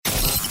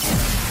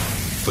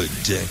For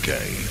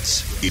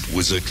decades, it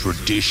was a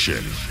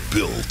tradition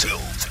built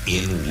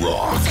in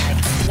rock.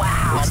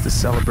 Wow. It's the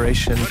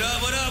celebration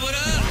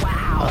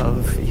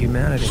of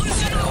humanity. Oh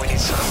my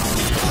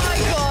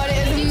God,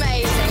 it's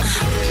amazing.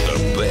 The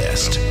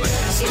best.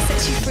 It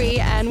sets you free,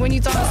 and when you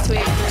dance to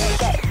it, it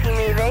gets you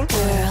moving.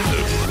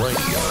 The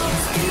radio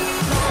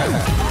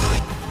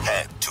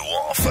had to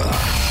offer.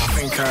 I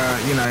think,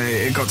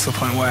 it got to a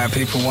point where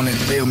people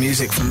wanted real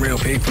music from real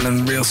people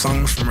and real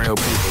songs from real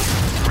people.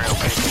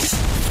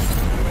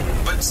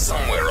 But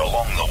somewhere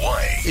along the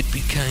way, it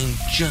became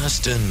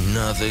just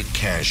another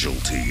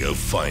casualty of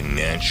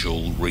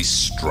financial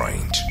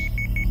restraint.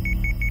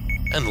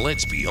 And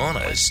let's be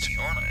honest,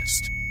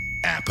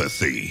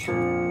 apathy.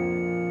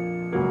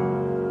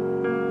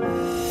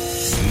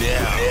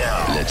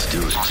 Now, let's do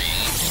it. Okay,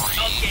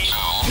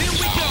 here we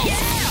go. Yeah.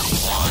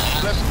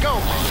 Let's go.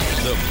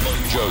 The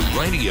Mojo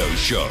Radio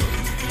Show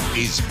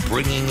is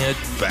bringing it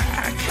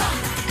back.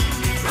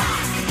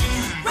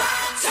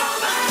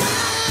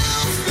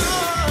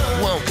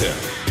 Welcome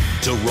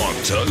to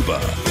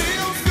Rocktober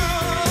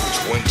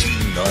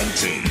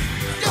 2019.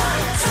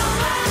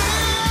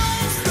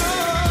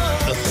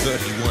 A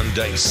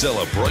 31-day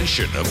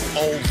celebration of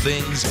all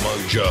things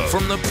Mojo.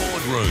 From the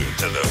boardroom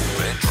to the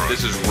bedroom.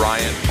 This is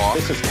Ryan Fox.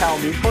 This is Cal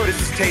Newport.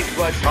 This is Tate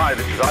Blush. Hi,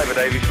 this is Ivor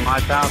Davies from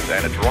Hightown,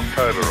 and it's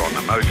Rocktober on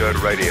the Mojo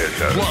Radio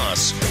Show.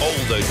 Plus,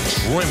 all the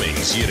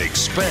trimmings you'd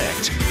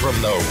expect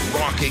from the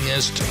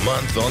rockingest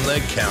month on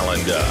the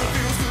calendar.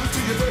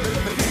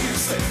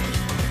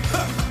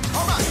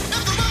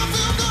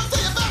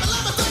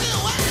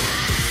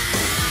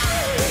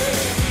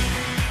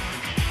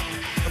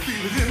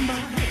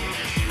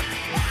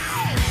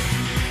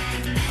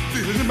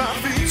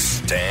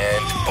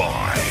 Stand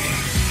by.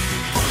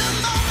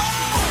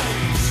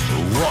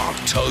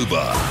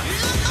 Rocktober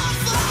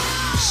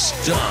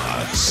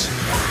starts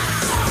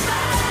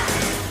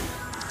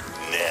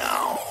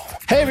now.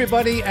 Hey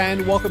everybody,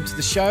 and welcome to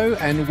the show,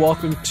 and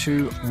welcome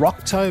to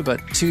Rocktober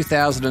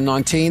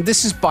 2019.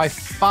 This is by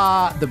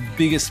far the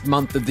biggest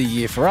month of the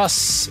year for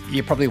us.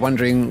 You're probably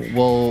wondering,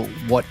 well,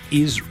 what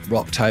is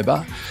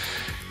Rocktober?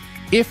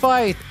 If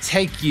I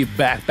take you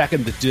back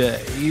in the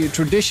day,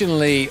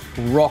 traditionally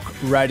rock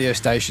radio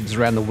stations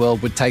around the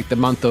world would take the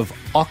month of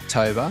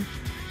October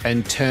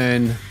and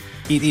turn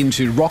it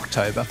into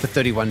Rocktober for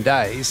 31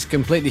 days,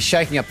 completely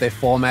shaking up their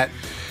format.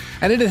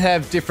 And it'd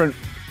have different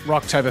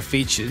Rocktober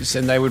features,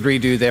 and they would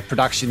redo their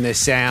production, their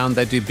sound,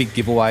 they do big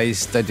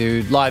giveaways, they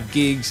do live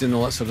gigs and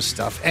all that sort of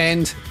stuff.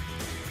 And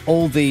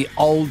all the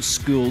old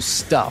school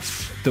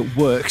stuff that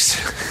works,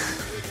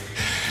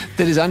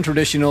 that is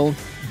untraditional,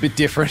 bit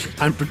different,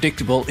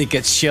 unpredictable, it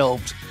gets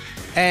shelved.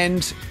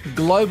 And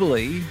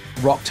globally,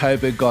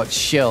 Rocktober got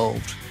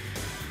shelved.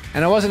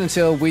 And it wasn't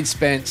until we'd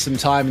spent some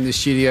time in the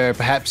studio,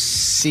 perhaps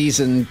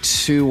season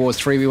 2 or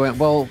 3, we went,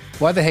 well,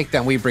 why the heck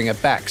don't we bring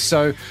it back?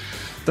 So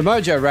the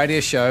Mojo Radio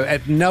Show,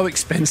 at no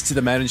expense to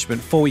the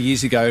management, 4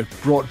 years ago,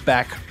 brought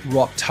back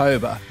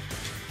Rocktober.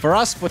 For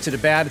us, what's it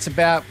about? It's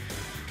about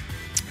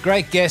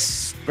great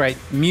guests, great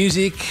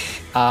music.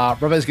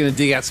 Robbo's going to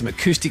dig out some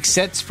acoustic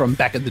sets from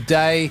back in the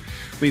day.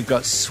 We've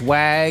got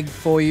swag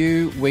for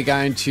you. We're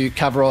going to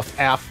cover off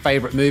our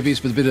favourite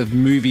movies with a bit of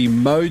movie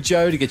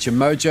mojo to get your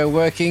mojo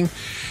working.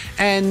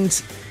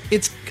 And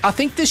I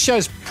think this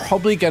show's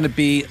probably going to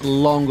be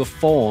longer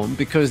form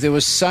because there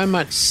was so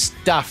much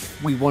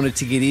stuff we wanted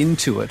to get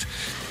into it.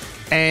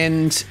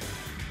 And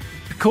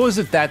because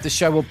of that, the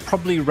show will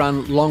probably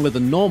run longer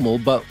than normal,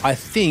 but I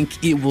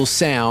think it will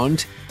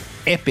sound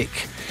epic.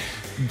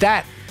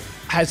 That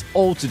has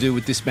all to do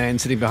with this man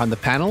sitting behind the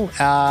panel.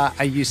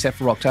 Are you set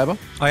for October?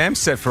 I am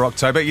set for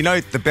October. You know,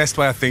 the best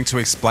way I think to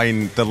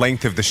explain the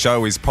length of the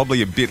show is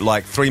probably a bit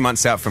like 3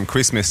 months out from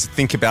Christmas.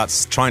 Think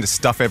about trying to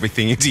stuff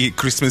everything into your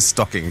Christmas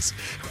stockings.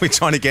 We're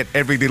trying to get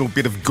every little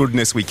bit of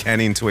goodness we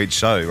can into each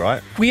show,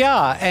 right? We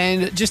are.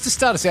 And just to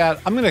start us out,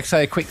 I'm going to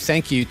say a quick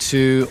thank you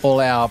to all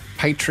our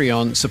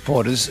Patreon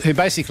supporters who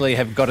basically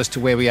have got us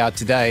to where we are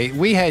today.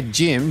 We had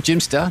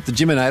Jimster, the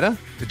Jiminator.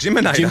 The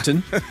Jiminator.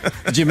 Jimton,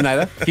 the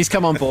Jiminator. He's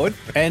come on board.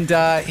 And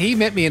he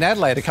met me in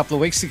Adelaide a couple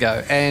of weeks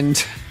ago.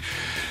 And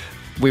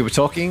we were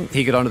talking.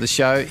 He got onto the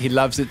show. He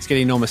loves it. It's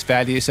getting enormous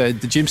value. So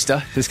the Jimster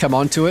has come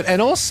onto it. And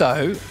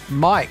also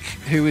Mike,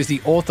 who is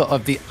the author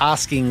of The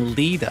Asking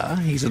Leader.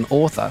 He's an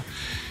author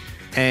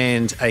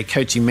and a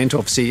coaching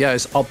mentor for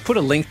CEOs. I'll put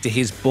a link to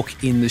his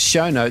book in the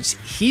show notes.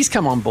 He's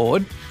come on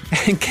board.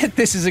 And get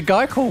this, is a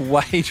guy called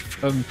Wade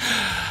from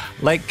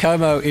Lake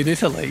Como in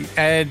Italy.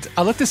 And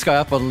I looked this guy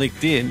up on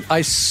LinkedIn.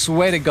 I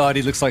swear to God,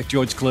 he looks like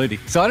George Clooney.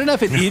 So I don't know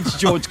if it is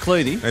George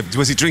Clooney.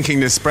 Was he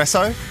drinking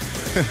Nespresso?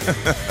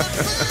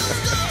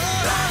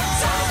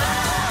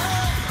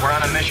 We're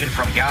on a mission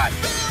from God.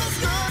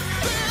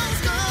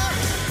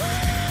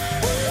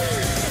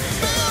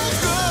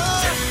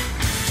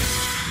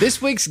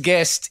 This week's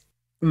guest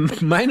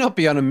may not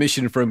be on a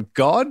mission from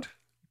God,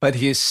 but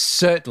he is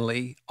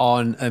certainly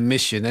on a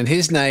mission. And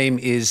his name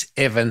is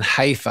Evan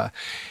Hafer.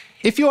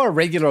 If you are a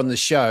regular on the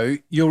show,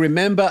 you'll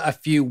remember a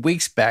few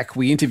weeks back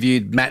we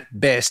interviewed Matt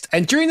Best.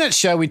 And during that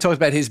show, we talked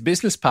about his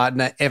business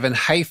partner, Evan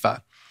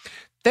Hafer.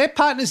 They're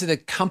partners at a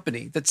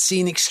company that's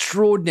seen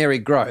extraordinary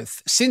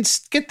growth.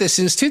 Since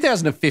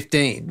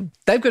 2015,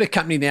 they've got a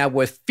company now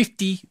worth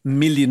 $50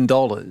 million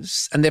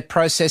and they're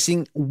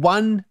processing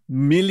 1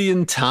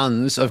 million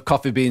tons of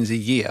coffee beans a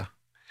year.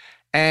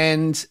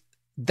 And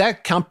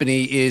that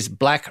company is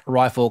Black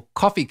Rifle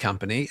Coffee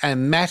Company,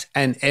 and Matt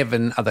and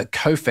Evan are the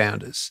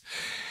co-founders.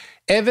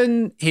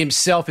 Evan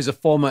himself is a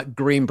former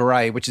Green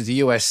Beret, which is the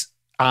US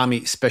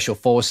Army Special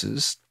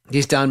Forces.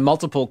 He's done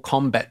multiple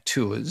combat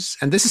tours,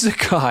 and this is a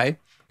guy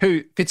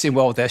who fits in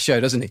well with our show,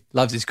 doesn't he?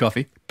 Loves his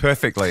coffee.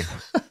 Perfectly.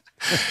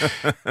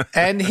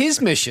 And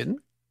his mission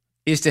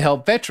is to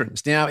help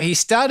veterans. Now, he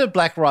started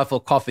Black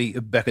Rifle Coffee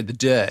back in the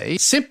day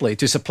simply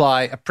to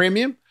supply a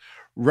premium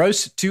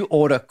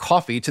roast-to-order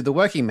coffee to the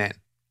working man.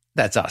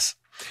 That's us.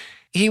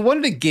 He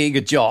wanted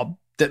a job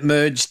that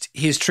merged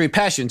his true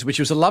passions, which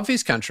was a love for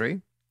his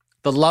country,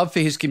 the love for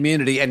his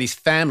community and his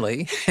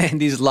family, and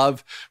his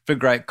love for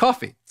great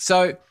coffee.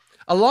 So,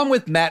 along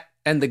with Matt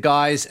and the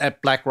guys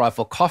at Black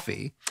Rifle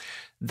Coffee,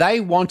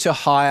 they want to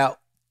hire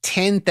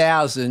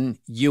 10,000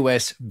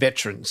 US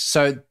veterans.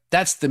 So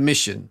that's the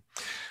mission.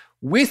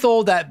 With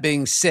all that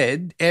being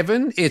said,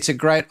 Evan, it's a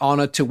great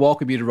honour to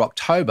welcome you to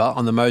Rocktober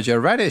on the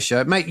Mojo Radio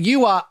Show. Mate,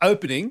 you are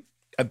opening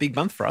a big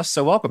month for us,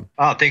 so welcome.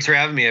 Oh, thanks for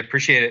having me. I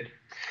appreciate it.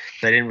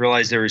 I didn't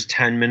realize there was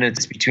 10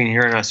 minutes between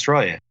here and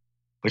Australia,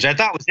 which I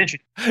thought was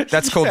interesting.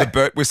 That's called the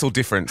Bert whistle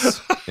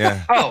difference.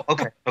 Yeah. Oh,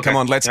 okay. Come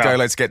on, let's go.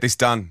 Let's get this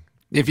done.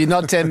 If you're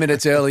not 10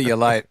 minutes early, you're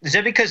late. Is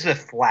that because of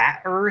the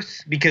flat Earth?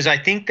 Because I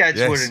think that's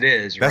what it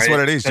is, right? That's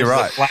what it is. You're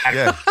right.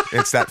 Yeah,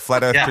 it's that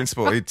flat Earth Yeah.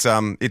 principle.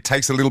 It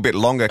takes a little bit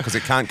longer because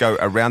it can't go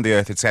around the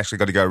Earth. It's actually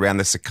got to go around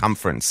the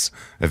circumference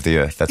of the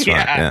Earth. That's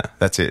right. Yeah,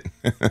 that's it.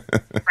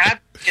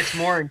 Gravity gets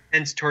more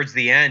intense towards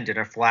the end in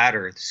a flat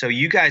Earth. So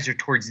you guys are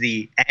towards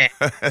the end.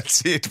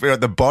 That's it. We're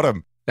at the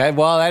bottom.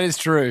 That is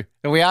true.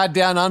 And we are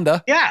down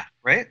under. Yeah,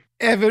 right?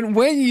 Evan,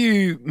 when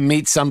you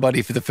meet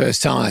somebody for the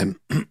first time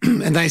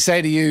and they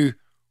say to you,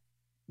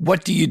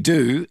 what do you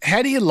do?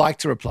 How do you like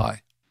to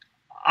reply?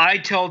 I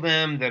tell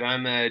them that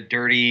I'm a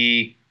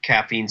dirty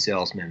caffeine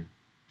salesman.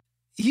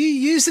 You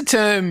use the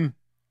term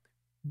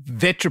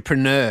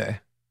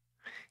vetrepreneur.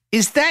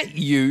 Is that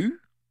you?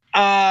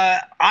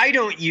 I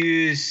don't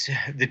use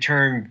the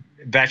term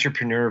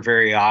vetrepreneur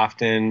very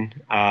often.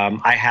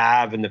 I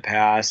have in the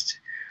past.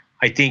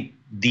 I think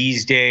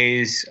these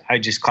days I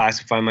just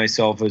classify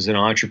myself as an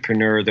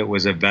entrepreneur that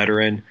was a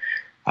veteran,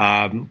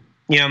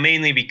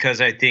 mainly because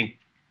I think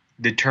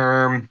the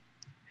term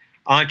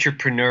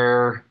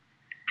entrepreneur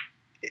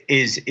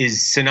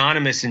is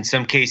synonymous in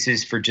some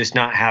cases for just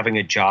not having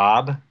a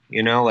job.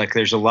 Like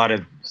there's a lot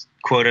of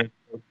quote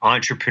unquote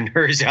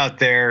entrepreneurs out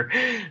there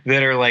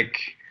that are like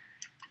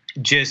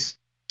just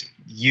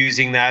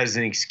using that as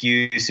an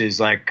excuse is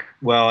like,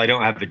 well, I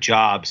don't have a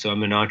job, so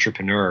I'm an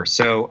entrepreneur.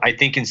 So I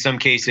think in some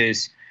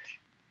cases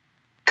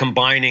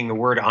combining the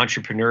word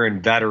entrepreneur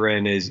and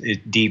veteran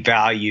it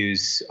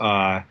devalues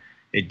I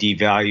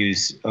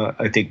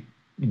think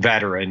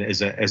veteran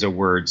as a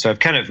word. So I've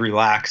kind of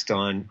relaxed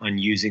on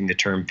using the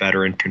term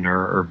veteranpreneur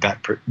or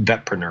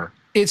vetpreneur.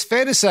 It's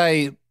fair to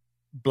say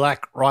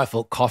Black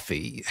Rifle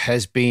Coffee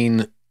has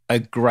been a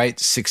great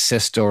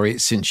success story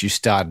since you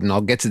started, and I'll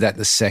get to that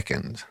in a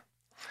second.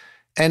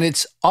 And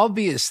it's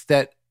obvious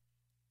that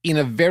in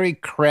a very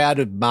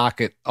crowded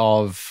market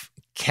of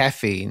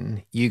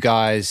caffeine, you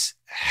guys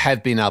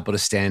have been able to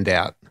stand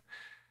out.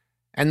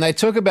 And they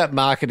talk about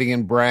marketing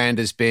and brand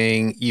as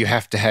being you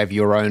have to have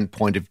your own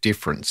point of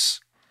difference.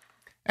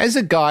 As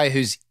a guy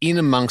who's in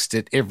amongst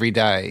it every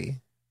day,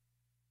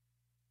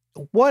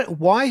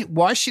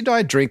 why should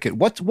I drink it?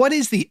 What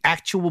is the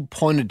actual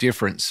point of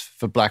difference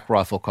for Black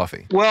Rifle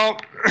Coffee? Well,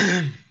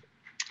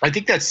 I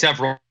think that's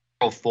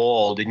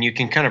several-fold, and you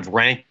can kind of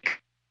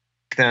rank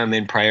them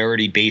in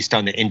priority based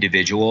on the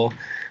individual.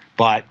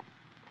 But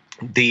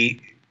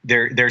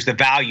there's the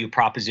value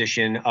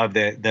proposition of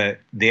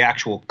the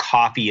actual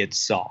coffee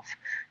itself,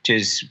 which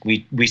is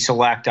we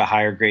select a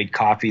higher grade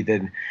coffee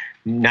than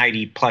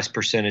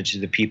 90+%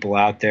 of the people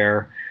out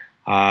there.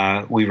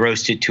 We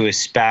roast it to a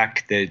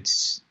spec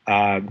that's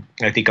I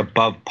think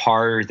above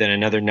par than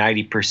another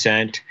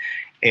 90%,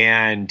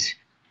 and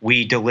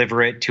we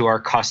deliver it to our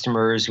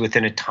customers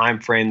within a time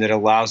frame that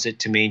allows it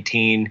to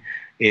maintain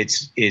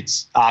its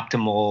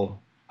optimal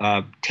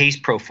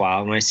taste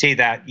profile. When I say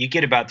that, you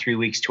get about 3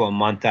 weeks to a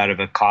month out of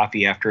a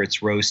coffee after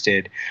it's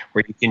roasted,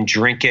 where you can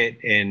drink it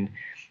and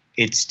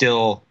it's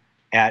still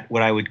at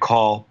what I would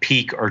call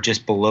peak or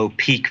just below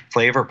peak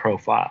flavor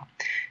profile.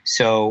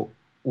 So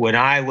when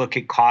I look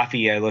at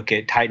coffee, I look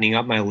at tightening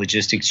up my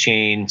logistics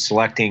chain,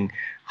 selecting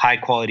high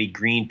quality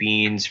green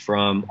beans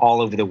from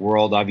all over the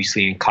world,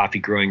 obviously in coffee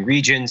growing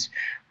regions,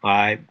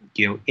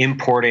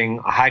 importing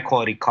a high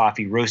quality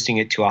coffee, roasting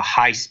it to a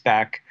high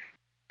spec,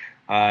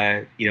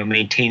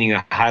 maintaining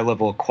a high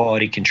level of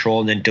quality control,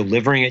 and then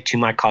delivering it to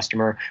my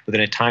customer within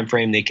a time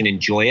frame they can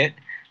enjoy it.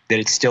 that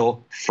it's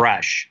still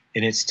fresh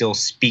and it still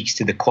speaks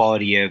to the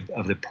quality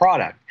of the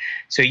product.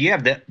 So you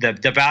have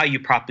the value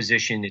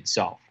proposition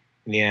itself.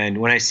 And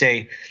when I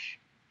say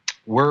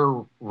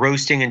we're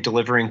roasting and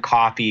delivering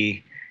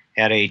coffee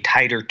at a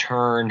tighter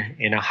turn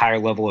and a higher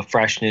level of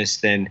freshness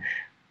than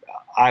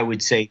I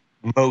would say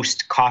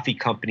most coffee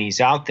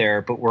companies out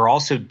there, but we're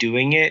also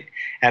doing it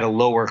at a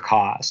lower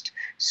cost.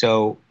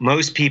 So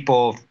most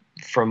people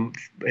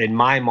in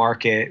my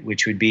market,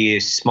 which would be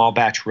small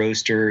batch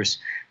roasters,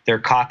 their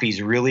coffee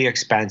is really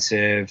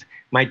expensive,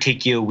 might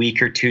take you a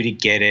week or two to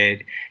get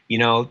it. You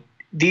know,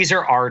 these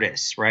are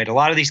artists, right? A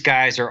lot of these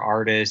guys are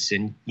artists,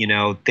 and you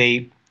know,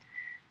 they're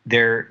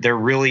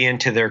really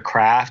into their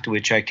craft,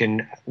 which I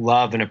can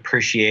love and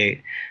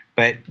appreciate,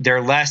 but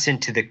they're less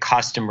into the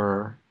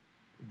customer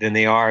than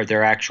they are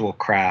their actual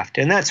craft.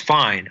 And that's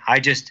fine.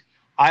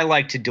 I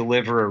like to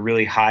deliver a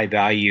really high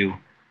value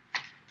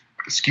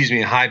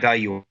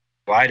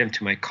item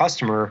to my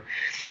customer,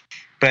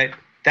 but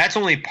that's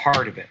only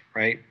part of it,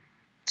 right?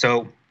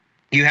 So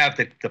you have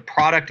the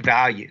product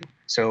value.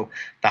 So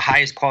the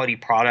highest quality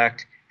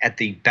product at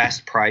the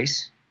best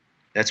price,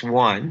 that's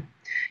one.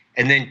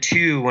 And then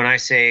two, when I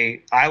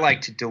say I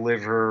like to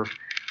deliver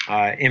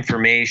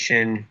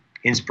information,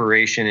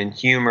 inspiration, and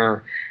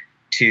humor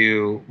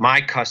to my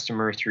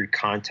customer through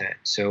content.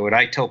 So what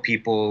I tell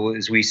people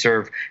is we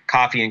serve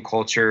coffee and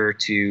culture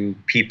to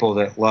people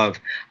that love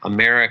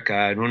America.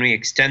 And when we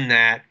extend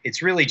that,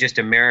 it's really just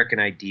American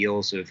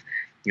ideals of,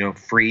 you know,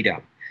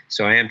 freedom.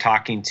 So I am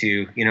talking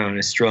to, you know, an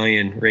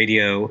Australian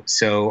radio.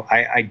 So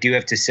I do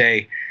have to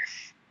say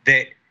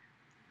that,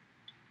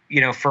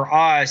 you know, for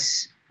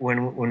us,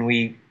 when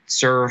we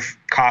serve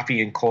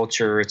coffee and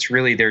culture, it's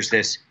really, there's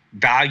this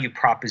value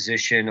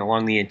proposition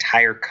along the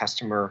entire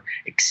customer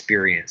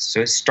experience. So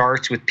it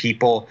starts with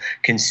people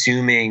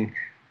consuming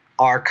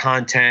our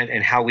content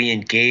and how we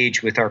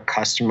engage with our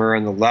customer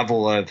on the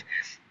level of,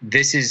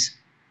 this is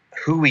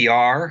who we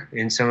are.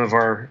 In some of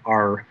our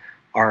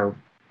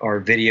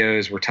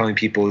videos, we're telling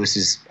people this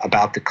is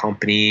about the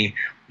company,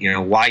 you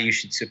know, why you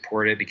should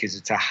support it, because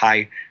it's a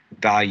high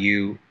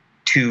value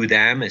to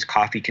them as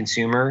coffee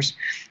consumers.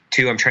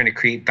 Two, I'm trying to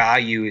create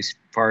value as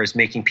far as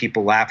making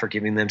people laugh or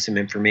giving them some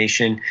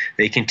information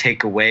they can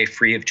take away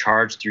free of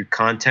charge through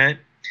content.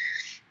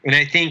 And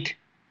I think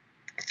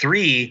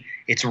three,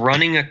 it's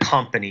running a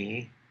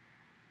company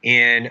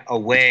in a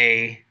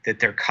way that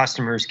their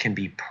customers can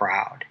be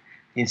proud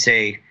and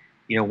say,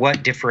 you know,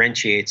 what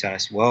differentiates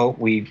us? Well,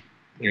 we're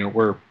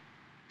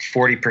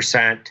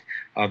 40%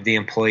 of the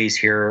employees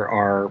here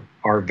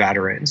are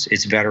veterans.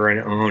 It's veteran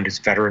owned, it's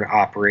veteran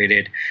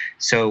operated.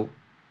 So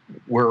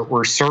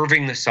we're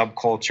serving the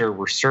subculture,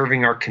 we're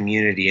serving our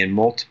community in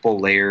multiple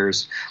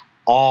layers,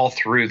 all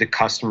through the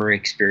customer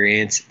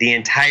experience. The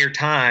entire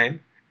time,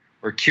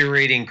 we're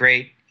curating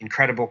great,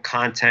 incredible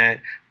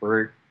content.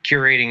 We're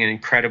curating an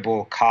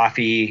incredible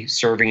coffee,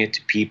 serving it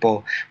to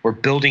people. We're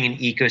building an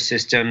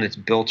ecosystem that's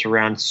built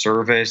around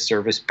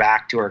service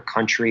back to our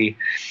country.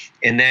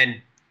 And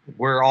then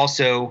we're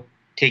also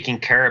taking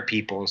care of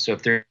people. So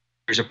if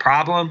there's a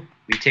problem,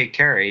 we take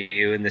care of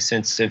you in the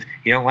sense of,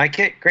 you don't like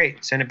it?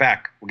 Great, send it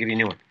back. We'll give you a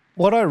new one.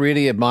 What I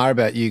really admire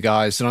about you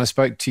guys, and I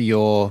spoke to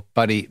your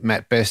buddy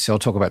Matt Best, I'll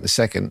talk about in a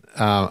second,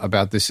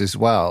 about this as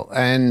well,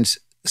 and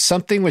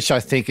something which I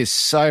think is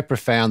so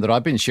profound that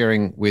I've been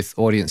sharing with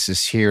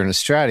audiences here in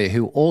Australia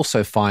who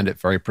also find it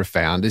very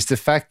profound is the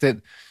fact that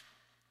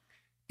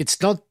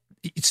it's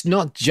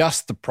not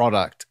just the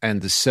product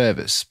and the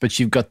service, but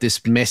you've got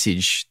this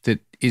message that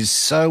is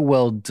so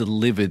well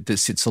delivered that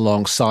sits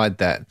alongside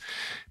that.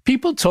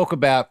 People talk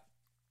about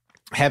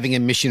having a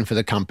mission for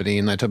the company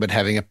and they talk about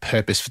having a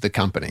purpose for the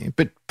company,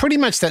 but pretty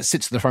much that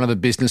sits at the front of a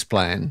business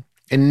plan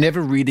and never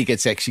really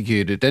gets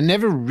executed and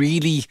never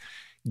really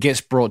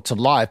gets brought to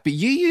life. But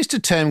you used a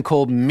term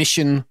called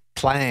mission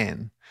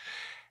plan.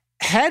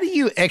 How do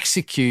you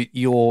execute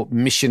your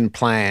mission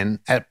plan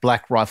at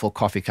Black Rifle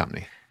Coffee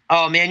Company?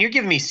 Oh man, you're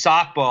giving me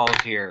softballs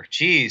here.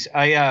 Jeez,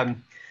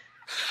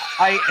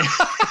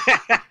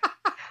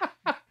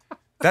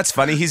 That's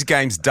funny. His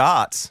game's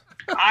darts.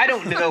 I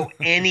don't know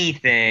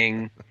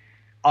anything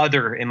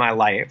other in my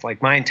life.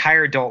 Like my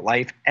entire adult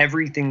life,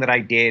 everything that I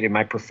did in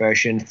my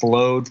profession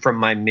flowed from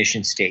my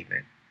mission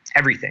statement.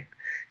 Everything.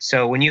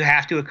 So when you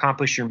have to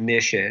accomplish your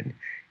mission,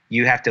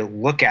 you have to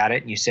look at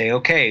it and you say,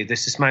 okay,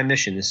 this is my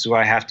mission. This is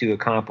what I have to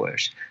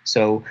accomplish.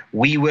 So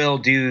we will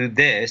do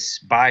this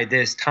by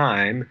this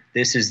time.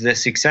 This is the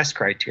success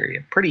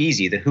criteria. Pretty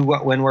easy. The who,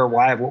 what, when, where,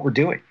 why of what we're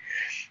doing.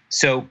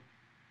 So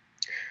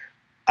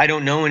I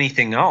don't know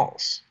anything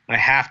else. I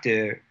have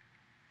to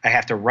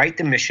write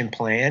the mission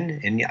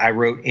plan, and I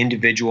wrote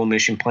individual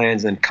mission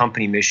plans and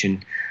company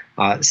mission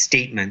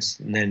statements.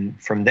 And then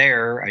from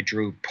there, I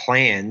drew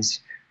plans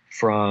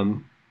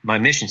from my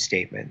mission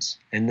statements.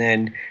 And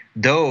then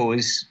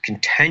those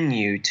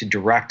continue to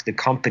direct the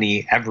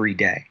company every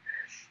day.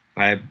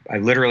 I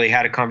literally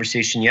had a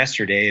conversation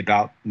yesterday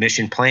about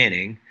mission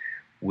planning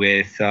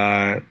with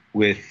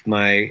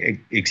my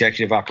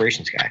executive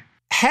operations guy.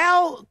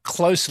 How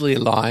closely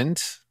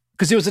aligned,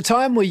 Because there was a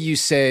time where you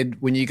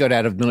said when you got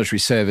out of military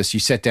service, you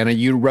sat down and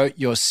you wrote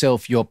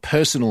yourself your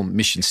personal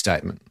mission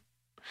statement.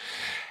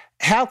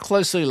 How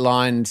closely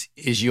aligned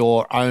is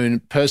your own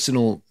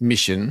personal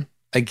mission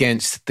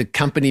against the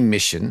company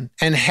mission?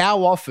 And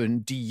how often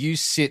do you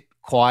sit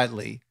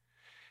quietly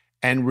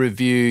and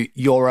review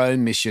your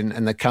own mission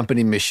and the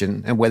company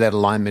mission and where that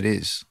alignment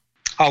is?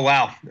 Oh,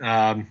 wow.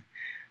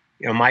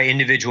 My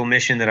individual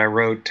mission that I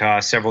wrote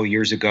several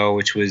years ago,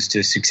 which was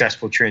to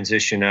successful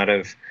transition out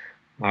of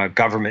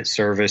government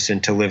service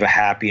and to live a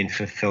happy and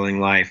fulfilling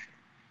life.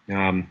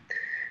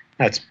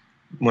 That's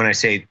when I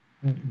say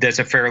that's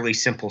a fairly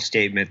simple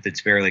statement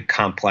that's very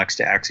complex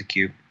to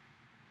execute.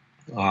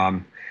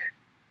 And,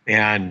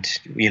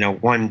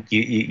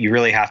 you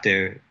really have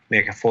to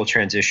make a full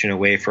transition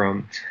away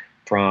from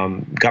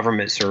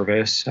government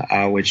service,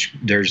 which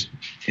there's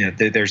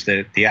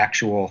the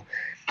actual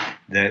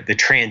the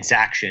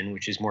transaction,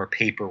 which is more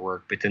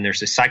paperwork, but then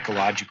there's the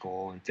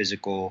psychological and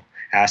physical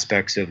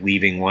aspects of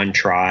leaving one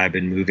tribe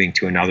and moving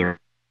to another,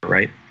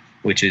 right?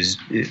 Which is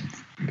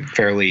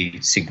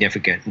fairly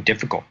significant and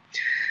difficult.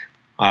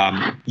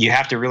 You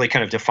have to really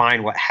kind of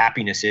define what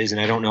happiness is, and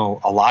I don't know,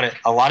 a lot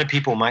of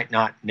people might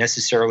not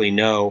necessarily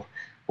know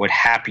what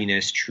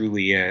happiness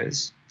truly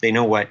is. They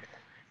know what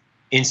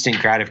instant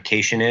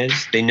gratification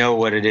is. They know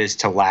what it is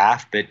to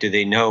laugh, but do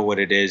they know what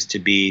it is to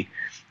be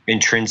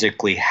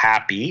intrinsically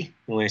happy?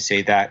 When I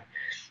say that,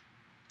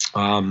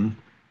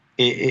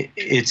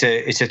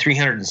 it's a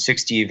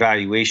 360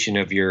 evaluation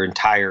of your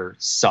entire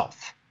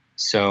self.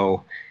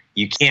 So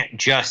you can't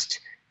just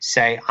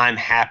say, I'm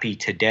happy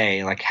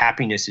today. Like,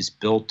 happiness is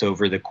built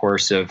over the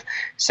course of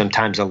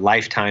sometimes a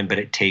lifetime, but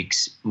it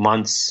takes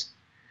months,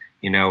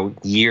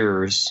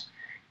 years.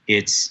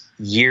 It's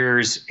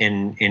years,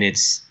 and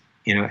it's,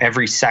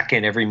 every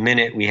second, every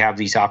minute, we have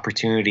these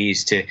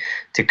opportunities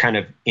to kind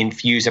of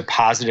infuse a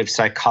positive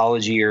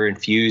psychology or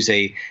infuse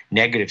a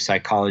negative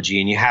psychology.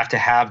 And you have to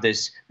have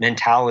this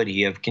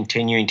mentality of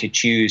continuing to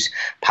choose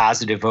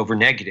positive over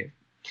negative.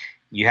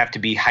 You have to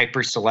be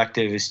hyper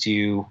selective as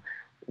to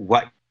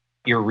what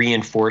you're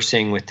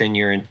reinforcing within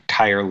your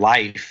entire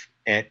life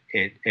at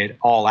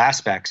all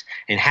aspects.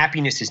 And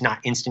happiness is not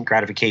instant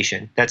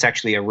gratification. That's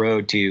actually a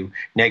road to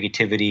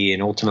negativity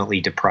and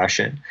ultimately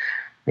depression.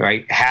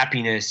 Right?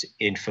 Happiness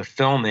and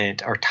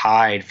fulfillment are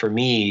tied for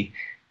me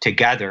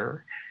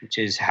together, which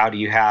is, how do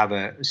you have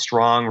a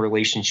strong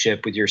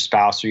relationship with your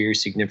spouse or your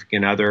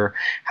significant other?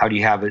 How do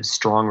you have a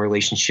strong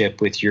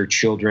relationship with your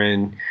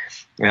children?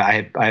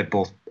 I have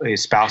both a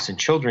spouse and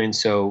children.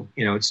 So,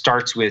 it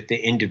starts with the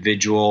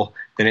individual,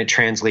 then it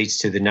translates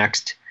to the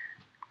next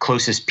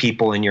closest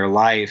people in your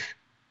life,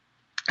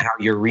 how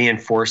you're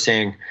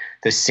reinforcing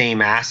the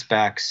same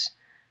aspects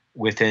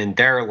within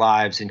their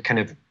lives and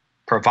kind of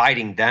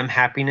providing them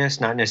happiness,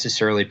 not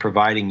necessarily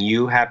providing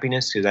you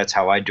happiness, because that's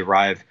how I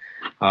derive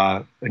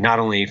not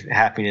only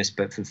happiness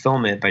but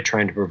fulfillment, by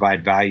trying to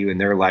provide value in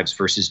their lives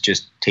versus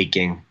just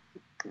taking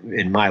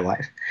in my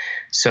life.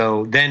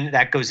 So then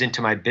that goes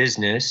into my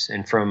business,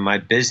 and from my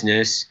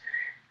business,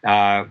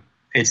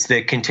 it's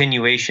the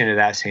continuation of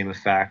that same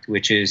effect,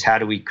 which is, how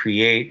do we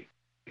create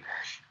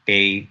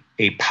a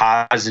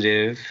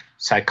positive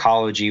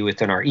psychology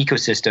within our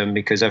ecosystem?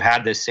 Because I've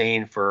had this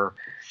saying for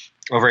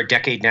over a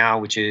decade now,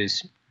 which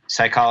is,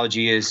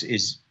 psychology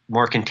is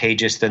more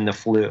contagious than the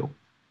flu.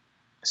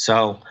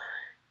 So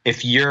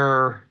if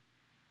you're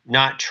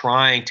not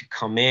trying to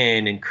come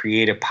in and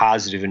create a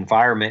positive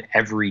environment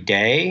every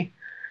day,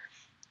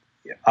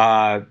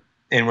 and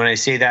when I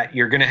say that,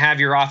 you're going to have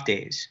your off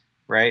days,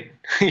 right?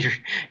 You're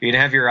going to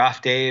have your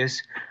off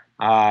days,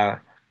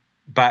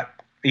 but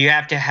you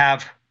have to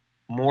have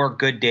more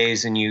good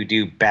days than you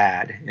do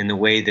bad. And the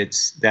way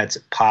that's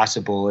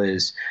possible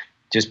is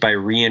just by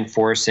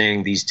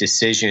reinforcing these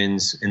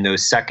decisions in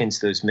those seconds,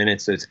 those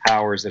minutes, those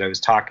hours that I was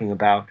talking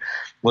about,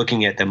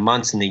 looking at the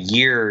months and the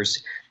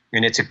years.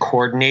 And it's a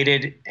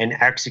coordinated and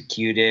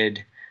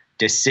executed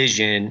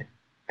decision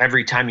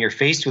every time you're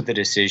faced with a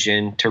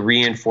decision to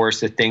reinforce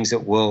the things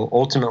that will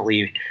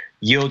ultimately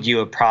yield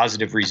you a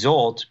positive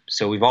result.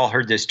 So we've all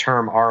heard this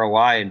term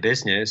ROI in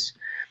business.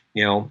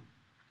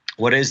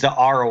 What is the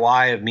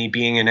ROI of me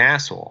being an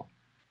asshole?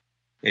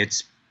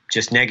 It's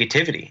just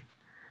negativity.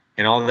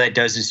 And all that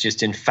does is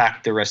just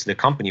infect the rest of the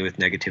company with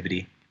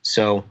negativity.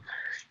 So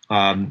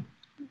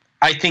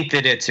I think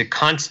that it's a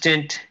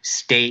constant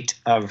state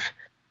of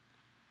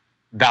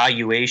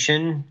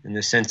valuation, in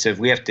the sense of,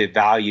 we have to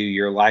value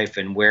your life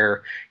and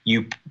where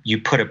you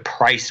put a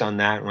price on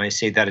that. When I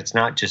say that, it's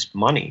not just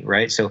money,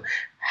 right? So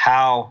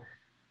how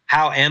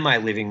am I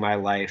living my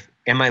life?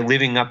 Am I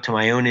living up to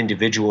my own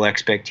individual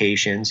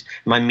expectations?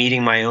 Am I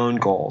meeting my own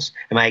goals?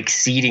 Am I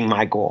exceeding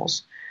my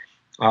goals?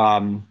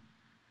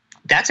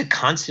 That's a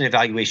constant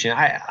evaluation.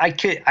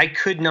 I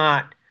could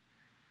not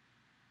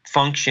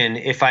function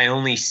if I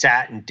only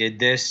sat and did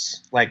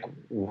this like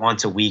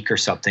once a week or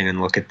something and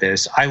look at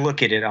this. I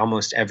look at it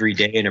almost every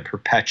day in a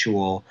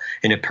perpetual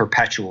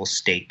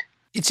state.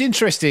 It's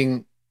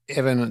interesting,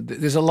 Evan.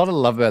 There's a lot of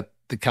love about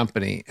the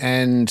company,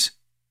 and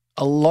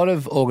a lot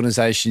of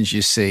organizations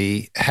you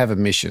see have a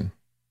mission.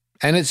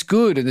 And it's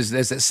good. And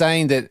there's that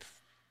saying that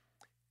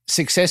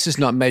success is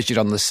not measured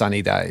on the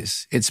sunny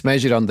days. It's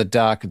measured on the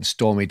dark and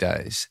stormy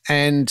days.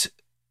 And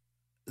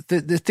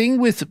the thing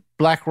with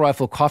Black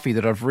Rifle Coffee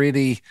that I've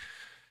really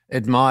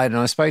admired, and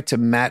I spoke to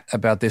Matt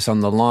about this on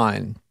the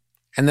line,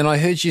 and then I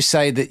heard you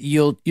say that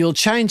you'll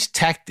change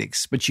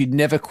tactics, but you'd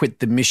never quit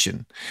the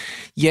mission.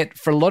 Yet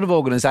for a lot of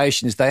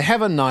organizations, they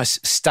have a nice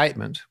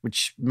statement,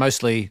 which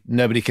mostly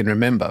nobody can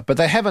remember, but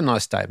they have a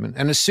nice statement.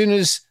 And as soon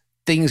as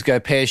things go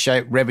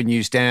pear-shaped,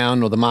 revenue's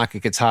down, or the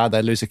market gets hard,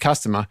 they lose a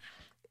customer,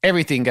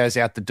 everything goes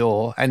out the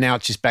door, and now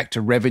it's just back to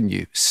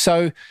revenue.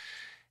 So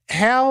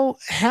how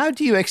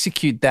do you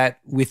execute that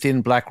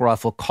within Black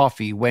Rifle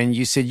Coffee when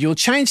you said you'll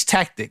change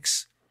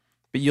tactics,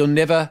 but you'll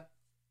never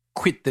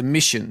quit the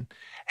mission?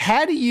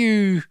 How do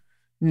you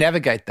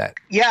navigate that?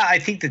 Yeah, I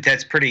think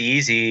that's pretty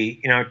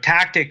easy.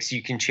 Tactics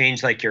you can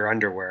change like your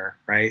underwear,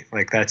 right?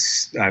 Like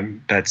that's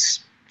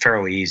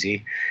fairly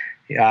easy.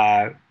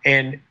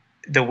 And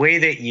the way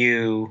that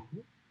you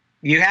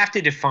have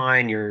to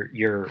define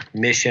your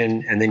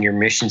mission and then your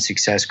mission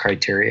success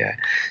criteria.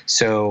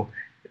 So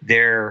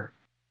they're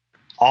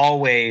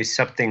always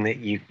something that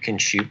you can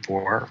shoot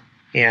for.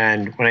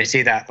 And when I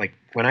say that, like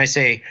when I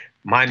say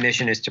my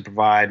mission is to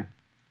provide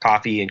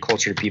coffee and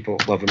culture to people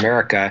who love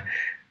America,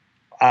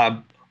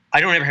 I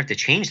don't ever have to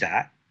change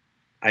that.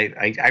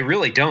 I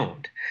really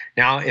don't.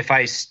 Now, if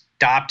I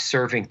stopped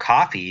serving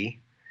coffee,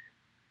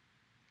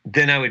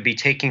 then I would be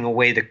taking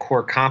away the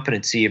core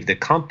competency of the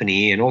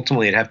company, and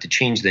ultimately I'd have to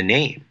change the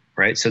name,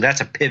 right? So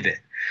that's a pivot.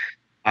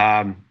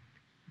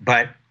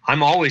 But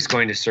I'm always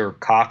going to serve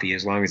coffee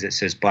as long as it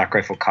says Black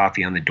Rifle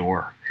Coffee on the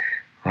door.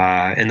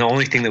 And the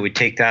only thing that would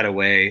take that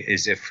away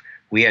is if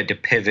we had to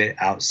pivot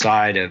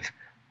outside of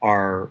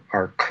our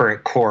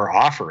current core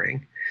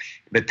offering.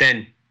 But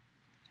then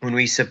when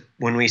we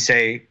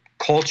say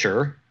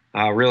culture,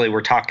 really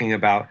we're talking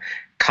about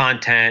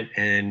content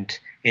and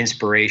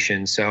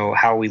inspiration. So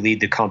how we lead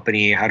the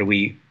company, how do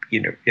we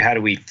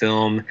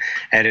film,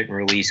 edit, and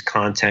release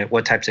content,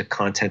 what types of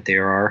content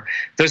there are.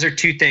 Those are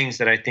two things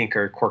that I think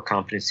are core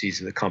competencies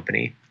of the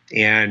company.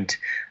 And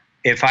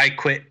if I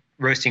quit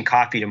roasting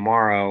coffee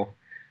tomorrow,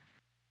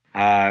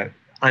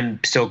 I'm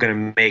still going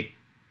to make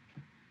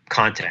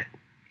content.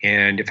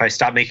 And if I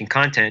stop making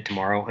content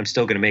tomorrow, I'm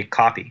still going to make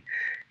coffee.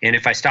 And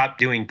if I stop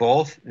doing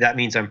both, that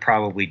means I'm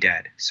probably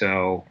dead.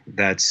 So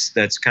that's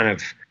kind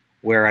of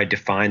where I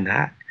define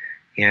that.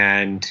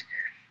 And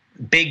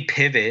big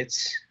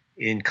pivots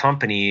in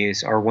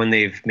companies are when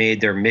they've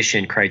made their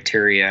mission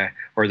criteria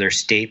or their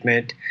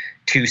statement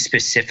too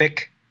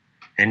specific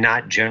and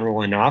not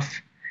general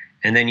enough.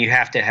 And then you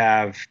have to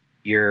have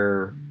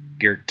your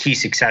key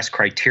success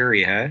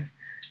criteria,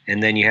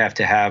 and then you have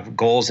to have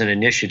goals and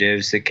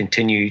initiatives that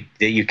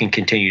you can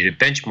continue to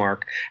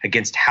benchmark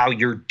against how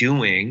you're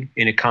doing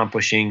in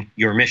accomplishing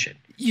your mission.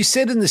 You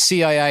said in the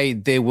CIA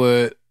there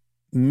were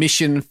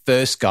mission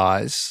first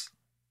guys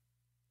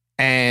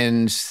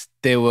and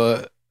there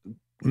were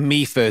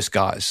me first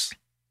guys,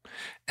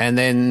 and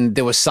then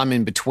there was some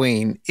in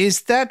between.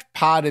 Is that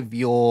part of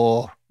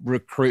your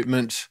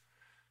recruitment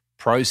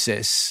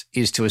process,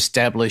 is to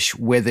establish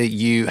whether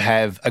you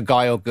have a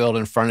guy or girl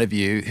in front of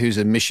you who's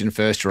a mission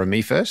first or a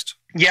me first?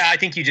 Yeah, I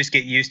think you just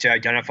get used to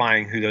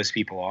identifying who those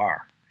people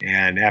are.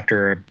 And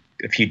after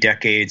a few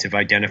decades of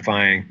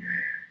identifying,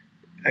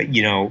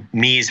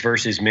 me's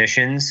versus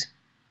missions,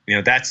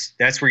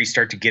 that's where you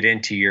start to get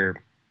into your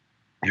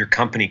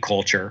company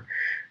culture.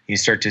 You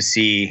start to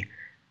see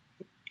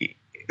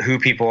who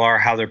people are,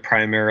 how they're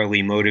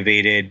primarily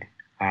motivated.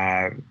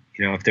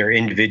 If they're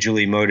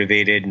individually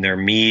motivated and they're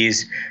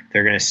me's,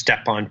 they're going to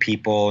step on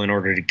people in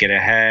order to get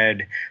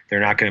ahead. They're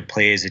not going to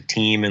play as a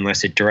team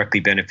unless it directly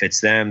benefits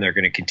them. They're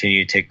going to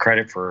continue to take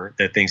credit for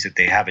the things that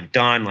they haven't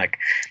done. Like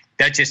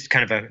that's just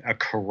kind of a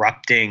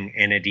corrupting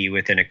entity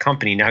within a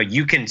company. Now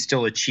you can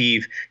still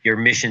achieve your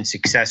mission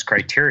success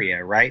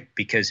criteria, right?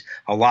 Because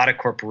a lot of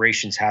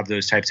corporations have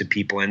those types of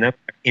people in them,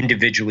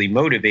 individually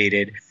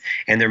motivated,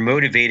 and they're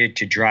motivated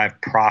to drive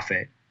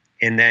profit.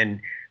 And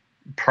then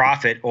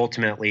profit,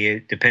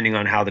 ultimately, depending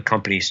on how the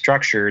company is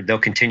structured, they'll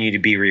continue to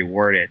be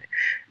rewarded.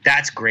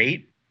 That's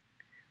great.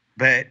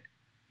 But,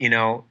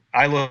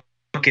 I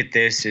look at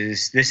this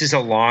is a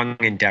long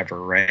endeavor,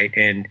 right?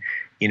 And,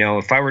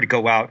 if I were to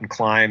go out and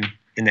climb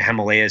in the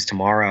Himalayas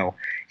tomorrow,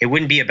 it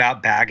wouldn't be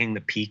about bagging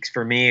the peaks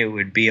for me. It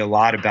would be a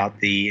lot about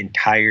the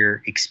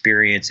entire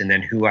experience and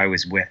then who I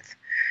was with.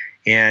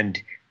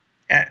 And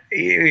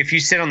if you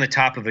sit on the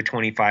top of a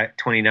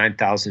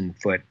 29,000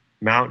 foot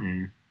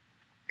mountain,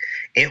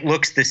 it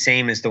looks the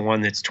same as the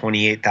one that's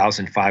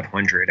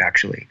 28,500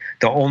 actually.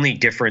 The only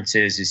difference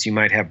is you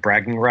might have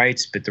bragging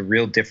rights, but the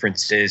real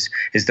difference is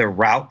the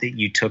route that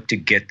you took to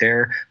get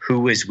there,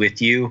 who was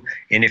with you,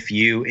 and if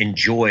you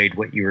enjoyed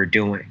what you were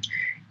doing.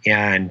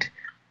 And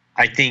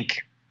I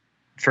think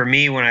for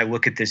me, when I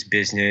look at this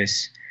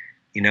business,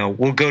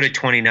 we'll go to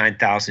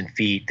 29,000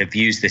 feet. The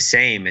view's the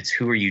same. It's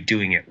who are you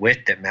doing it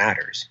with that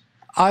matters.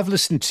 I've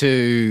listened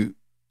to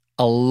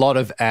a lot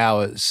of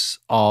hours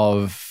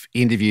of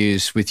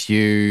interviews with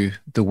you,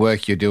 the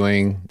work you're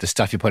doing, the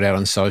stuff you put out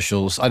on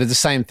socials. I did the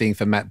same thing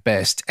for Matt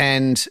Best.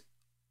 And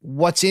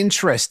what's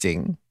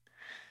interesting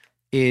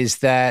is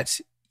that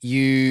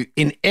you,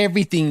 in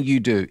everything you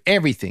do,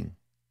 everything,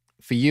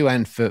 for you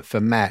and for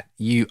Matt,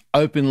 you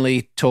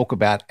openly talk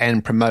about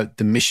and promote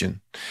the mission.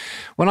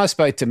 When I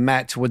spoke to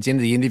Matt towards the end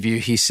of the interview,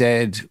 he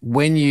said,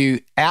 when you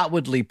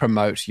outwardly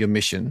promote your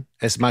mission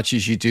as much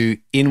as you do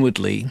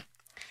inwardly,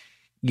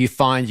 you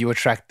find you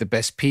attract the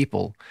best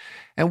people.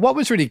 And what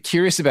was really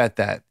curious about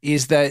that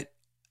is that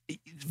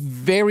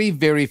very,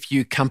 very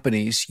few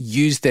companies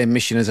use their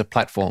mission as a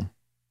platform.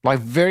 Like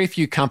very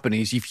few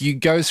companies, if you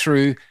go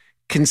through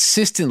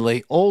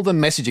consistently all the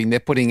messaging they're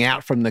putting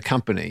out from the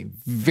company,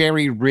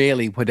 very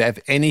rarely would have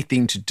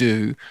anything to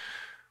do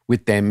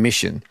with their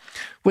mission.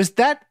 Was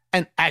that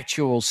an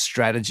actual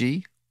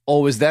strategy,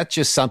 or was that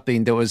just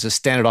something that was a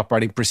standard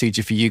operating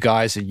procedure for you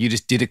guys and you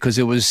just did it because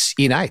it was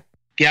innate?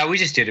 Yeah, we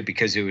just did it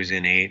because it was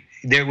innate.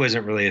 There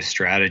wasn't really a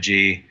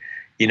strategy.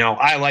 You know,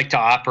 I like to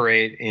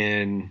operate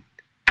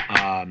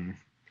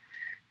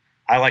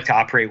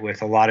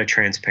with a lot of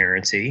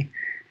transparency,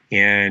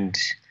 and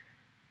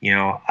you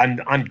know,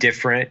 I'm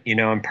different. You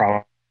know, I'm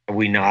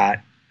probably not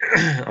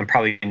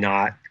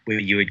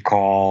what you would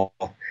call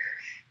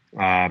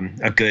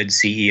a good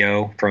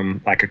CEO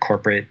from like a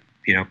corporate,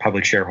 you know,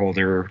 public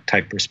shareholder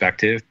type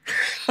perspective.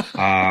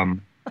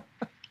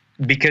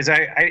 Because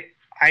I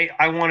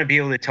want to be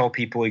able to tell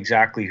people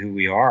exactly who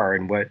we are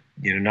and what,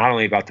 you know, not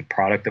only about the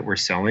product that we're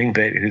selling,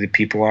 but who the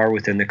people are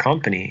within the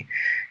company.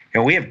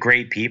 And we have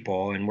great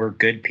people, and we're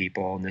good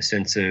people in the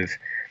sense of,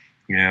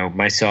 you know,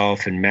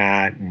 myself and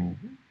Matt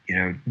and, you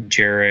know,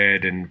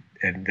 Jared and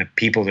the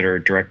people that are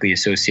directly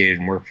associated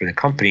and work for the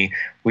company.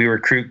 We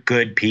recruit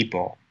good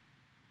people.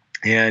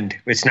 And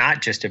it's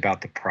not just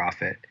about the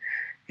profit.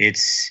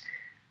 It's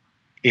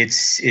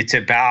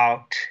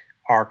about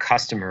our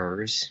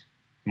customers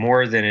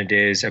more than it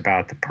is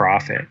about the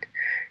profit.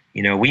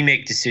 You know, we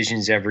make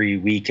decisions every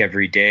week,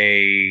 every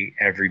day,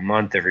 every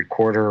month, every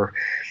quarter,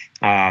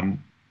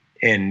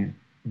 and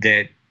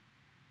that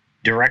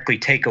directly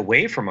take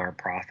away from our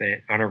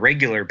profit on a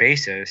regular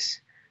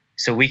basis,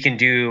 so we can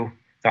do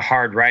the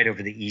hard right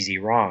over the easy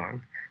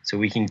wrong. So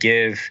we can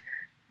give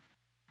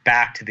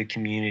back to the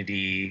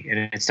community.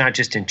 And it's not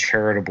just in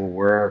charitable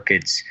work.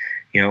 It's,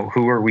 you know,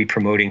 who are we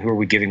promoting? Who are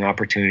we giving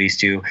opportunities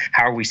to?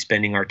 How are we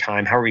spending our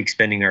time? How are we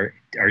spending our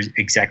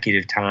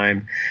executive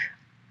time?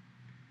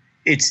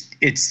 It's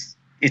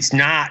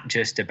not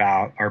just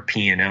about our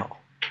P&L.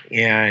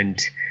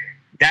 And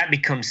that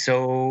becomes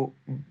so,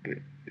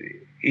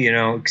 you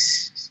know,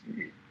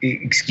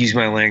 excuse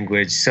my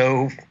language,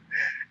 so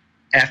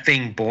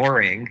effing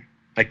boring.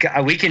 Like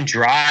we can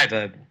drive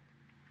a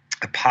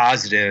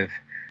positive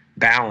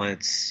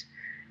balance,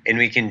 and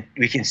we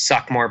can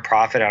suck more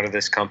profit out of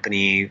this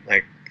company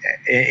like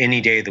any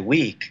day of the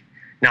week,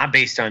 not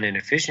based on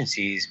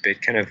inefficiencies,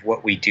 but kind of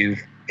what we do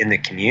in the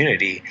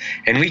community.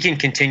 And we can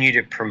continue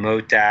to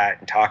promote that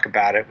and talk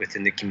about it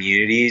within the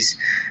communities,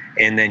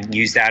 and then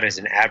use that as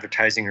an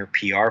advertising or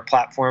PR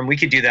platform. We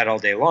could do that all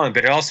day long,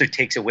 but it also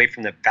takes away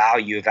from the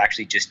value of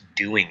actually just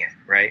doing it,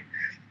 right?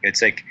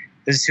 It's like,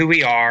 this is who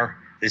we are.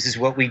 This is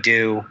what we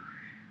do.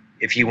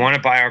 If you want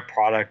to buy our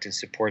product and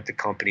support the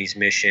company's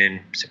mission,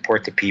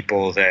 support the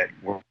people that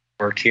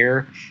work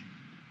here,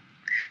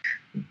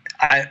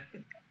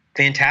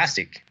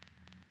 fantastic.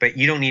 But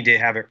you don't need to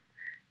have it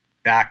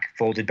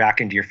folded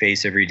back into your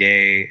face every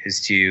day as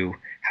to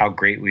how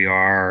great we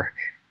are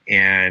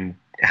and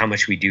how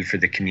much we do for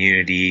the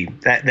community.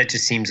 That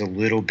just seems a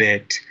little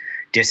bit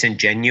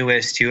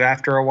disingenuous too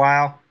after a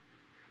while.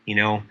 You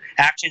know,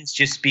 actions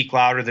just speak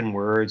louder than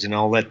words, and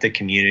I'll let the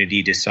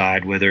community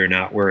decide whether or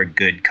not we're a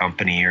good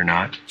company or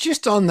not.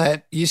 Just on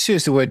that, you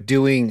used the word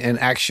doing and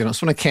action. I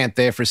just want to camp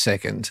there for a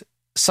second.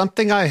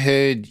 Something I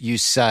heard you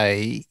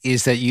say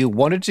is that you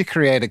wanted to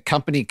create a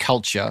company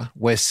culture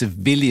where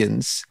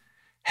civilians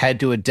had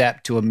to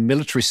adapt to a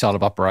military style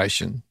of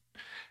operation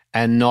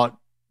and not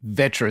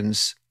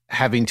veterans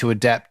having to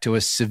adapt to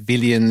a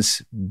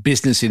civilian's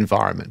business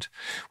environment,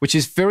 which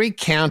is very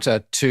counter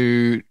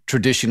to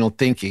traditional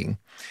thinking.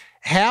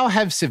 How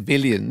have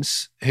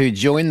civilians who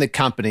join the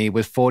company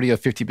with 40 or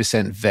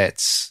 50%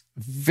 vets,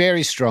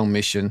 very strong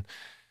mission,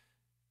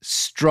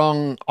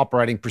 strong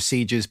operating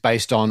procedures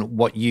based on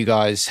what you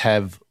guys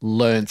have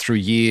learned through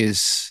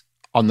years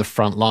on the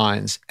front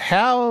lines,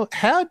 how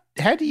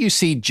do you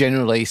see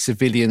generally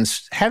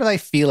civilians, how do they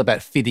feel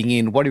about fitting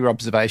in? What are your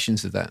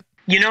observations of that?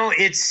 You know,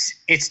 it's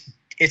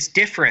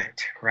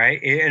different,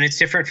 right? And it's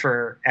different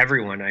for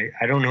everyone.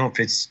 I don't know if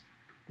it's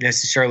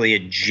necessarily a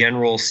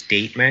general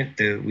statement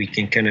that we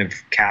can kind of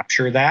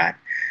capture that.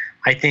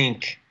 I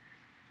think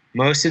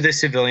most of the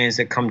civilians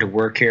that come to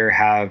work here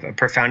have a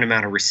profound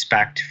amount of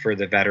respect for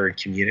the veteran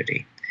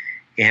community.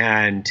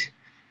 And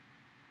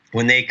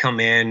when they come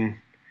in,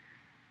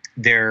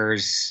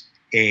 there's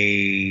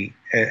a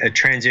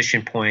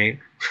transition point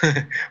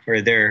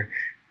where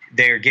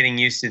they're getting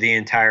used to the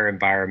entire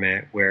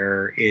environment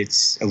where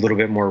it's a little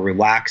bit more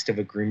relaxed of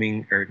a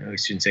grooming, or no, I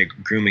shouldn't say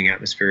grooming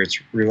atmosphere. It's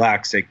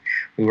relaxed. Like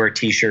we wear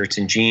t-shirts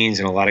and jeans,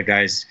 and a lot of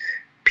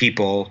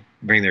people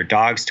bring their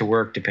dogs to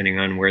work depending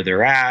on where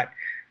they're at.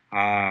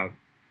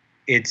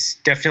 It's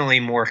definitely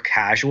more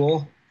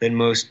casual than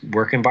most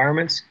work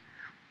environments.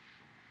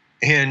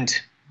 And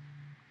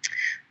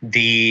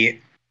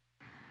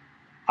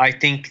I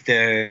think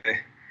in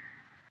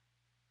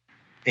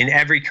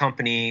every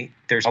company,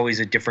 there's always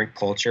a different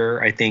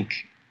culture. I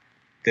think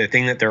the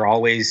thing that they're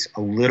always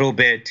a little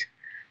bit,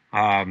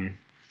 they're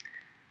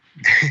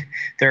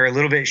a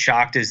little bit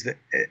shocked is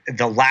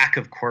the lack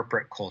of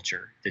corporate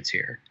culture that's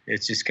here.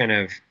 It's just kind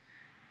of,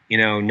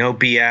 no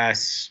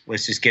BS.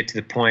 Let's just get to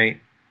the point.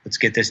 Let's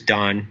get this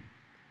done.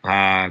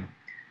 There's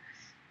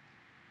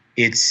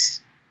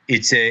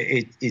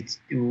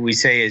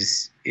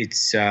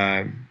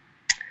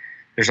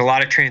a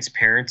lot of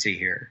transparency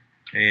here,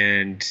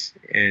 and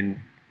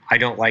I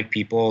don't like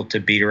people to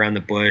beat around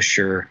the bush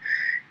or,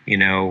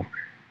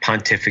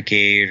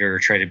 pontificate or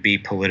try to be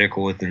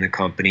political within the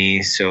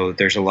company. So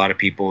there's a lot of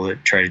people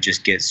that try to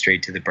just get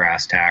straight to the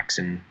brass tacks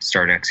and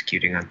start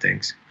executing on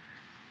things.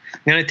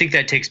 And I think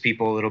that takes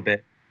people a little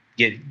bit.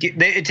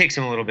 It takes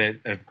them a little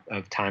bit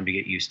of time to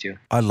get used to.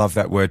 I love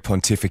that word,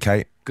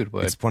 pontificate. Good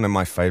word. It's one of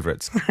my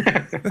favourites.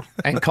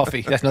 And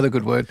coffee. That's another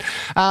good word.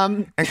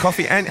 And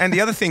coffee. And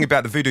the other thing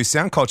about the voodoo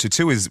sound culture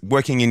too is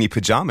working in your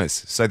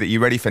pajamas so that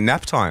you're ready for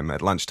nap time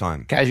at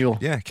lunchtime. Casual.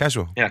 Yeah,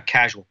 casual. Yeah,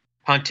 casual.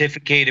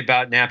 Pontificate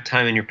about nap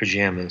time in your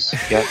pajamas.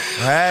 Yep.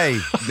 Hey,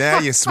 now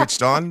you're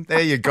switched on.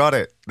 There you got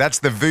it. That's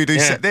the voodoo.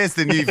 Yeah. There's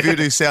the new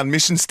voodoo sound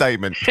mission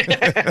statement.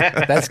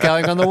 That's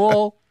going on the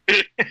wall.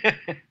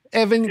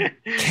 Evan,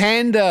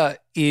 candor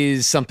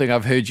is something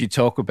I've heard you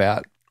talk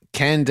about.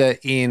 Candor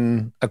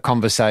in a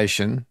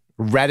conversation,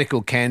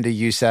 radical candor.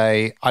 You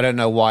say, I don't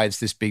know why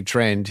it's this big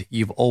trend.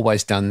 You've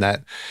always done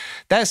that.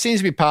 That seems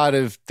to be part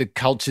of the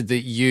culture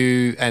that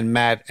you and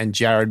Matt and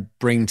Jared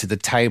bring to the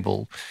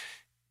table.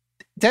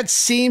 That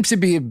seems to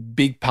be a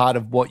big part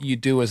of what you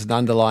do as an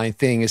underlying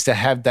thing, is to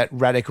have that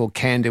radical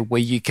candor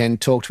where you can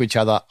talk to each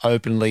other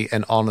openly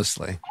and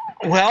honestly.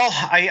 Well,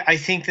 I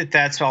think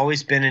that's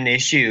always been an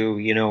issue.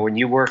 When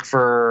you work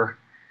for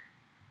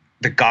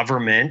the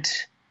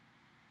government,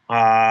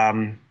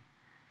 in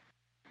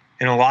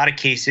a lot of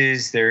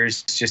cases,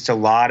 there's just a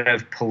lot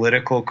of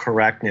political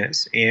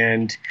correctness,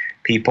 and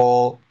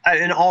people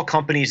in all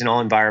companies and all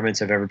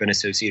environments I've ever been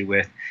associated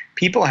with,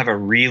 people have a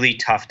really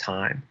tough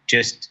time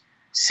just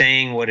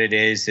saying what it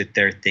is that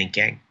they're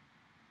thinking.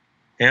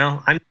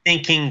 I'm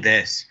thinking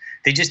this.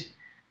 They just,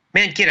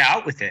 man, get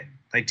out with it.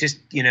 Like, just,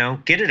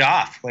 get it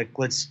off. Like,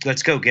 let's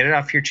go, get it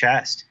off your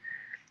chest.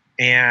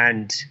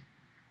 And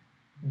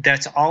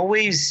that's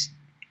always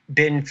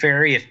been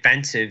very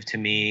offensive to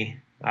me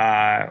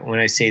when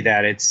I say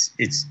that. It's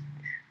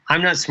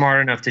I'm not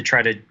smart enough to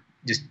try to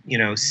just,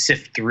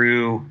 sift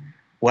through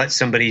what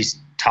somebody's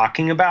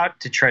talking about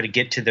to try to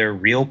get to their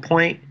real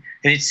point.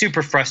 And it's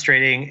super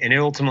frustrating, and it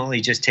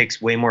ultimately just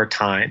takes way more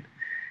time.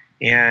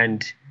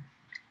 And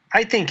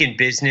I think in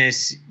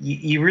business,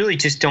 you really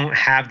just don't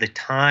have the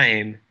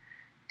time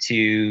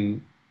to,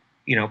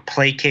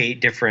 placate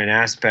different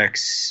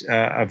aspects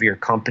of your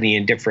company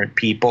and different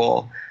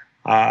people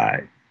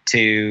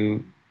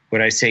to,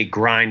 what I say,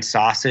 grind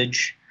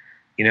sausage.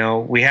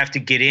 We have to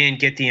get in,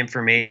 get the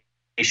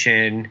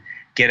information,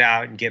 get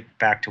out, and get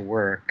back to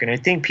work. And I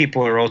think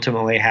people are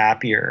ultimately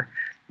happier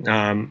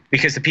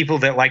because the people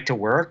that like to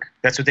work,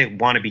 that's what they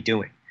want to be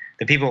doing.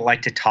 The people that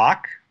like to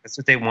talk, that's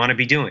what they want to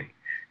be doing.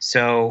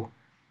 So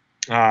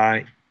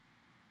you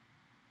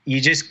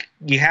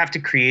have to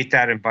create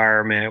that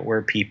environment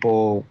where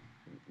people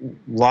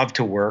love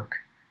to work,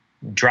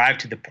 drive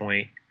to the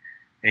point,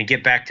 and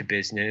get back to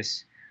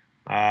business.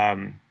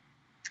 When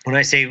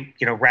I say,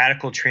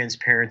 radical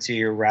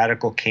transparency or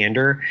radical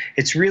candor,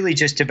 it's really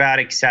just about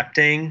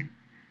accepting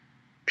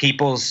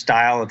people's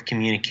style of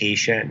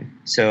communication.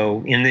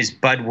 So in these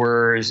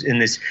buzzwords, in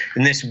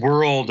this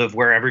world of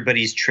where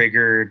everybody's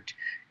triggered,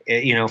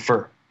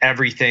 for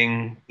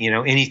everything,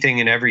 anything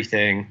and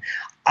everything,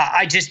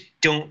 I just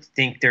don't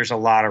think there's a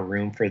lot of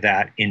room for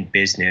that in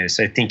business.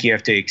 I think you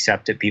have to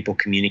accept that people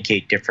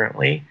communicate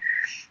differently.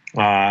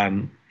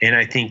 And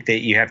I think that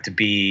you have to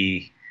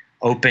be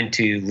open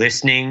to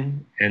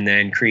listening and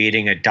then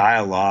creating a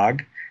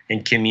dialogue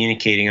and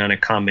communicating on a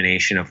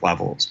combination of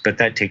levels. But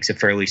that takes a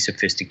fairly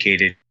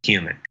sophisticated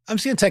human. I'm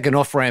just going to take an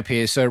off-ramp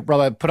here. So,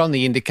 Robbo, put on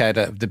the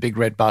indicator of the big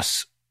red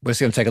bus. We're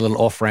just going to take a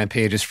little off-ramp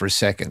here just for a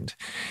second.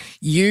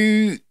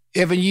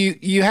 Evan,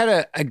 you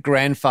had a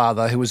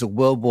grandfather who was a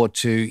World War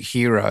II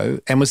hero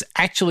and was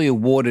actually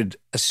awarded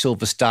a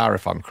Silver Star,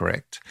 if I'm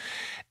correct.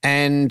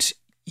 And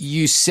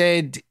you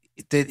said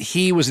that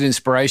he was an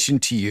inspiration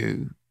to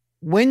you.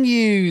 When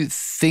you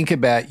think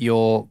about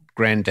your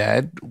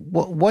granddad,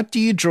 what do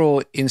you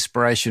draw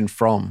inspiration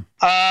from?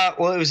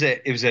 Well, it was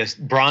a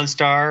Bronze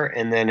Star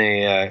and then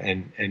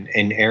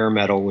an Air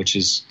Medal, which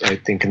is, I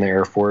think, in the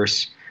Air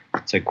Force.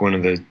 It's like one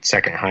of the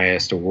second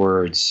highest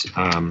awards.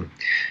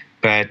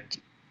 But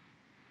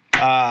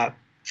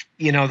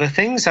the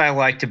things I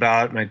liked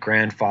about my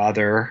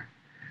grandfather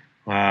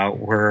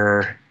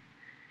were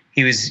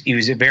he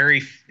was a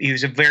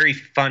very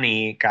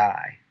funny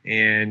guy,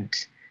 and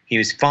he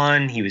was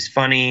fun, he was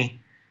funny,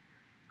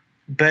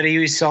 but he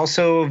was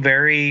also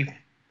very,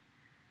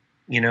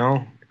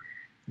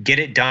 get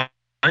it done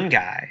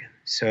guy.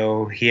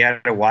 So he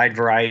had a wide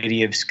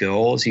variety of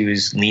skills. He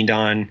was leaned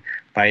on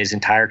by his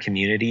entire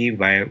community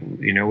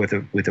with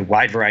a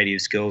wide variety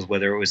of skills,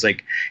 whether it was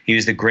like he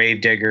was the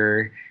grave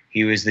digger,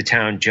 he was the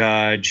town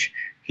judge,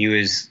 he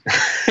was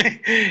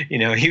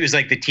he was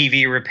like the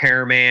TV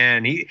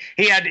repairman.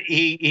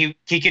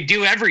 He could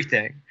do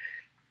everything.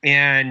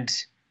 And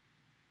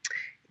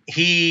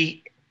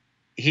he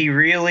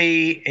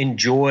really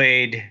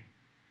enjoyed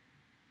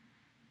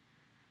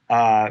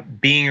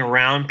being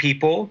around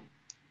people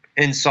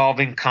and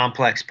solving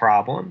complex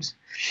problems.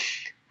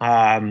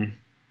 So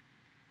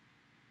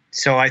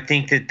I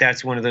think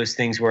that's one of those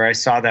things where I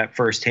saw that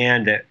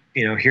firsthand, that,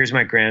 here's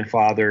my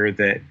grandfather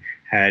that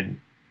had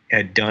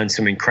done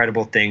some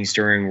incredible things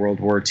during World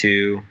War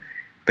II,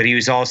 but he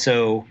was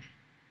also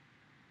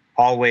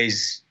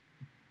always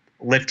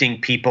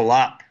lifting people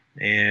up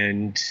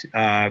and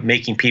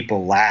making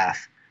people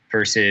laugh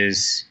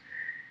versus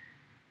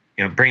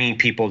bringing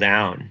people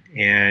down.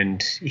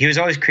 And he was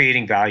always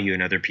creating value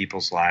in other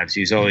people's lives. He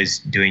was always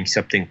doing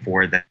something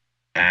for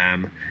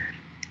them,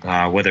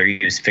 whether he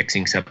was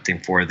fixing something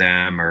for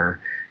them or,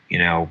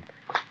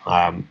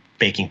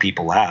 making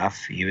people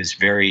laugh. He was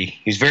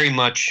very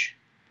much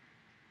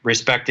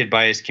respected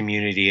by his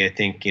community. I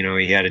think,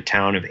 he had a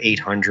town of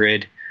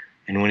 800,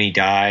 and when he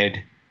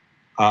died,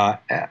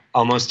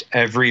 almost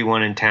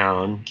everyone in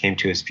town came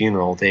to his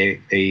funeral.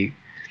 They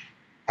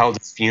held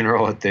his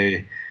funeral at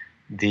the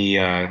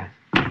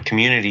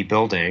community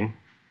building,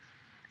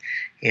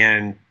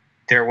 and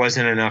there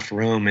wasn't enough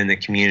room in the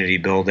community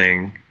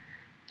building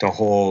to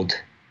hold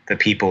the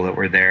people that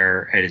were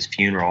there at his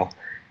funeral.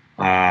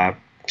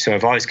 So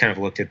I've always kind of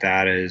looked at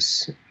that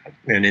as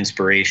an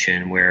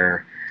inspiration,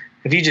 where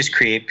if you just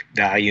create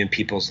value in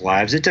people's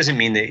lives, it doesn't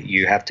mean that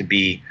you have to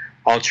be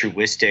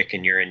altruistic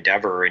in your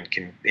endeavor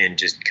and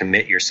just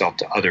commit yourself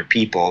to other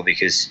people,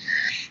 because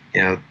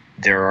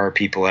there are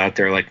people out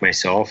there like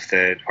myself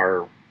that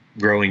are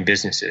growing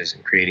businesses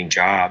and creating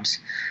jobs,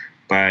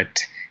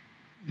 but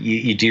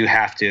you do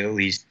have to at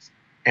least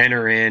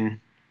enter in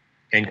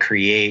and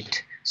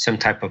create some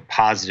type of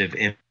positive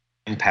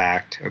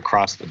impact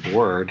across the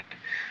board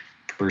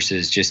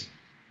versus just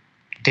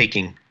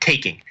taking.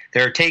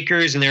 There are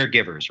takers and there are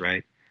givers,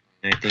 right?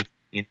 And I think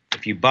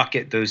if you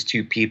bucket those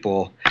two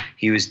people,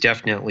 he was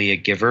definitely a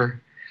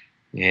giver,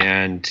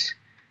 and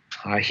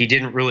he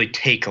didn't really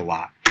take a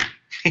lot.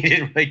 He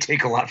didn't really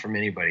take a lot from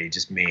anybody. He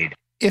just made.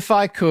 If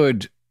I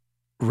could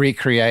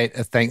recreate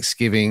a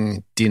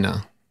Thanksgiving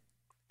dinner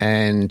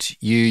and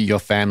your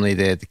family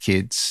there, the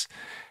kids,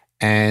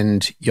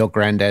 and your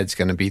granddad's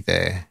going to be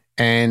there,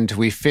 and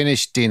we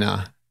finish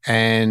dinner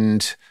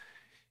and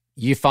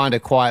you find a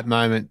quiet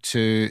moment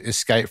to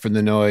escape from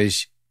the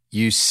noise,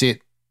 you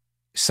sit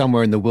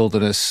somewhere in the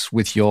wilderness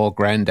with your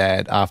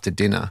granddad after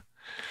dinner.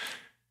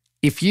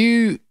 If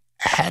you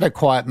had a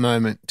quiet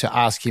moment to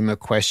ask him a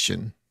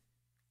question,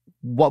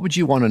 what would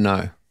you want to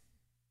know?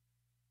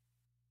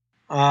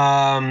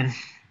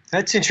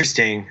 That's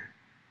interesting.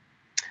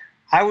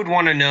 I would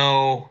want to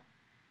know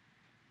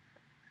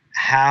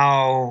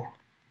how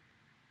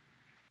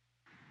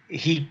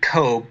he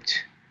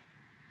coped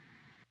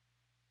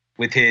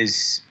with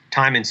his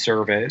time in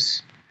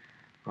service,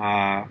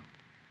 because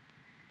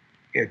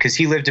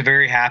he lived a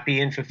very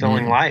happy and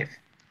fulfilling life.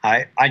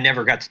 I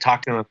never got to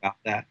talk to him about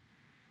that.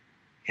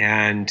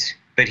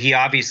 But he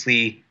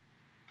obviously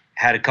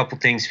had a couple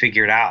things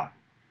figured out.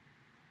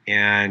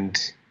 And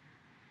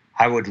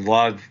I would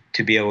love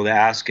to be able to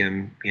ask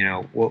him,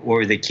 what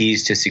were the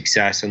keys to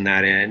success on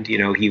that end?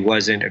 He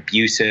wasn't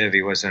abusive.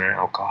 He wasn't an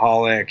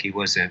alcoholic. He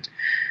was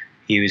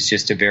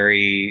just a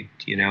very,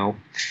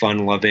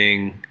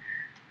 fun-loving,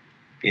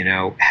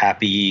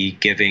 happy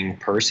giving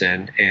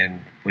person.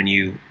 And when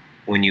you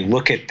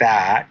look at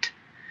that,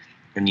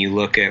 when you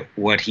look at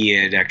what he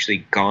had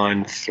actually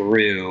gone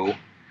through,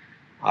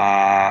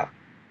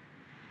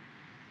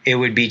 it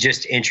would be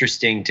just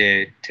interesting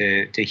to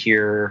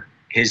hear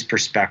his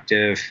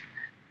perspective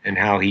and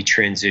how he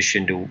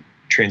transitioned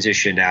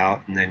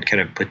out and then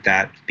kind of put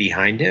that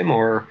behind him,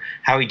 or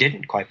how he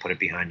didn't quite put it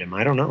behind him.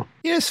 I don't know.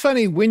 Yeah, it's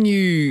funny when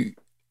you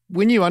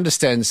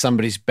understand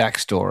somebody's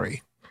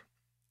backstory,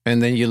 and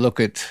then you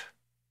look at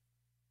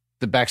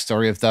the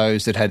backstory of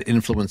those that had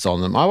influence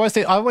on them. I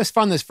always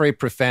find this very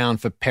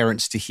profound for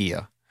parents to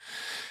hear,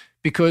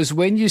 because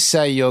when you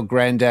say your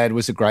granddad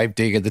was a grave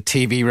digger, the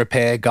TV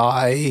repair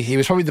guy, he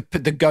was probably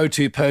the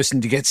go-to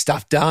person to get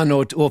stuff done,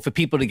 or for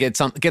people to get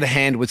a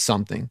hand with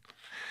something.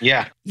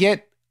 Yeah.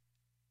 Yet,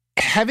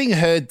 having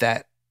heard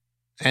that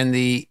and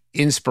the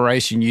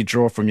inspiration you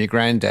draw from your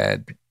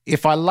granddad,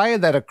 if I layer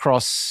that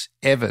across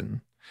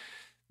Evan,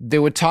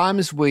 there were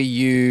times where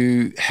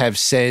you have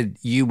said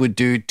you would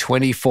do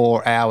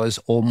 24 hours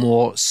or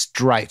more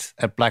straight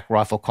at Black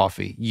Rifle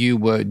Coffee. You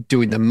were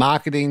doing the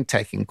marketing,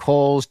 taking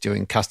calls,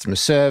 doing customer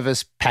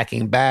service,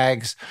 packing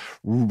bags,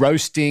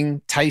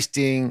 roasting,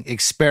 tasting,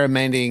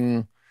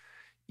 experimenting.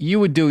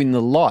 You were doing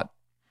the lot.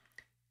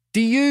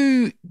 Did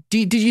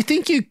you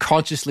think you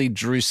consciously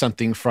drew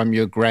something from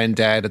your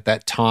granddad at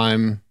that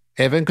time,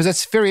 Evan? Because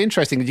that's very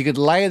interesting that you could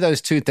layer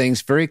those two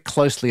things very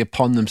closely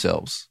upon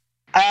themselves.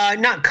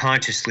 Not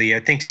consciously. I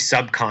think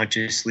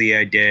subconsciously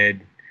I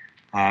did,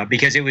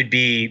 because it would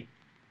be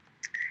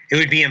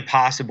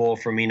impossible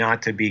for me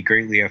not to be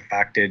greatly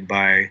affected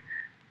by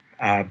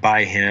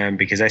him,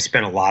 because I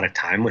spent a lot of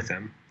time with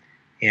him,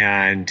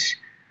 and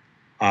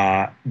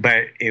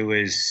but it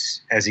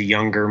was as a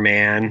younger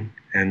man,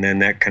 and then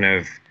that kind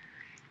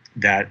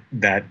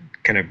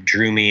of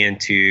drew me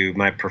into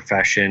my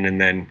profession,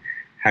 and then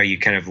how you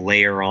kind of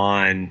layer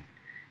on,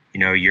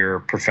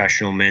 your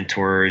professional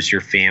mentors, your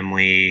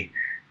family,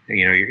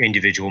 your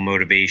individual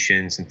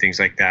motivations and things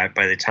like that.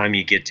 By the time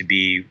you get to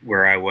be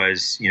where I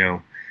was,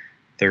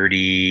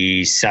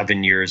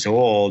 37 years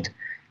old,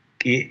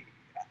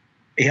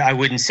 I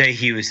wouldn't say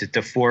he was at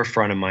the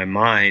forefront of my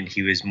mind.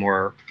 He was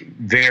more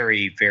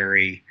very,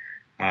 very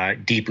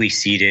deeply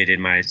seated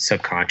in my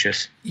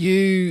subconscious.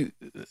 You,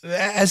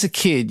 as a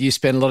kid, you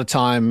spent a lot of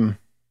time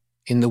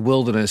in the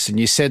wilderness, and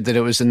you said that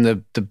it was in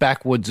the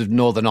backwoods of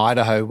northern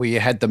Idaho where you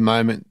had the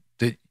moment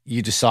that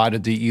you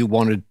decided that you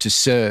wanted to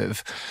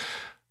serve.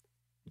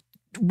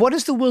 What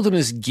does the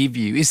wilderness give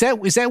you? Is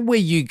that where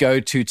you go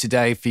to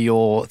today for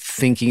your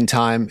thinking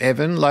time,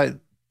 Evan? Like,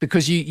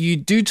 because you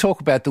do talk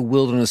about the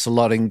wilderness a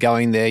lot and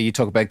going there. You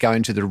talk about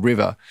going to the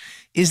river.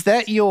 Is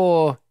that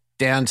your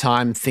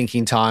downtime,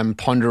 thinking time,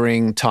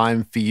 pondering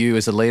time for you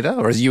as a leader,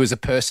 or as you as a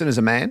person, as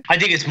a man? I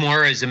think it's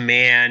more as a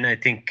man. I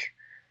think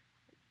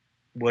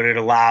what it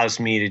allows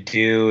me to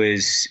do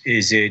is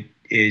it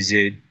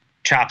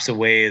chops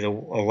away a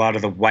lot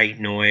of the white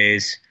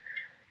noise.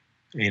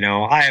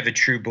 I have a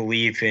true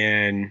belief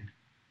in,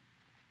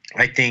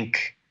 I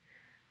think,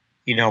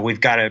 we've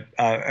got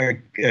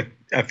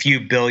a few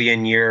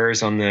billion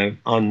years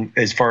on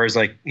as far as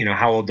like,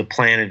 how old the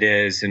planet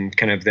is and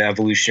kind of the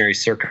evolutionary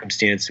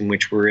circumstance in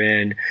which we're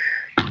in.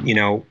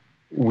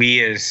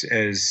 We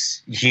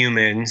as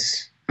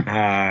humans,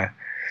 I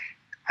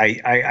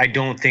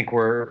don't think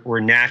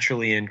we're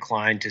naturally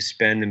inclined to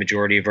spend the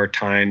majority of our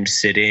time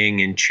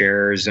sitting in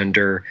chairs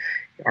under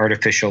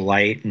artificial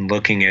light and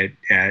looking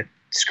at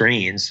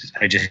screens.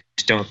 I just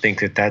don't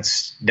think that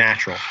that's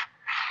natural.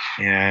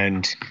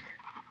 And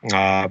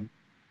I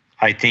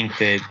think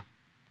that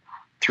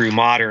through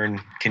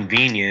modern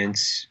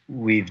convenience,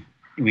 we've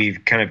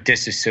kind of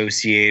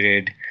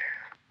disassociated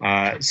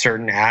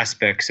certain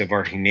aspects of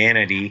our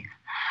humanity.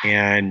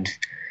 And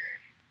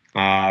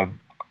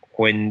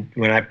when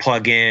I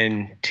plug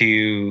in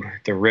to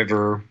the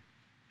river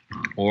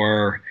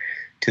or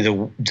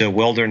to the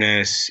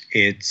wilderness,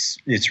 it's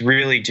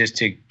really just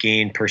to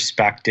gain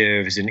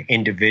perspective as an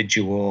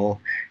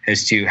individual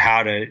as to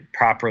how to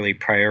properly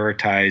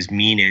prioritize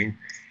meaning.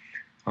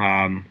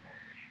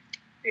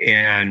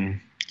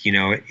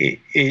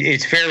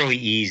 It's fairly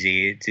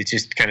easy. It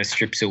just kind of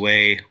strips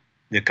away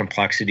the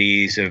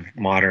complexities of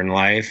modern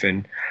life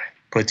and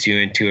puts you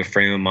into a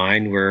frame of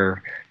mind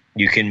where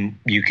you can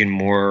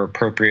more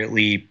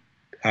appropriately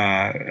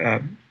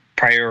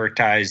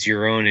prioritize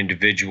your own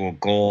individual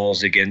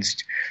goals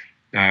against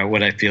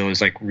what I feel is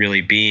like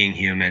really being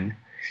human.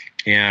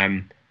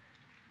 And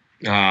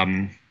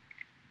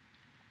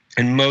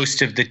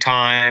most of the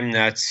time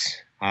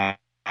that's,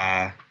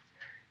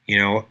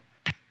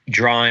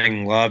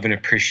 drawing love and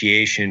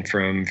appreciation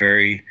from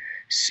very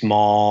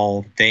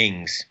small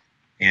things.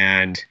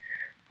 And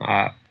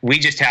we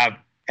just have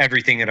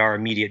everything at our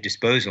immediate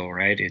disposal,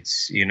 right?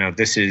 It's,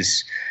 this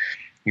is,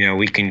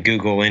 we can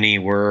Google any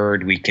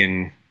word, we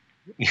can,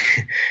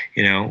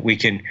 we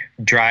can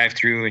drive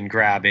through and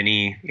grab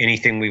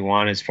anything we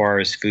want as far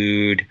as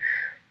food.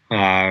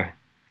 Our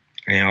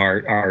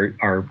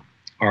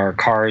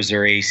cars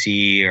are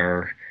AC,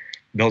 our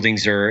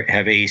buildings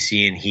have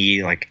AC and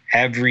heat. Like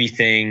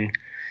everything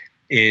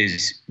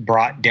is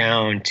brought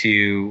down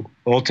to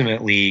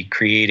ultimately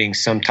creating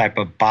some type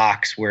of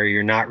box where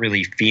you're not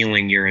really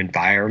feeling your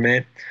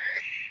environment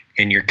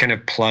and you're kind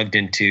of plugged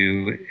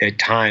into, at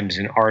times,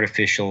 an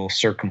artificial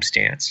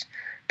circumstance.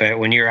 But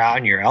when you're out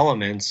in your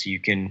elements, you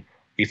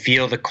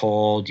feel the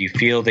cold, you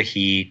feel the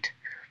heat,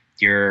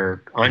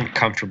 you're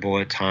uncomfortable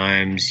at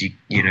times, you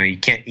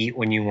can't eat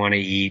when you want to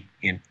eat.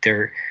 You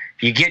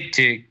get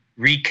to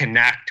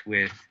reconnect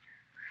with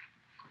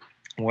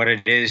what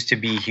it is to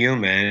be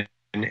human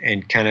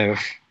and kind of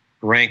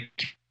rank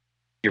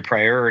your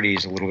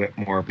priorities a little bit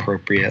more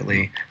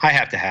appropriately. I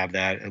have to have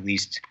that at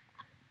least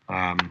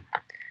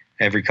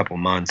every couple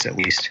months at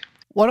least.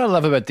 What I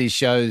love about these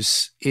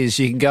shows is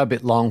you can go a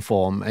bit long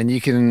form and you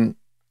can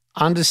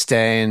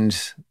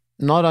understand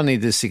not only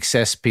the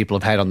success people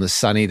have had on the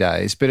sunny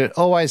days, but it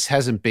always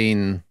hasn't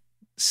been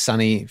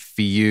sunny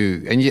for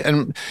you.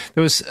 And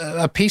there was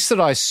a piece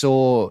that I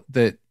saw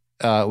that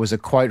was a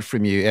quote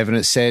from you, Evan.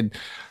 It said,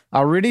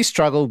 "I really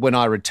struggled when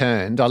I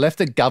returned. I left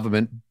the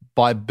government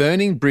by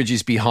burning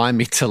bridges behind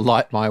me to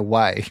light my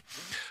way.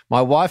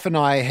 My wife and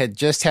I had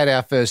just had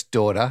our first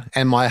daughter,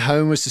 and my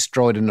home was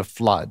destroyed in a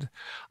flood.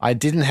 I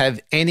didn't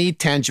have any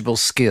tangible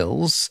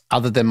skills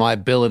other than my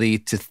ability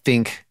to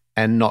think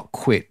and not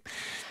quit."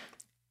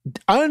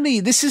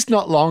 This is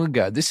not long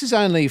ago. This is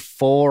only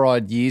 4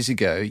 odd years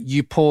ago.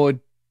 You poured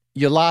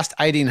your last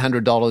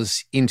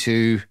 $1,800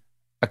 into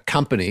a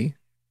company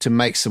to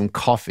make some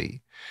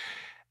coffee.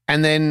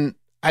 And then,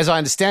 as I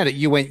understand it,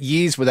 you went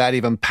years without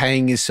even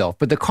paying yourself.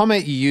 But the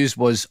comment you used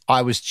was,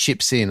 "I was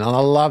chips in." And I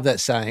love that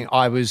saying,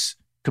 "I was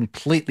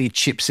completely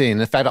chips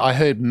in." In fact, I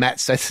heard Matt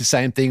say the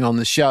same thing on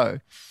the show.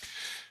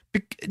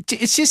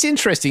 It's just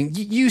interesting.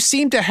 You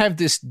seem to have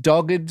this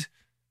dogged,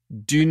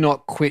 do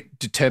not quit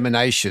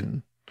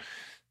determination.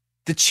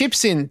 The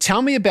chips in,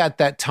 tell me about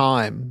that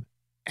time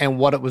and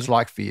what it was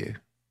like for you.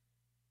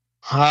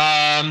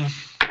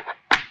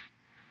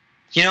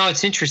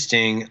 It's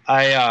interesting.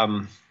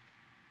 I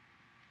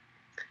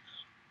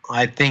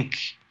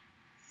think,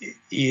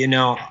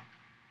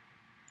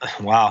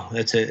 wow,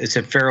 it's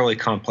a fairly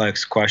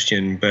complex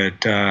question,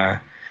 but as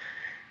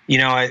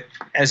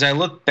I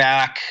look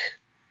back,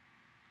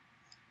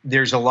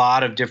 there's a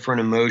lot of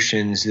different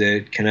emotions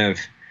that kind of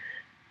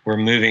were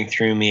moving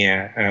through me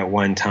at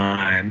one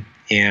time,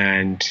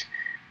 and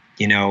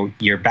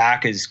your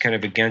back is kind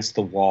of against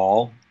the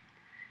wall.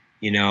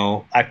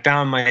 I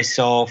found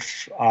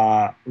myself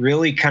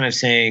really kind of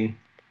saying,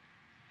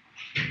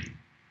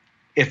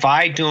 if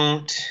I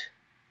don't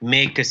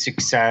make a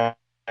success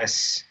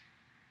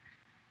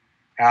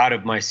out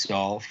of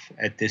myself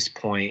at this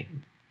point,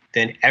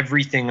 then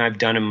everything I've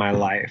done in my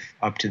life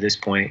up to this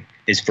point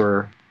is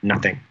for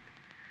nothing.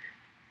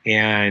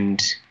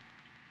 And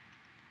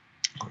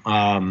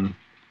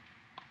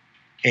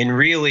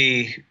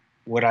really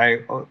what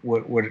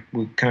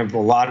kind of a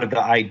lot of the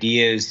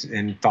ideas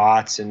and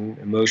thoughts and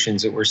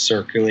emotions that were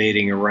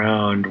circulating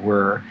around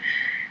were,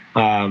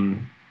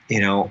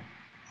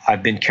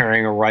 I've been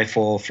carrying a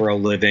rifle for a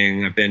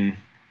living. I've been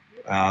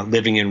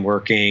living and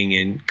working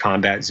in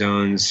combat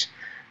zones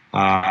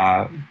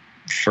for,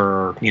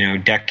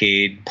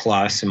 decade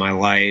plus in my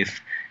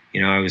life.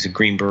 I was a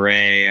Green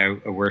Beret.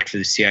 I worked for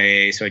the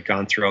CIA, so I'd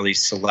gone through all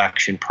these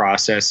selection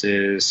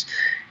processes.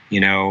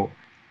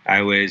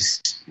 I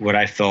was what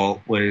I felt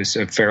was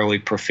a fairly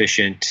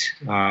proficient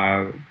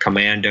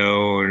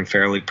commando and a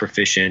fairly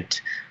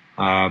proficient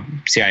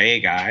CIA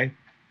guy.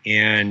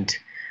 And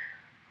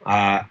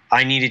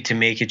I needed to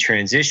make a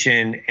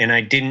transition, and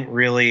I didn't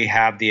really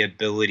have the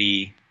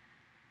ability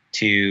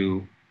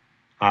to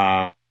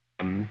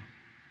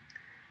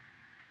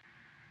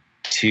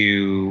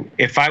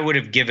if I would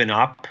have given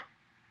up,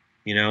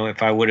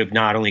 if I would have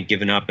not only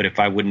given up, but if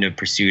I wouldn't have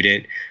pursued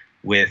it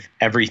with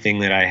everything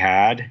that I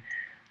had,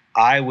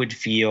 I would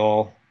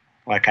feel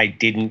like I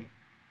didn't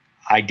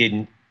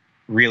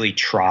really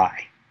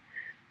try.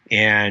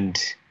 And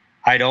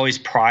I always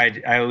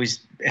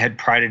had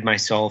prided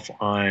myself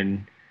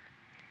on,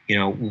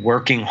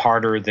 working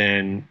harder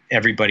than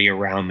everybody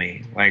around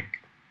me. Like,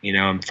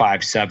 I'm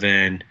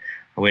 5'7",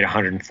 I weighed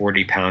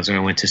 140 pounds when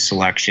I went to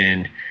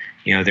selection.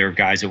 There were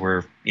guys that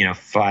were,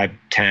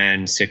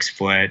 5'10", 6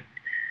 foot.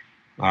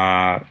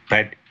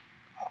 But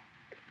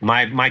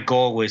my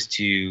goal was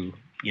to,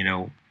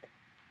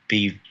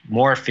 be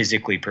more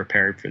physically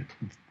prepared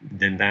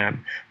than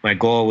them. My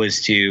goal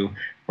was to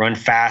run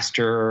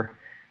faster,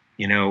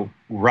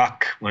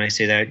 ruck. When I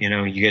say that,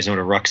 you guys know what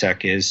a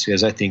rucksack is,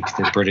 because I think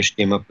the British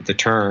came up with the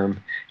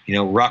term,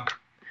 ruck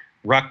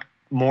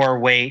more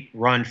weight,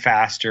 run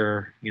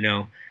faster,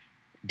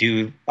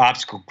 do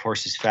obstacle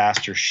courses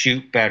faster,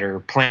 shoot better,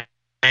 plan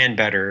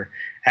better.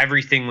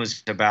 Everything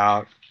was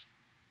about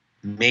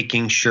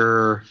making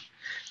sure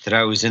that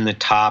I was in the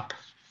top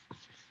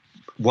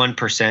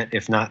 1%,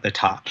 if not the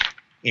top.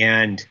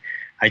 And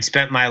I'd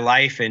spent my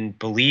life in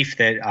belief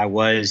that I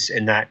was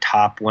in that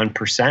top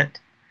 1%.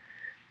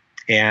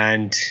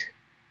 And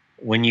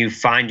when you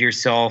find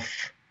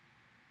yourself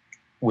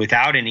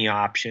without any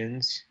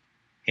options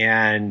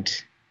and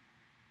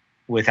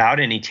without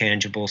any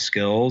tangible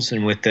skills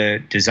and with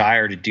the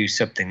desire to do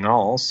something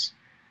else,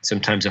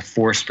 sometimes a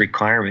forced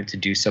requirement to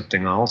do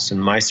something else in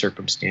my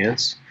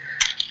circumstance,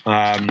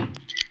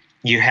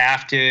 you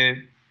have to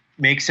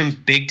make some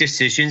big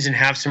decisions and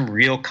have some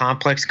real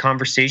complex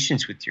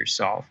conversations with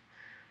yourself,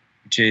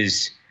 which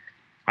is,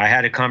 I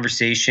had a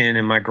conversation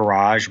in my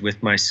garage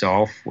with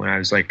myself when I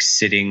was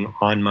sitting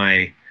on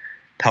my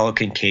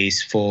Pelican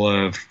case full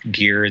of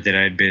gear that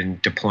I'd been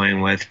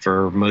deploying with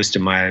for most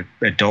of my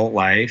adult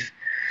life.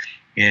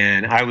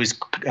 And I was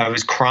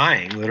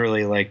crying,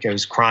 literally, I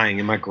was crying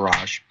in my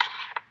garage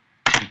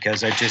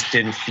because I just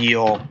didn't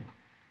feel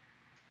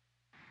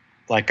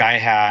like I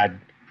had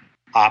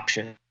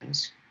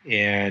options.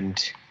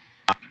 And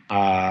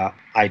I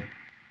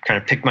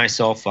kind of picked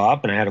myself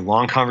up, and I had a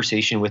long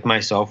conversation with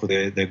myself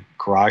with the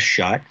garage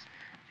shut.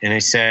 And I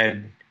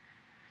said,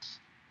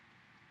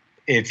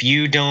 if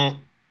you don't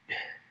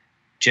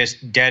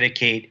just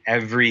dedicate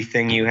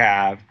everything you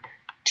have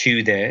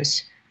to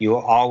this. You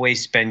will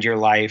always spend your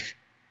life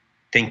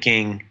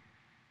thinking,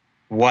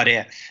 what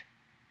if,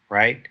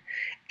 right?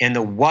 And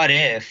the what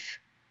if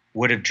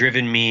would have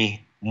driven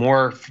me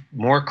more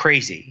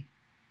crazy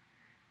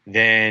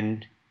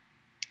than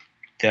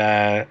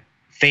the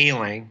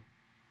failing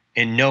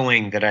and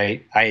knowing that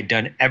I had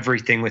done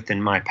everything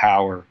within my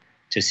power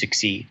to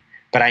succeed.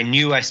 But I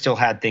knew I still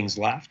had things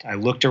left. I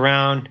looked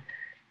around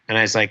and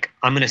I was like,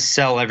 I'm going to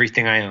sell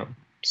everything I own.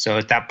 So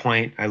at that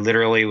point, I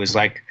literally was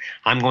like,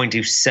 I'm going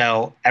to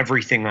sell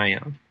everything I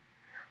own.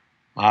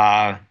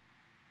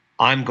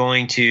 I'm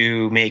going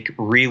to make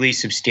really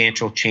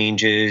substantial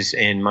changes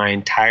in my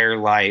entire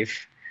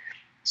life.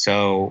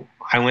 So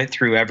I went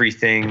through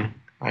everything,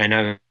 and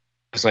I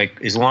was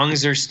like, as long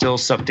as there's still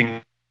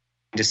something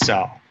to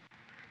sell,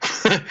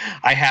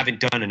 I haven't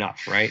done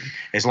enough, right?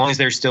 As long as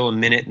there's still a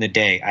minute in the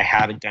day, I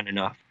haven't done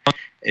enough.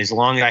 As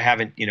long as I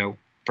haven't,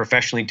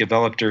 professionally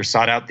developed or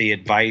sought out the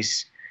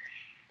advice,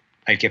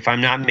 like if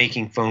I'm not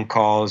making phone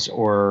calls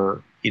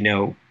or,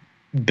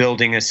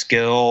 building a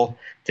skill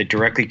that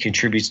directly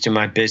contributes to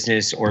my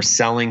business or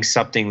selling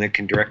something that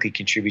can directly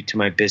contribute to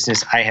my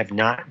business, I have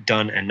not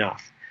done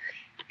enough.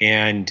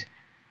 And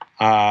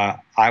I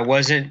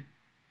wasn't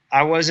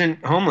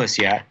homeless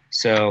yet.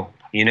 So,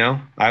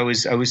 I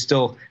was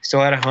still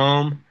at a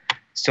home,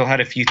 still had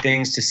a few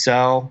things to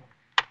sell.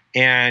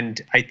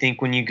 And I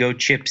think when you go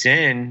chips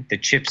in, the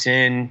chips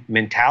in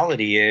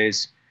mentality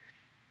is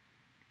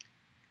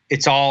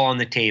it's all on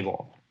the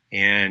table.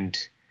 And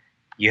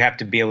you have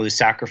to be able to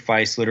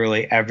sacrifice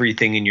literally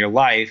everything in your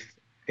life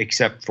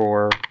except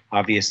for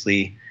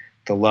obviously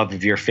the love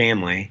of your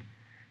family.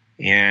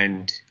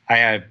 And I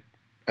had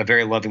a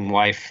very loving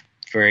wife,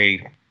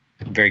 very,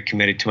 very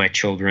committed to my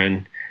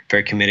children,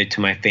 very committed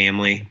to my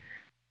family.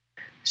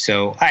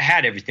 So I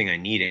had everything I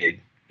needed.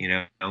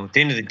 At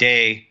the end of the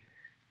day,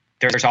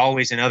 there's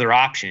always another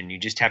option. You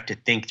just have to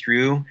think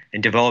through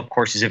and develop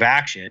courses of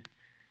action.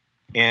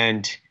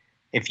 And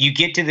if you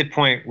get to the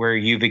point where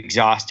you've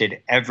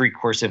exhausted every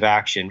course of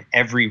action,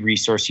 every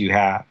resource you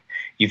have,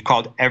 you've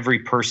called every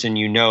person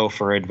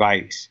for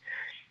advice.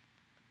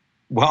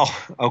 Well,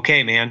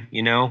 okay, man,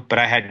 but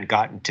I hadn't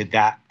gotten to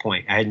that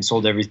point. I hadn't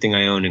sold everything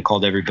I owned and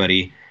called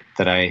everybody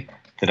that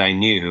I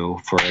knew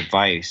for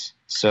advice.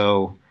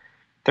 So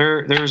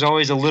there's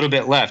always a little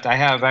bit left. I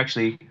have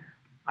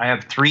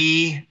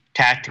 3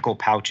 tactical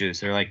pouches.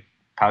 They're like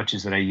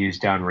pouches that I use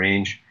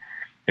downrange.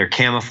 They're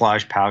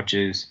camouflage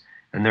pouches,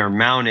 and they're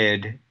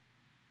mounted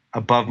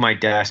above my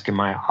desk in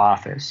my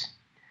office.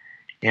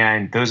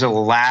 And those are the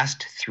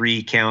last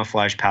 3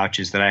 camouflage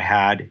pouches that I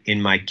had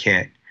in my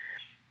kit.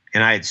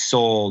 And I had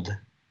sold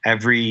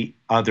every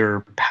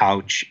other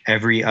pouch,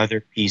 every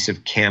other piece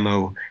of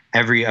camo,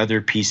 every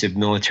other piece of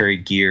military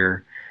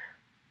gear,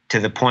 to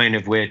the point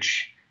of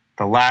which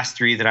the last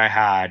 3 that I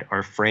had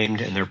are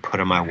framed and they're put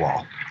on my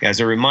wall. As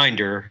a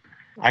reminder,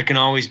 I can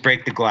always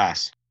break the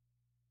glass.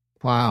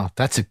 Wow,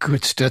 that's a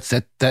good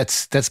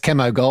that's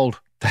camo gold.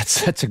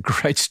 That's a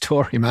great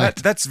story, mate.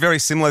 That's very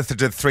similar to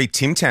the 3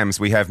 Tim Tams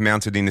we have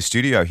mounted in the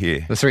studio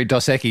here. The 3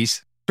 Dos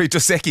Equis. 3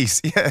 Dos Equis,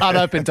 yeah.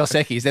 Unopened Dos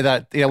Equis. They're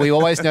that, we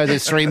always know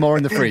there's 3 more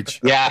in the fridge.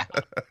 Yeah.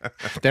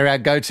 They're our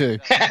go-to.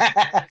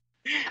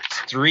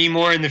 3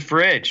 more in the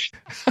fridge.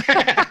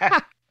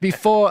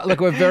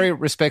 We're very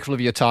respectful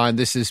of your time.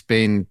 This has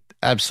been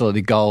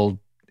absolutely gold,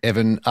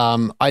 Evan.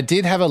 I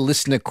did have a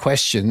listener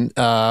question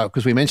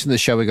because we mentioned the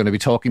show we're going to be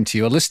talking to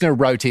you. A listener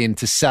wrote in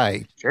to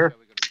say, sure,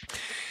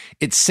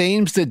 it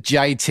seems that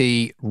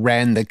JT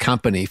ran the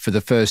company for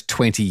the first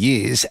 20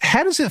 years.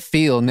 How does it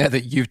feel now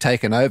that you've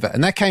taken over?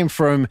 And that came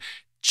from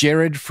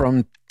Jared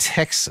from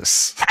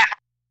Texas.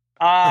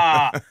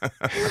 Well,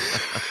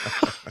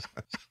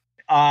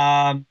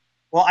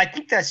 I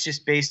think that's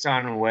just based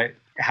on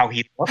how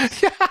he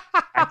looks.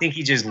 I think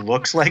he just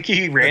looks like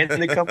he ran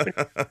the company.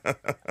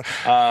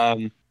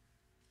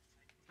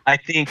 I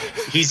think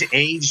he's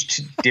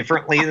aged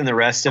differently than the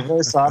rest of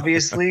us,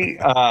 obviously.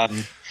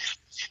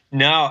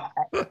 No,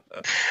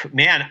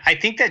 man, I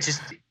think that just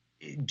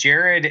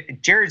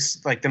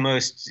Jared's like the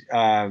most,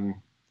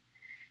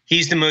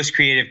 he's the most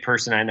creative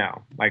person I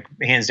know. Like,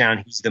 hands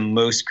down, he's the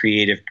most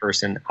creative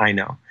person I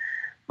know.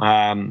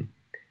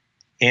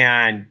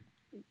 And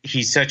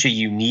he's such a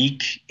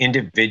unique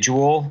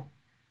individual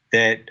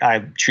that I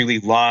truly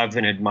love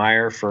and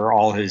admire for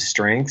all his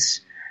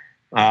strengths.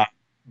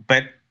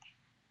 But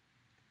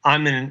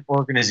I'm an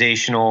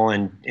organizational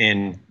and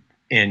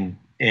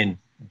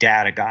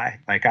data guy.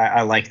 Like,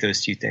 I like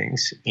those 2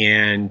 things.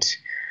 And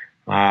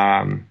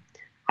I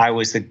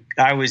was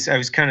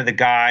kind of the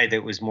guy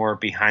that was more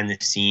behind the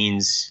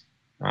scenes.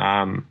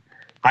 I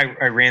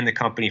ran the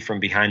company from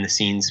behind the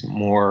scenes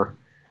more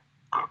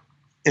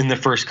in the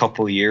first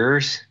couple of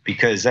years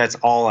because that's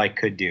all I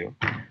could do.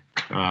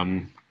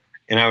 And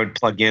I would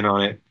plug in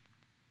on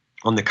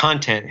the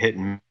content, hit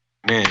and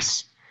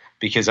miss,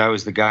 because I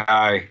was the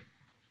guy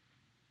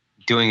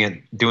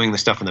doing the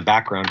stuff in the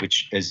background,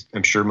 which, as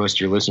I'm sure most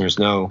of your listeners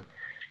know,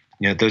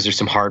 those are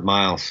some hard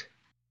miles.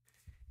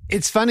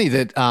 It's funny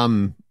that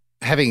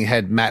having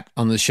had Matt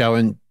on the show,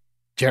 and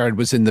Jared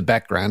was in the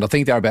background. I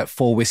think they were about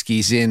 4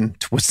 whiskeys in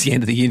towards the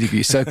end of the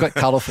interview, so it got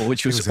colourful,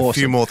 which was awesome. A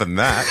few more than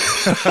that.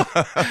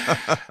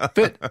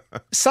 But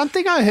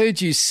something I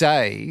heard you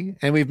say,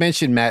 and we've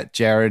mentioned Matt,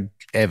 Jared,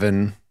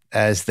 Evan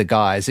as the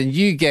guys, and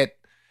you get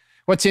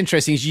what's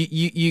interesting is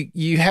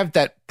you have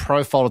that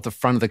profile at the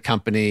front of the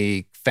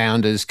company,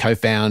 founders,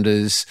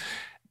 co-founders,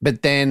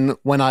 but then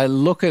when I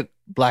look at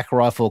Black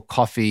Rifle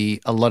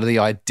Coffee, a lot of the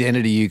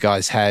identity you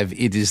guys have,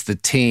 it is the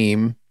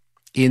team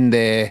in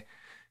their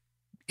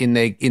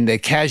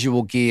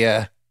casual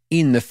gear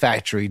in the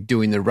factory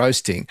doing the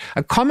roasting.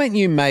 A comment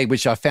you made,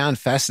 which I found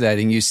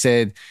fascinating, you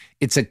said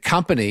it's a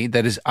company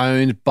that is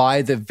owned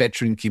by the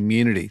veteran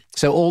community.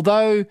 So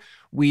although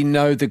we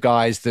know the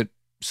guys that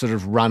sort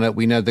of run it,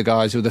 we know the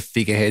guys who are the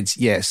figureheads,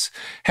 yes.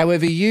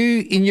 However,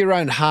 you, in your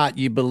own heart,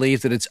 you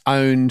believe that it's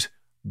owned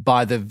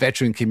by the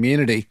veteran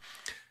community.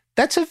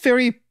 That's a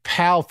very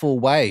powerful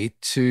way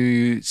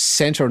to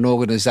center an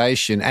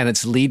organization and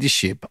its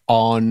leadership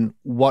on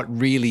what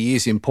really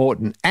is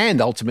important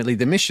and ultimately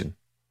the mission.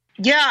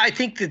 Yeah, I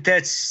think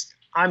I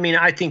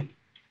think,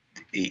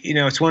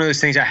 it's one of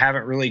those things I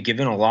haven't really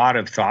given a lot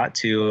of thought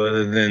to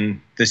other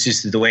than this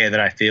is the way that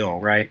I feel,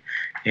 right?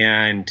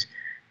 And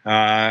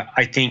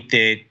I think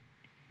that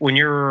when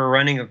you're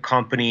running a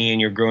company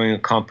and you're growing a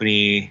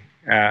company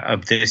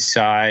of this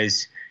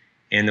size,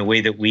 and the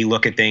way that we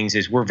look at things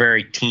is we're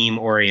very team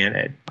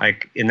oriented.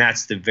 And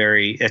that's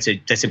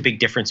a big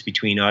difference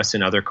between us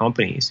and other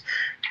companies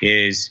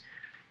is,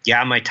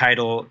 my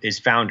title is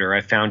founder.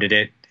 I founded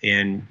it,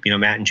 and,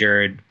 Matt and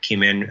Jared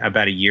came in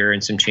about a year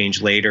and some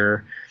change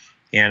later.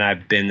 And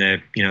I've been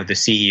the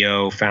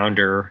CEO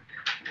founder,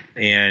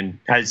 and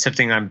that's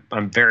something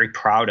I'm very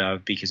proud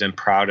of because I'm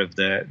proud of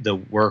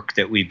the work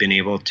that we've been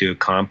able to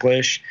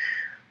accomplish.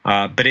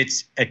 But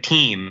it's a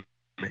team.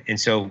 And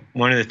so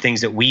one of the things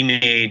that we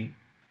made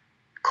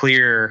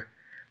clear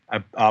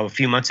a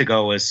few months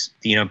ago was,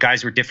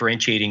 guys were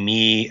differentiating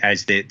me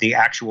as the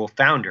actual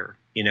founder,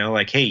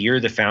 hey, you're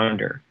the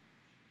founder.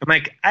 I'm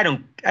like, I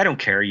don't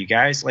care, you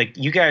guys. Like,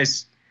 you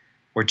guys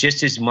were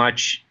just as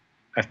much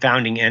a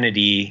founding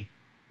entity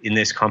in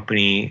this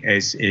company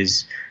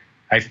as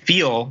I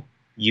feel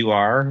you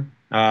are.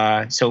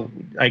 So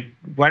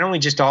why don't we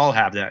just all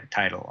have that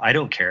title? I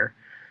don't care.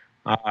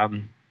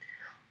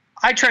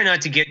 I try not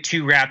to get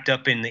too wrapped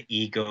up in the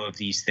ego of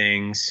these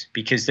things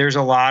because there's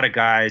a lot of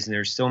guys and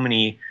there's so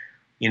many,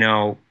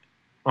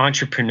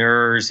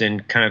 entrepreneurs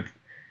and kind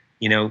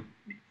of,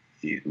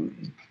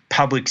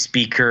 public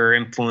speaker,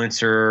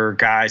 influencer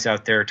guys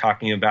out there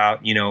talking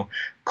about,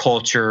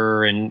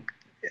 culture and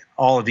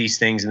all of these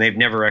things, and they've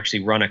never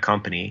actually run a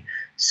company.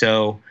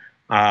 So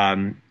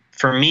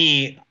for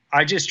me,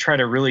 I just try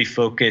to really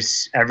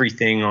focus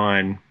everything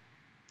on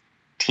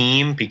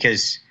team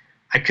because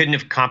I couldn't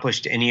have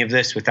accomplished any of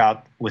this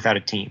without a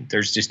team.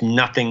 There's just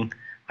nothing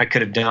I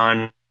could have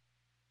done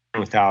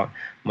without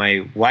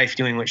my wife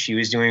doing what she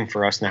was doing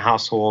for us in the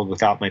household,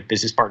 without my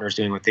business partners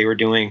doing what they were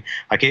doing.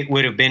 It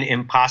would have been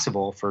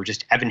impossible for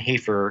just Evan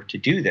Hafer to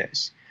do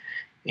this.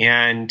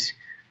 And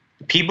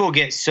people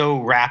get so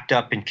wrapped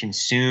up and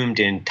consumed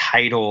in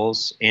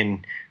titles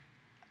and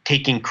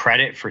taking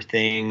credit for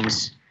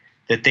things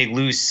that they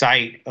lose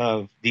sight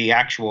of the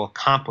actual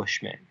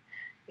accomplishment.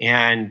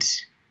 And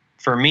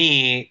for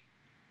me,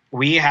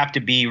 we have to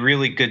be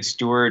really good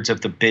stewards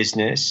of the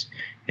business,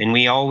 and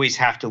we always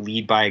have to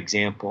lead by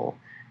example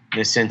in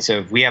the sense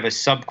of we have a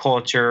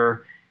subculture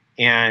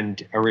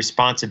and a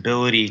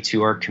responsibility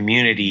to our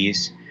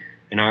communities.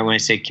 And when I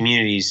say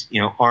communities,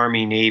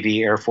 Army,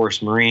 Navy, Air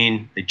Force,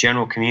 Marine, the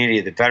general community,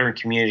 the veteran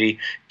community,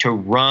 to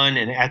run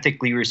an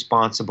ethically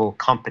responsible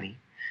company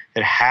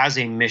that has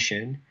a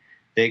mission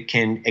that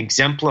can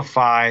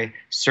exemplify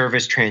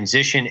service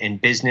transition and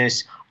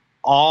business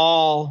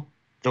all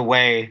the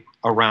way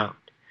around.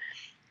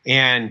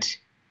 And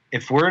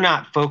if we're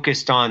not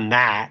focused on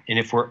that, and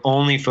if we're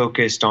only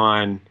focused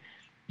on,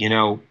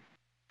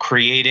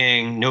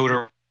 creating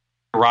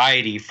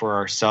notoriety for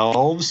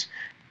ourselves,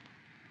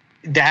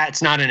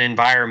 that's not an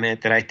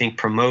environment that I think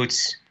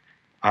promotes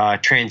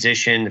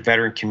transition, the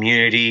veteran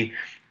community,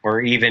 or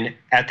even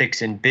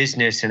ethics in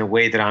business in a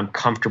way that I'm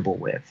comfortable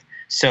with.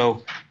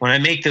 So when I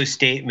make those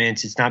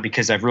statements, it's not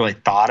because I've really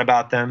thought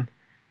about them,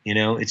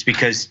 it's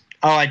because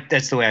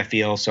that's the way I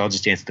feel, so I'll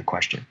just answer the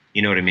question.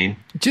 You know what I mean?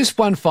 Just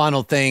one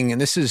final thing,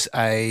 and this is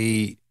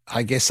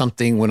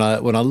something when I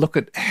look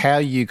at how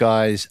you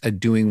guys are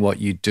doing what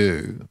you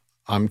do,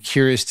 I'm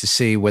curious to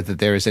see whether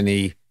there is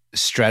any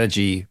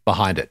strategy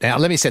behind it. Now,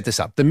 let me set this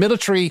up. The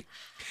military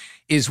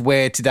is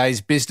where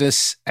today's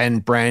business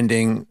and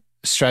branding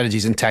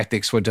strategies and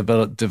tactics were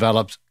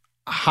developed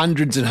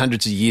hundreds and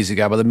hundreds of years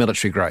ago by the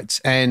military greats.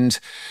 And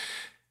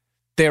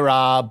there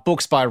are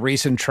books by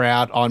Rees and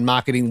Trout on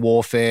marketing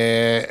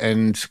warfare.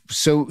 And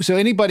so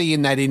anybody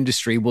in that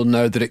industry will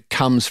know that it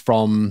comes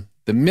from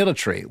the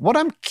military. What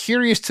I'm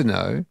curious to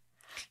know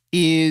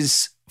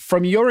is,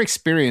 from your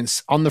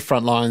experience on the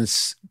front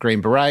lines,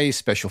 Green Beret,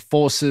 Special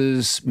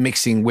Forces,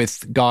 mixing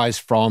with guys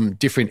from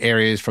different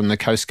areas, from the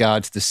Coast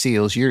Guard to the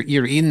SEALs,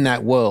 you're in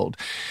that world.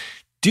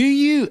 Do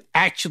you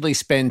actually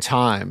spend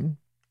time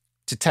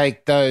to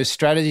take those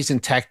strategies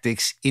and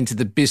tactics into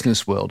the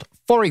business world?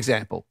 For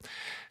example,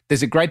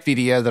 there's a great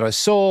video that I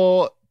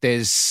saw.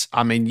 There's,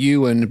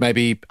 you and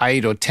maybe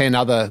 8 or 10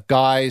 other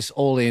guys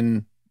all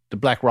in the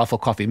Black Rifle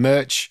Coffee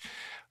merch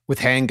with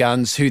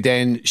handguns who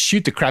then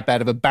shoot the crap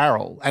out of a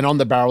barrel. And on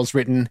the barrel's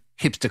written,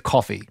 hipster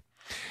coffee.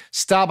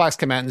 Starbucks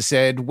came out and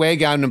said, we're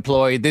going to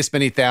employ this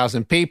many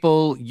thousand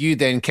people. You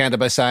then counter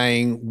by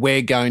saying,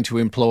 we're going to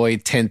employ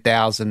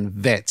 10,000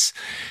 vets.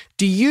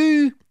 Do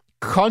you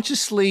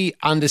consciously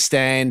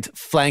understand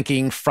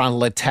flanking,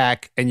 frontal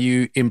attack, and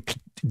you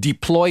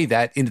deploy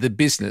that into the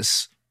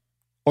business?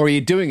 Or are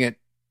you doing it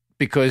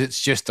because it's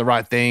just the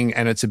right thing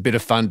and it's a bit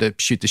of fun to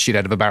shoot the shit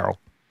out of a barrel?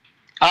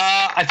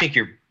 I think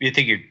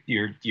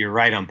you're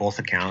right on both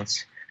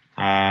accounts.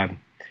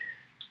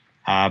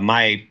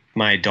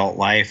 My adult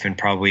life and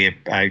probably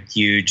a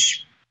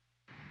huge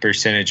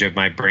percentage of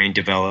my brain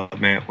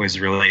development was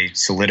really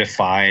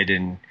solidified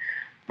in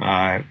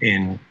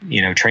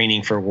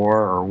training for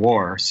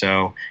war.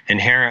 So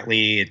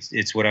inherently,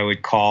 it's what I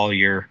would call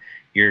you're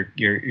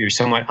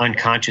somewhat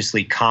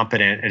unconsciously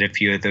competent at a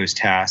few of those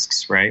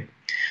tasks, right?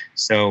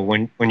 So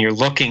when you're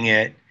looking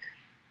at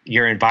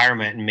your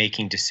environment and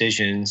making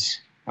decisions,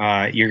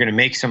 you're going to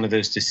make some of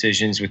those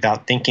decisions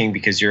without thinking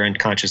because you're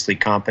unconsciously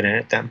competent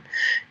at them.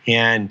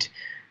 And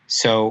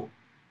so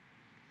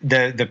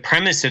the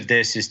premise of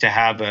this is to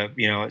have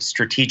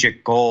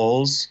strategic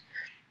goals,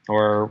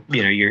 or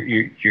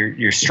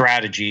your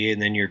strategy,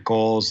 and then your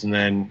goals, and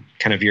then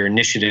kind of your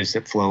initiatives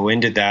that flow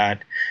into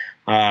that,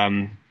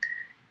 and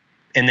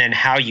then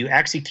how you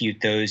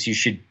execute those. You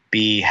should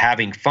be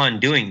having fun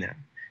doing them.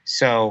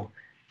 So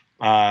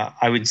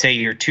I would say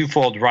you're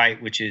twofold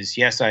right, which is,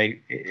 yes, I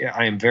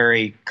am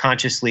very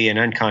consciously and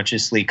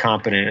unconsciously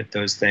competent at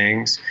those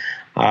things,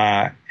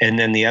 and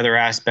then the other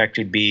aspect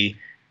would be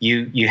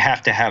you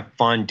have to have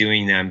fun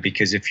doing them,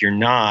 because if you're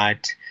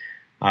not,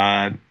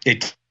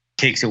 it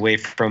takes away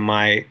from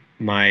my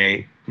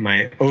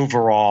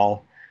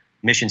overall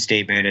mission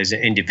statement as an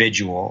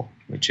individual,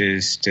 which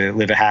is to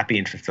live a happy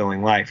and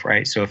fulfilling life,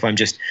 right? So if I'm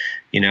just,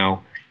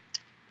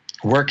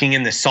 working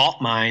in the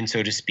salt mine,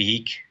 so to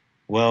speak,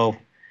 well,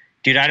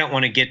 dude, I don't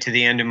want to get to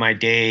the end of my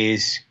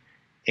days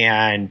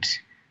and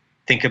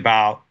think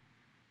about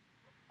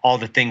all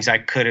the things I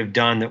could have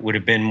done that would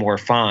have been more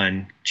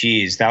fun.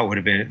 Geez, that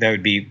would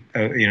be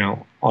a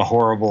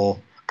horrible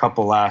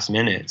couple last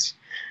minutes.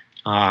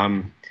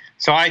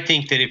 So I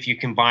think that if you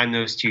combine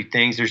those two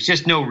things, there's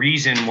just no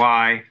reason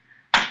why.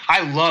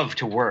 I love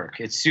to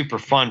work. It's super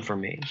fun for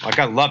me. Like,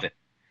 I love it.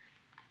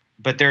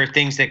 But there are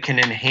things that can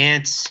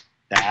enhance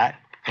that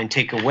and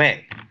take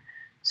away.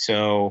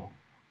 So,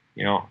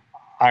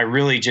 I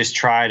really just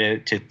try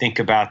to think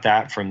about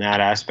that from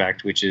that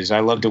aspect, which is I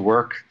love to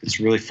work.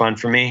 It's really fun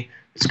for me.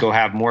 Let's go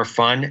have more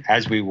fun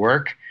as we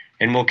work,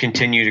 and we'll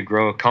continue to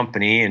grow a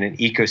company and an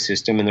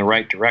ecosystem in the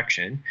right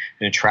direction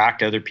and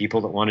attract other people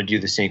that want to do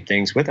the same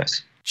things with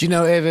us. Do you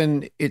know,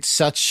 Evan, it's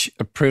such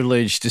a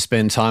privilege to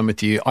spend time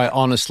with you. I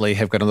honestly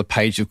have got on the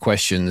page of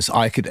questions.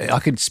 I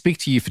could speak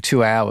to you for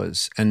 2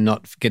 hours and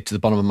not get to the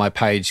bottom of my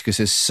page, because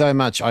there's so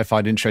much I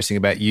find interesting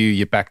about you,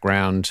 your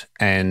background,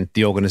 and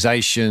the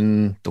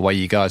organisation, the way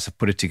you guys have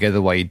put it together,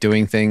 the way you're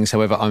doing things.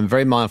 However, I'm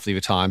very mindful of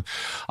your time.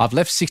 I've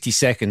left 60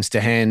 seconds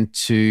to hand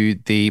to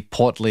the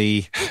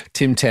portly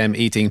Tim Tam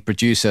eating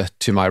producer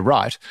to my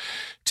right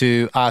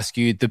to ask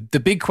you the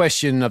big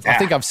question of, I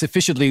think I've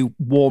sufficiently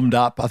warmed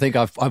up. I think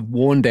I've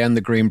worn down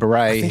the green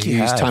beret.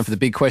 It's time for the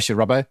big question,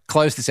 Robbo.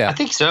 Close this out. I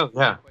think so,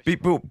 yeah.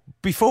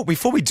 Before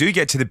we do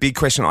get to the big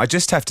question, I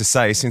just have to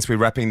say, since we're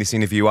wrapping this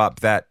interview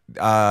up, that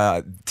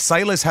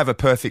sailors have a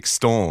perfect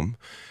storm.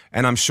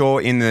 And I'm sure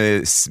in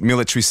the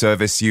military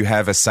service you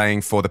have a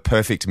saying for the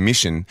perfect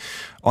mission.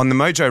 On the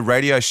Mojo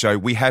radio show,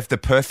 we have the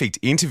perfect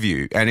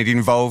interview, and it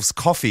involves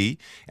coffee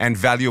and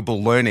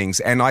valuable learnings.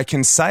 And I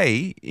can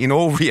say, in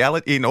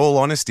all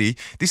honesty,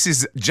 this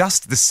is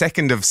just the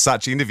second of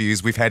such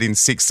interviews we've had in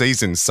 6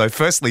 seasons. So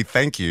firstly,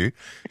 thank you.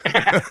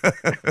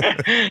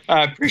 I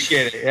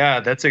appreciate it. Yeah,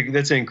 that's an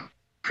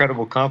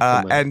incredible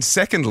compliment. And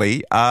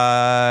secondly,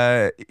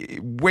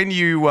 when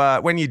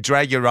you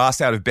drag your ass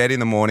out of bed in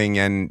the morning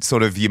and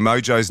sort of your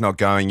mojo's not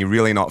going, you're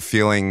really not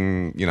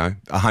feeling,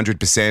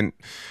 100%,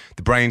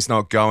 the brain's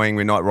not going,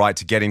 we're not right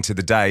to get into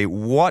the day.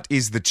 What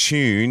is the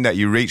tune that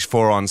you reach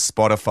for on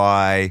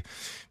Spotify,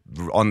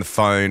 on the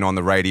phone, on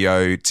the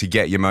radio to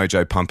get your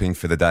mojo pumping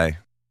for the day?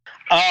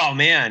 Oh,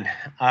 man.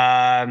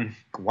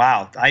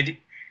 Wow.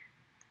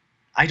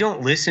 I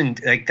don't listen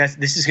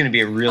this is going to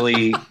be a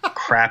really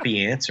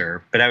crappy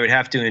answer, but I would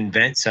have to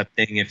invent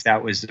something if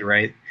that was the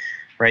right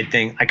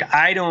thing. Like,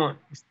 I don't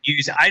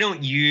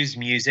use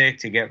music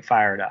to get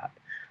fired up.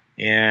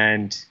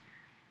 And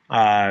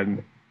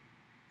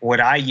what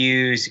I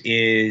use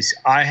is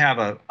I have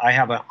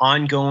an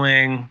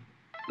ongoing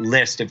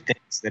list of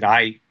things that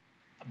I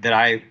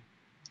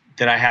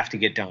have to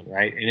get done,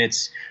 right? And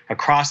it's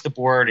across the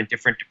board in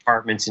different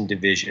departments and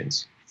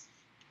divisions.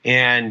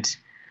 And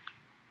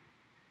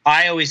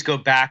I always go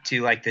back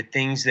to like the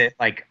things that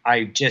like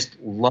I just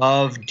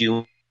love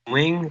doing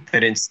doing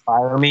that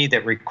inspire me,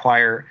 that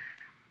require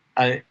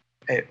a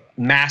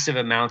massive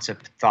amounts of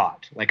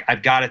thought. Like,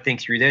 I've got to think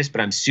through this,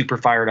 but I'm super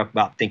fired up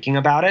about thinking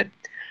about it.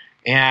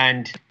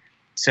 And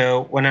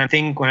so when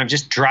I'm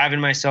just driving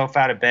myself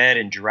out of bed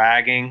and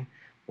dragging,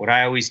 what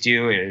I always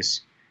do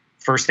is,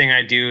 first thing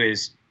I do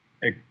is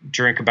I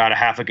drink about a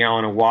half a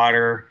gallon of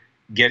water,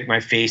 get my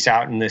face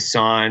out in the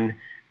sun,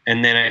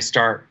 and then I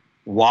start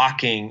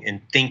walking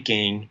and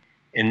thinking,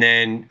 and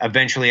then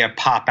eventually I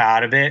pop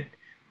out of it.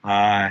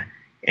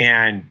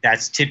 And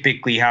that's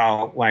typically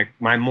how, like,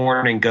 my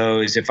morning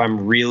goes. If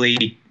I'm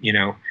really,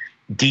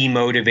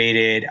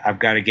 demotivated, I've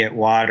got to get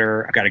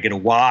water, I've got to get a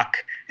walk.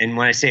 And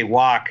when I say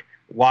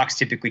walks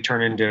typically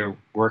turn into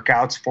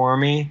workouts for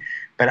me.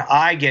 But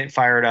I get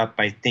fired up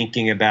by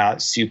thinking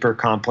about super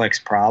complex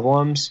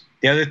problems.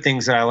 The other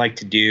things that I like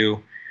to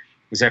do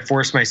is I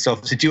force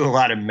myself to do a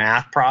lot of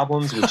math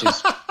problems, which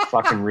is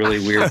fucking really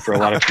weird for a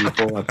lot of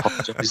people. I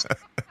apologize.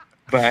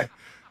 But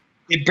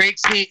it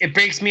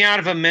breaks me out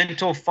of a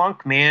mental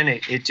funk, man.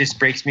 It just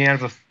breaks me out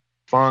of a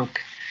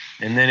funk.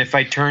 And then if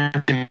I turn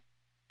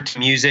to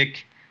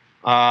music,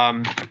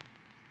 that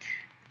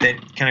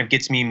kind of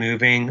gets me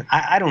moving.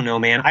 I don't know,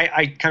 man.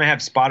 I kind of have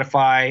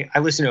Spotify. I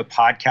listen to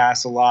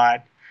podcasts a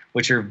lot,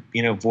 which are,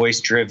 voice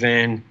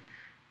driven.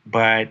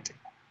 But,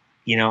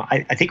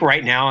 I think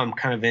right now I'm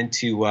kind of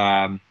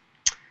into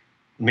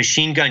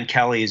Machine Gun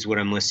Kelly is what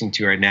I'm listening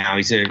to right now.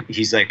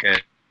 He's like a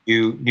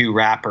new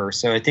rapper.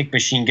 So I think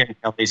Machine Gun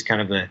Kelly is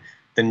kind of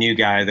the new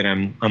guy that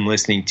I'm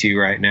listening to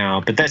right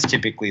now, but that's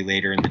typically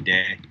later in the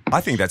day.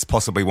 I think that's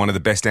possibly one of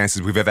the best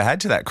answers we've ever had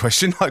to that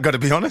question. I've got to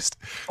be honest.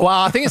 Well,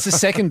 I think it's the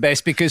second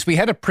best, because we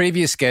had a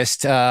previous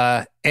guest,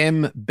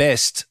 M.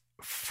 Best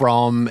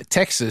from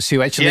Texas,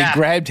 who actually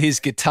grabbed his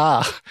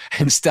guitar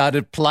and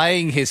started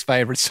playing his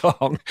favorite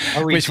song,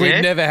 which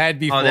we'd never had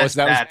before.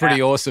 So that was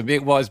pretty awesome.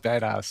 It was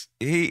badass.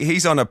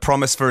 He's on a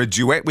promise for a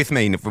duet with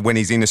me when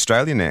he's in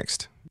Australia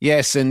next.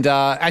 Yes, and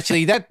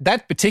actually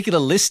that particular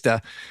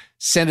listener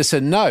sent us a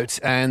note,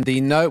 and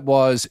the note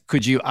was,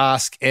 could you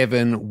ask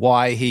Evan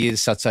why he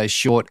is such a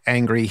short,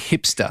 angry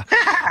hipster?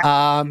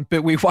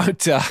 But we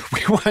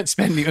won't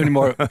spend any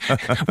more.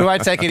 We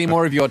won't take any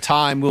more of your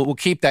time. We'll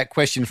keep that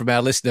question from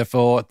our listener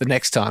for the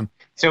next time.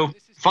 So,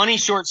 funny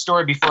short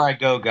story before I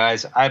go,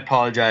 guys. I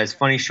apologize.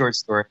 Funny short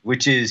story,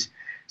 which is,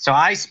 so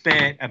I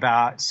spent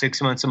about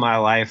 6 months of my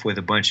life with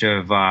a bunch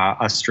of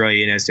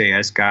Australian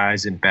SAS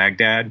guys in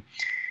Baghdad,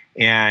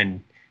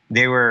 and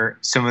they were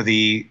some of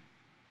the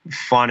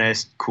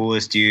funnest,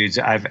 coolest dudes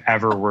I've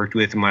ever worked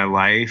with in my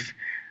life.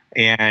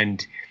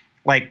 And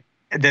like,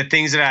 the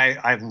things that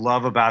I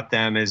love about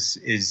them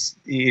is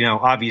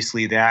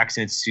obviously the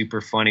accent's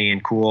super funny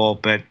and cool,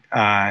 but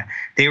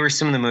they were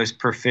some of the most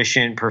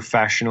proficient,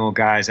 professional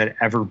guys I'd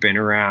ever been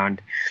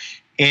around.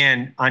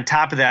 And on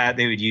top of that,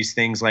 they would use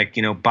things like,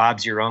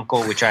 Bob's your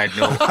uncle, which I had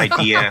no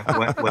idea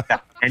what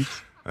that meant.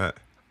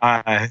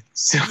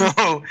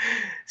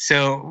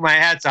 So my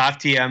hat's off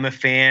to you. I'm a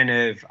fan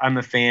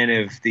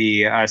of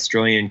the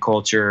Australian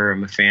culture.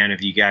 I'm a fan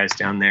of you guys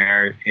down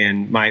there,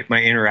 and my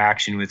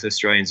interaction with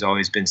Australians has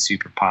always been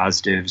super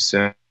positive.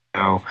 So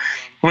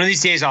one of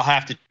these days I'll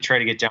have to try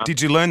to get down. Did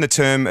you learn the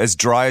term as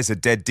dry as a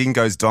dead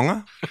dingo's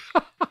donga?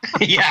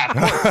 Yeah, of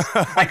course.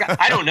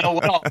 Like, I don't know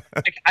what else.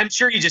 Like, I'm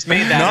sure you just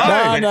made that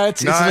up.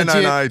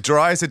 No.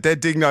 Dry as a dead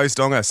dingo's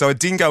donga. So a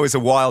dingo is a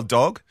wild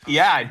dog.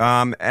 Yeah.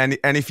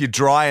 And if you're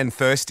dry and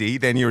thirsty,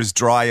 then you're as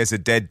dry as a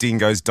dead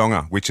dingo's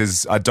donga, which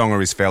is a donga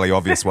is fairly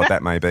obvious what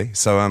that may be.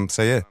 So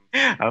yeah.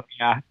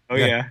 Oh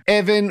yeah.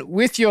 Evan,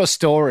 with your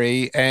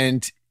story,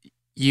 and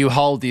you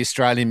hold the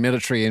Australian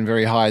military in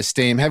very high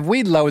esteem, have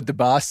we lowered the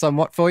bar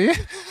somewhat for you?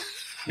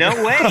 No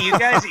way. You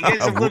guys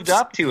have lived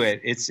up to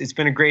it. It's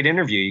been a great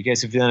interview. You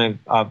guys have done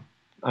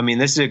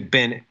this has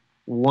been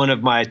one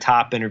of my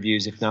top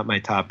interviews, if not my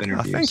top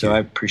interview. So I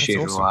appreciate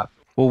it a lot.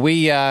 Well,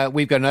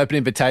 we've got an open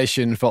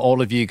invitation for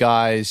all of you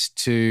guys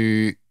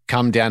to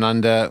come down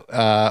under.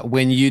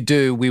 When you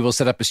do, we will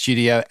set up a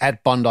studio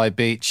at Bondi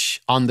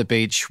Beach on the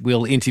beach.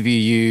 We'll interview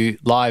you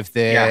live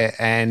there,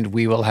 and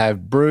we will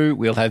have brew.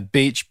 We'll have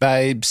beach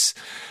babes,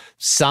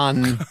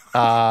 sun.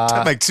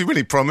 Don't make too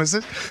many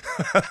promises.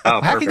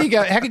 How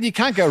can you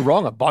can't go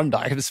wrong at Bondi?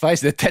 Let's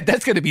face it,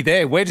 that's going to be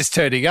there. We're just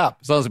turning up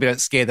as long as we don't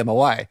scare them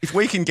away. If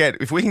we can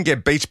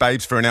get beach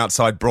babes for an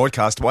outside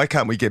broadcast, why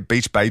can't we get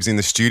beach babes in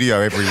the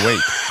studio every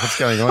week? What's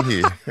going on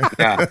here?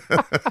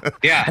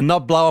 Yeah, and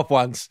not blow up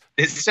ones.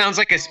 It sounds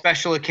like a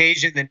special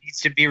occasion that needs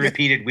to be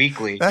repeated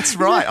weekly. That's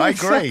right. I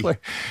agree. Exactly.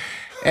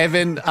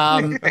 Evan,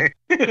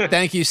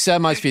 thank you so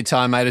much for your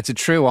time, mate. It's a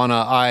true honor.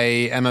 I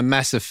am a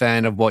massive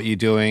fan of what you're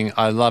doing.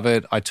 I love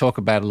it. I talk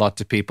about it a lot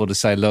to people to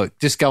say, look,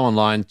 just go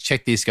online,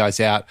 check these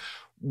guys out,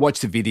 watch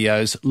the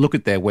videos, look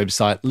at their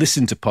website,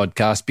 listen to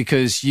podcasts,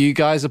 because you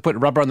guys are putting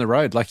rubber on the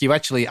road. Like, you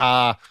actually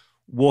are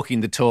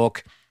walking the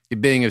talk. You're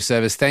being of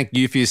service. Thank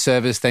you for your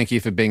service. Thank you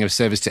for being of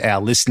service to our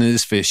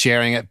listeners, for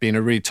sharing it, being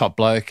a really top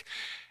bloke.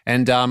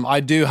 And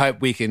I do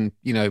hope we can,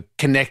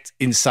 connect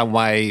in some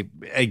way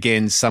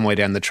again, somewhere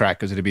down the track,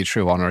 because it'd be a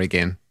true honor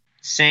again.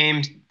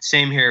 Same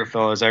here,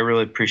 fellas. I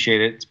really appreciate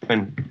it.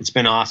 It's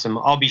been awesome.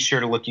 I'll be sure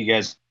to look you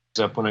guys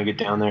up when I get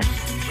down there.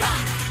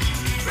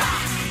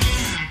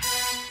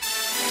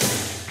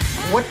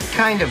 What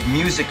kind of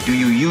music do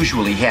you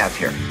usually have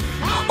here?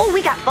 Oh,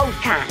 we got both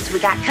kinds. We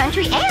got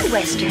country and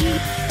western.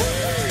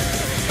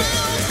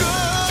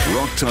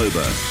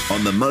 Rocktober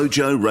on the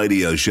Mojo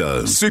Radio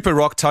Show. Super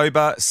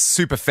Rocktober,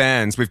 super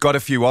fans. We've got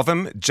a few of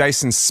them.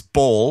 Jason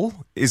Spall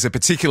is a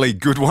particularly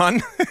good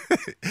one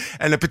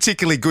and a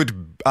particularly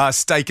good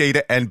steak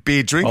eater and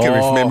beer drinker,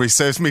 if memory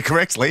serves me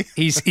correctly.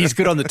 He's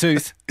good on the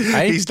tooth.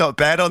 Hey? He's not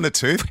bad on the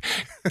tooth.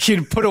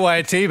 You'd put away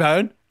a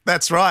T-bone.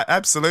 That's right,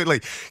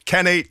 absolutely.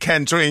 Can eat,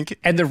 can drink.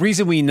 And the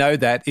reason we know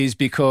that is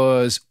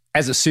because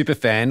as a super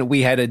fan,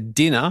 we had a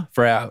dinner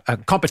for our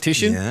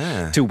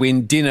competition to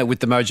win dinner with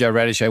the Mojo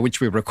Radio Show,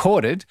 which we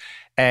recorded.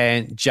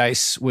 And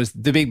Jace was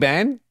the big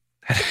man,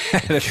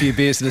 had a few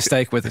beers and a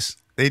steak with us.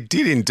 They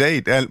did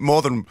indeed, and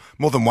more than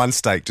one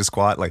steak, just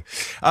quietly.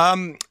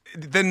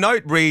 The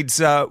note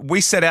reads,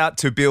 we set out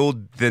to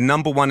build the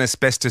number one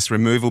asbestos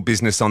removal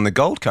business on the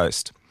Gold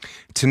Coast.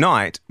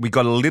 Tonight, we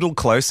got a little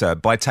closer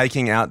by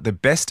taking out the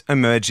best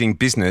emerging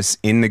business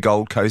in the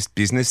Gold Coast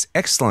Business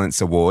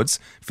Excellence Awards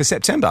for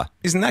September.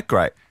 Isn't that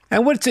great?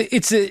 And when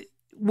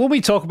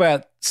we talk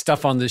about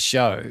stuff on this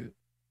show,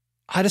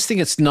 I just think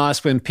it's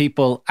nice when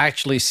people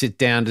actually sit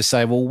down to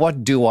say, well,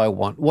 what do I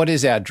want? What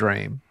is our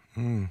dream?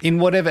 In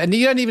whatever, and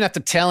you don't even have to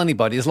tell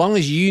anybody, as long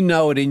as you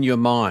know it in your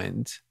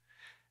mind.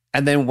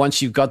 And then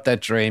once you've got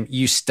that dream,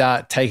 you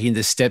start taking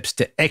the steps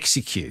to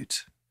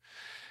execute.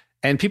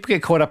 And people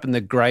get caught up in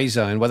the grey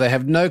zone where they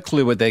have no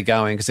clue where they're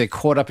going because they're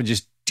caught up in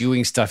just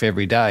doing stuff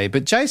every day.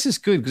 But Jace is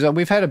good because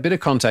we've had a bit of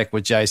contact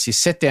with Jace. He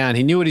sat down,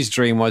 he knew what his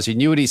dream was, he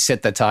knew what he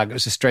set that target. It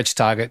was a stretch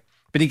target,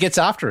 but he gets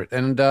after it.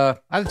 And I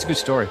think it's a good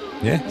story.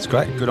 Yeah, it's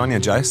great. Good on you,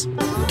 Jace.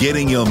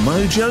 Getting your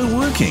mojo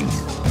working.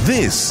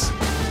 This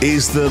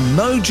is the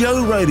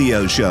Mojo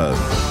Radio Show.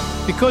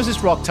 Because it's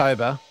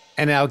Rocktober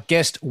and our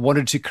guest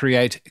wanted to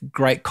create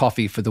great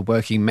coffee for the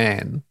working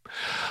man,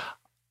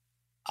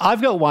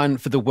 I've got one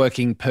for the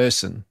working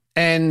person,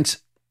 and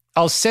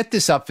I'll set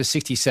this up for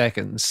 60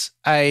 seconds.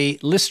 A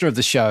listener of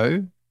the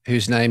show,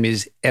 whose name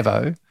is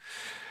Evo,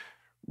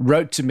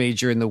 wrote to me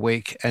during the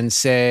week and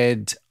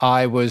said,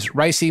 I was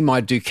racing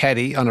my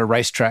Ducati on a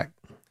racetrack,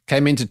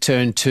 came into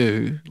turn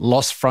 2,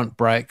 lost front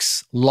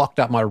brakes, locked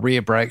up my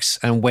rear brakes,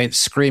 and went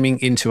screaming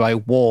into a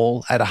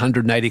wall at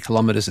 180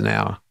 kilometres an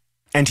hour.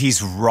 And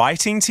he's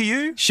writing to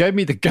you? Showed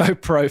me the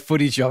GoPro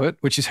footage of it,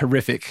 which is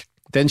horrific.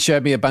 Then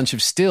showed me a bunch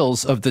of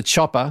stills of the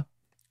chopper,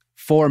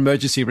 4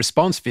 emergency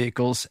response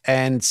vehicles,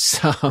 and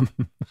some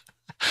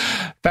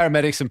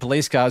paramedics and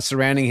police cars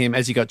surrounding him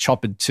as he got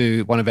choppered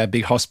to one of our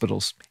big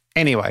hospitals.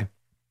 Anyway,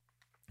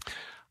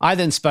 I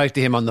then spoke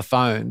to him on the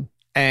phone,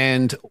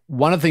 and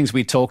one of the things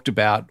we talked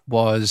about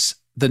was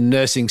the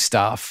nursing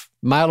staff,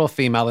 male or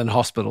female, in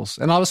hospitals.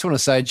 And I just want to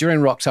say,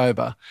 during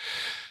Rocktober,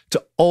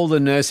 to all the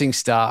nursing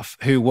staff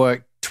who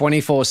work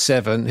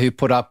 24/7, who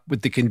put up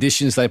with the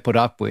conditions they put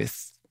up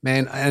with,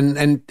 man,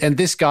 and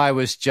this guy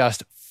was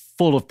just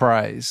full of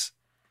praise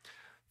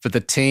for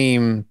the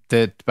team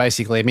that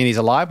basically, I mean, he's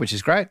alive, which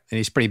is great, and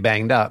he's pretty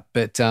banged up.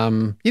 But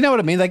you know what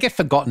I mean? They get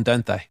forgotten,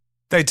 don't they?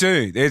 They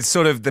do. It's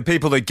sort of the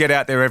people that get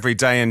out there every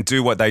day and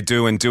do what they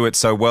do and do it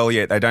so well,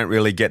 yet they don't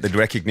really get the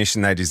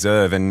recognition they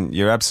deserve. And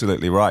you're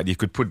absolutely right. You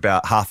could put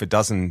about half a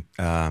dozen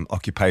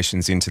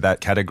occupations into that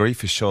category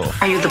for sure.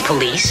 Are you the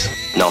police?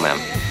 No, ma'am.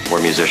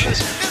 We're musicians.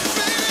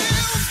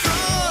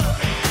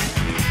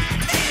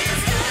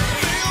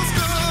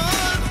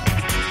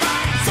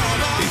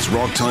 It's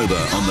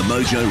Rocktober on the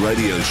Mojo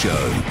Radio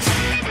Show.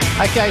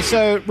 Okay,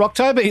 so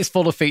Rocktober is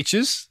full of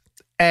features,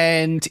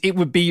 and it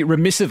would be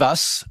remiss of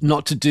us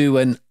not to do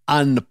an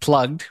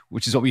unplugged,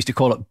 which is what we used to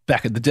call it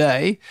back in the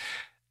day.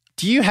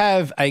 Do you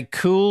have a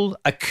cool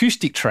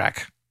acoustic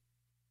track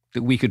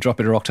that we could drop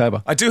into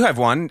Rocktober? I do have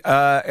one.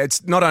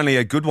 It's not only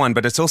a good one,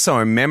 but it's also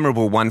a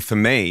memorable one for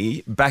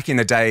me. Back in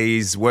the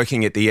days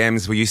working at the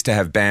M's, we used to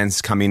have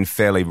bands come in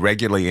fairly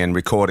regularly and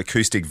record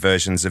acoustic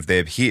versions of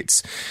their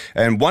hits.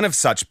 And one of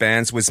such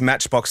bands was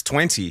Matchbox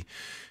 20,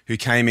 who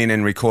came in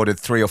and recorded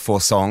 3 or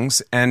 4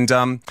 songs. And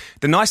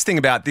the nice thing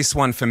about this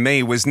one for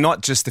me was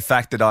not just the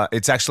fact that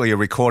it's actually a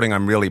recording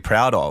I'm really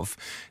proud of.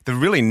 The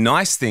really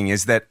nice thing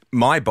is that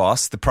my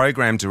boss, the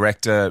program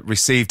director,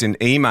 received an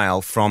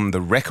email from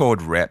the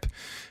record rep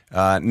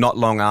not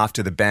long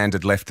after the band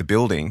had left the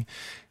building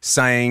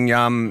saying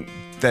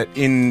that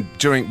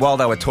while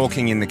they were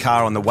talking in the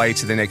car on the way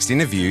to the next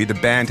interview, the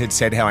band had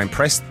said how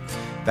impressed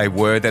they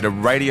were that a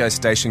radio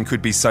station could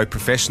be so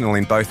professional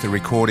in both the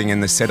recording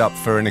and the setup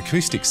for an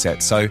acoustic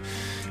set. So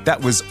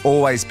that was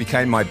always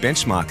became my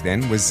benchmark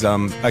then was,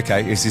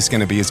 okay, is this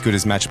going to be as good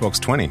as Matchbox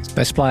 20?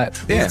 Let's play it.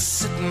 Yeah.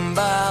 Sitting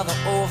by the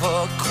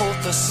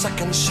overcoat, the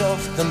second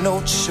shelf, the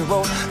note she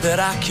wrote that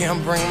I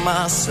can't bring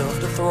myself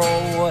to throw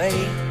away.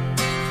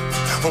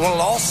 Will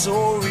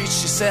also reach,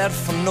 she said,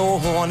 for no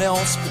one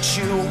else but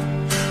you,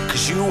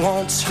 'cause you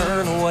won't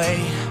turn away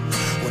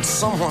when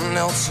someone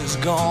else is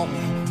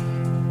gone.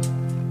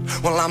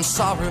 Well, I'm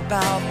sorry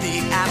about the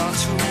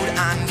attitude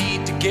I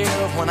need to give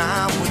when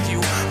I'm with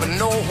you, but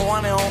no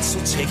one else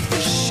will take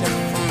this shit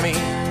from me.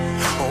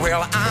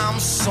 Well, I'm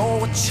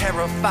so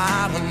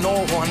terrified of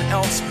no one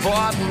else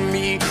but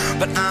me,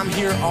 but I'm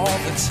here all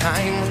the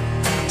time,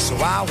 so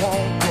I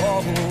won't go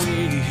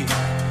away.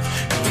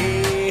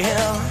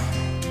 Yeah,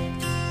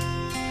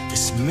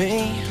 it's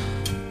me.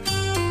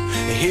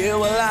 Yeah,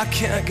 well, I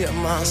can't get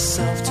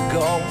myself to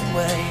go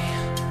away.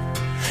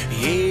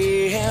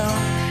 Yeah,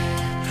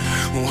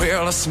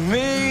 well, it's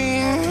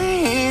me.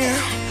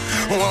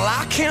 Well,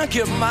 I can't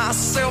get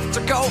myself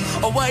to go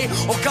away.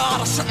 Oh,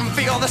 God, I shouldn't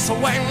feel this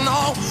way,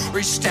 no.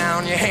 Reach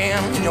down your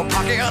hand in your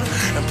pocket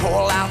and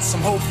pull out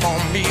some hope for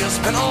me. It's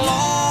been a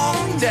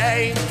long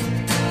day.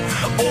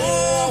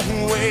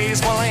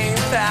 Always, well, ain't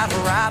that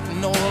right?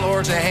 No,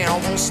 Lord, your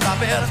hand won't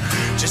stop it.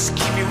 Just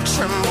keep you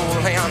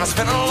trembling. It's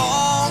been a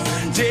long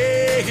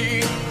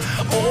day.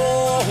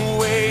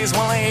 Always,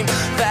 well, ain't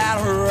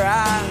that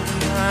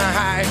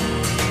right?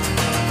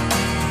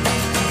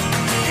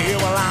 Yeah,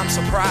 well, I'm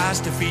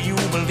surprised if you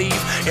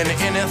believe in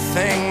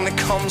anything that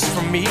comes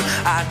from me.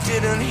 I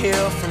didn't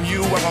hear from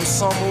you or from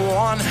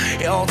someone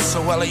else.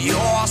 So, well,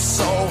 you're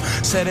so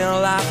set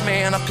in life,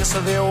 man. A piece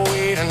of their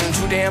weight and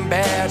too damn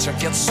bad. You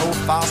get so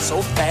far,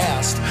 so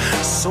fast.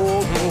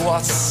 So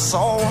what's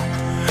so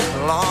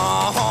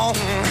long?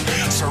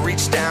 So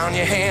reach down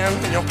your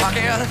hand in your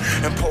pocket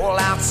and pull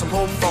out some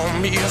hope for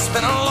me. It's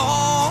been a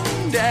long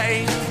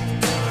day.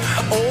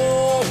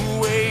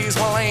 Always,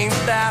 well, ain't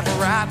that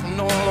right?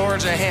 No,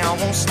 Lord, your hand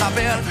won't stop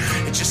it.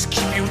 It just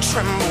keep you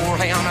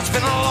trembling. It's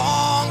been a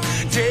long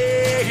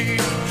day.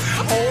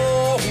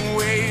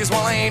 Always,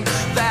 well, ain't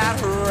that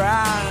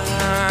right?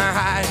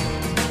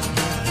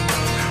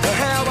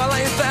 Well,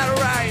 ain't that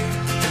right?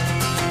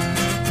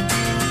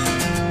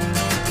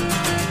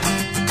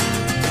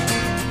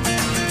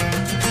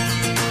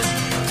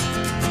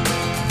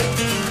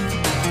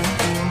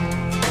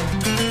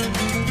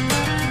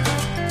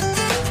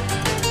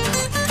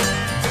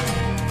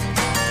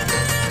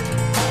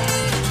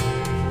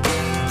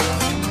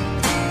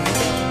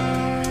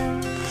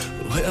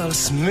 Well,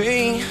 it's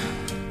me.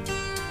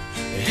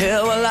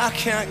 Yeah, well, I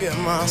can't get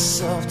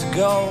myself to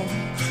go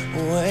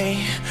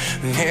away.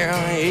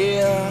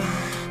 Yeah.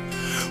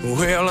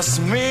 Well, it's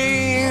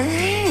me.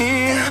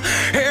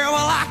 Yeah,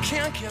 well, I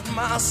can't get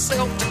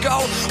myself to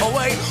go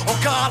away. Oh,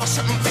 God, I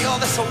shouldn't feel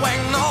this way,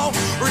 no.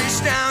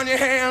 Reach down your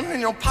hand in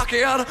your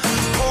pocket,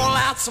 pull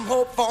out some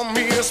hope for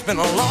me. It's been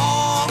a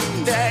long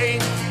day.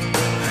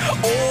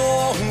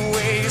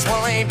 Always,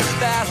 well, ain't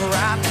that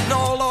right?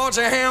 No, Lord,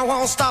 your hand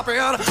won't stop it.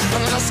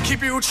 Just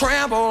keep you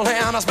trembling.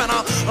 It's been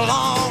a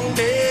long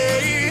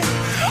day.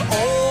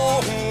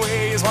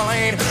 Always, well,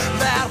 ain't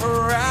that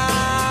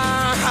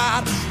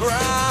right?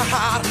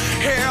 Right.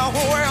 Yeah,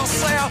 well,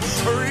 say,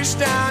 reach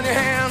down your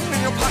hand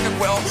in your pocket.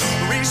 Well,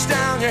 reach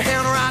down your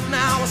hand right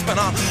now. It's been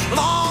a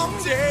long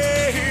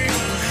day.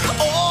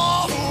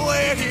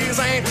 Always,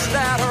 ain't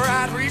that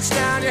right? Reach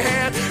down your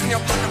hand in your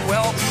pocket.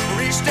 Well,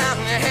 reach down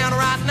your hand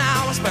right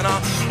now. It's been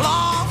a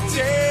long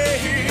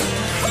day.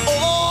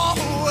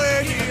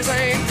 Always,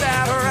 ain't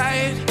that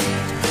right?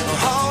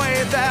 Oh,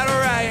 ain't that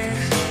right?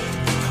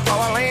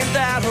 Oh, well, ain't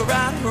that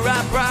right?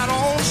 Right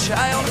on,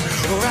 child.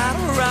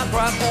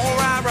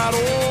 Right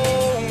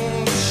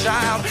on,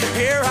 child.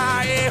 Here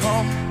I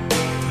am.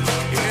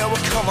 Yeah,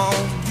 well, come on.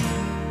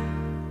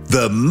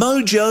 The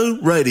Mojo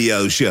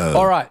Radio Show.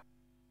 All right,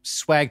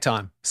 swag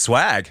time.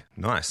 Swag?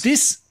 Nice.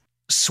 This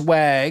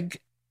swag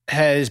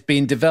has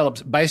been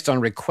developed based on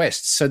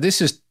requests. So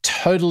this is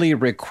totally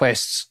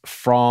requests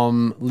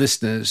from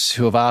listeners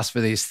who have asked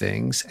for these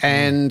things.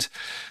 And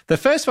the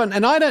first one,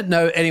 and I don't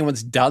know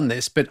anyone's done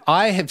this, but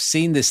I have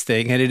seen this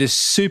thing and it is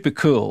super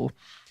cool.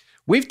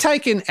 We've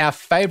taken our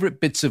favorite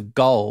bits of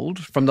gold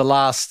from the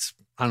last,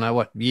 I don't know,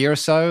 what, year or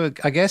so,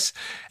 I guess,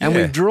 and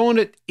we've drawn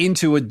it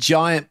into a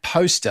giant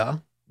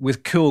poster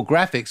with cool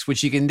graphics,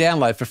 which you can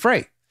download for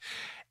free.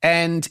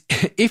 And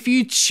if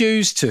you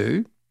choose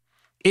to,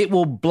 it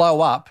will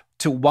blow up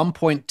to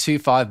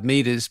 1.25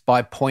 meters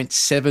by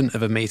 0.7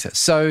 of a meter.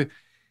 So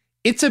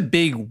it's a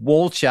big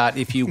wall chart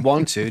if you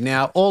want to.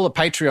 Now, all the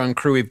Patreon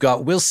crew we've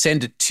got, we'll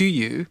send it to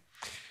you.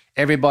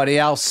 Everybody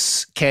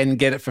else can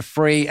get it for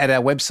free at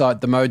our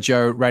website,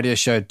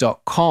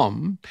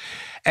 themojoradioshow.com.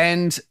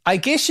 And I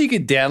guess you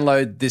could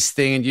download this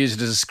thing and use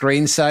it as a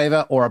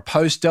screensaver or a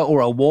poster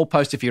or a wall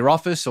poster for your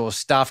office or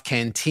staff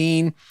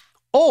canteen,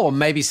 or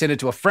maybe send it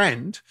to a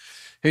friend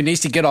who needs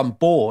to get on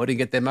board and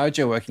get their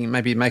Mojo working and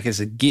maybe make it as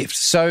a gift.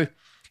 So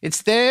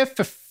it's there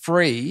for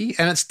free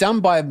and it's done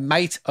by a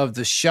mate of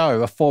the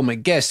show, a former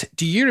guest.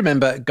 Do you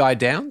remember Guy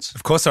Downs?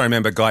 Of course I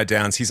remember Guy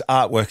Downs. His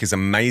artwork is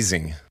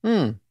amazing.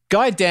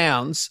 Guy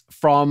Downs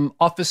from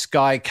Office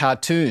Guy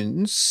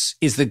Cartoons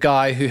is the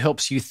guy who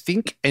helps you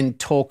think and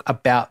talk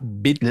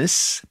about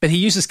business, but he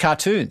uses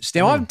cartoons.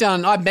 Now,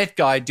 I've met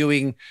Guy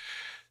doing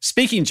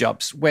speaking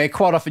jobs where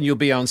quite often you'll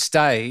be on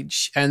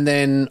stage and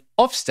then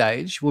off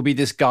stage will be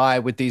this guy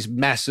with these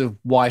massive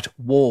white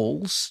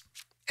walls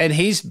and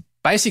he's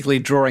basically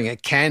drawing a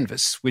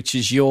canvas, which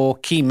is your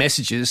key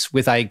messages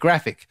with a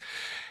graphic.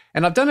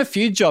 And I've done a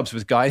few jobs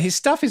with Guy. His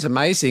stuff is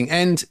amazing.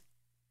 And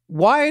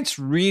why it's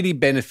really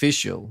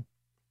beneficial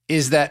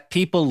is that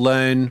people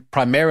learn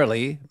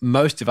primarily,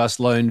 most of us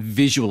learn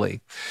visually.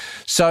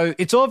 So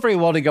it's all very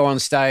well to go on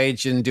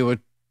stage and do a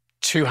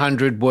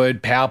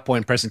 200-word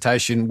PowerPoint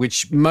presentation,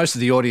 which most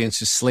of the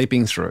audience is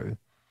sleeping through.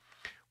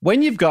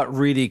 When you've got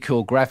really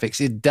cool graphics,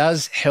 it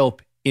does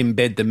help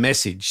embed the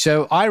message.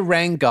 So I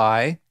rang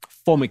Guy,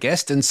 former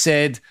guest, and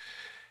said,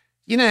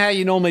 you know how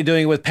you're normally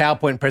doing it with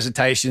PowerPoint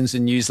presentations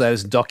and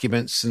newsletters and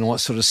documents and all that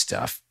sort of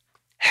stuff?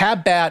 How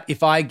about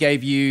if I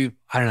gave you,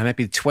 I don't know,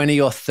 maybe 20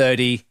 or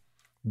 30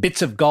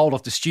 bits of gold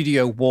off the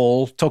studio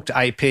wall, talk to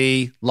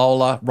AP,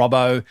 Lola,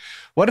 Robbo.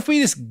 What if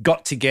we just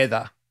got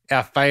together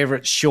our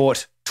favourite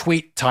short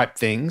tweet type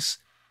things?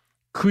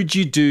 Could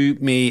you do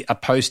me a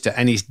poster?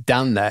 And he's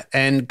done that.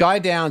 And Guy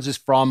Downs is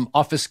from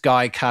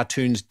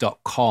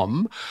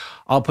officeguycartoons.com.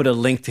 I'll put a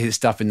link to his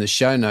stuff in the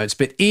show notes,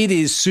 but it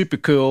is super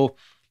cool.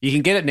 You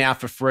can get it now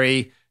for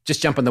free.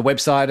 Just jump on the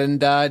website and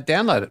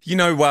download it. You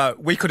know,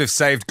 we could have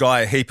saved Guy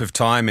a heap of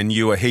time and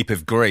you a heap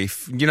of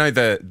grief. You know,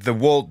 the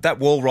wall, that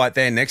wall right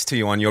there next to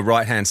you on your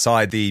right-hand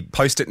side, the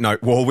Post-it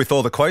note wall with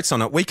all the quotes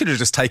on it, we could have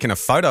just taken a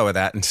photo of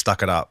that and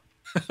stuck it up.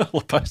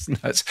 All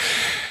Post-it notes.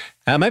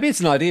 Maybe it's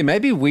an idea.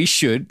 Maybe we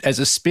should, as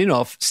a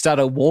spin-off, start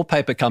a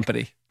wallpaper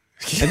company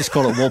and just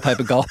call it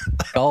Wallpaper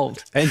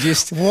Gold. And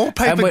just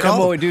Wallpaper Gold. And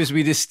what we do is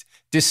we just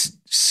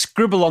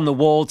scribble on the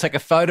wall, take a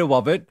photo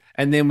of it,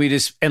 and then we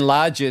just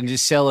enlarge it and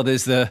just sell it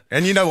as the...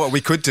 And you know what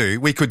we could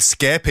do? We could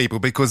scare people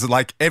because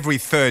like every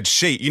third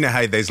sheet, you know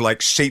how there's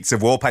like sheets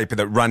of wallpaper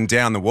that run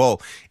down the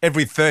wall.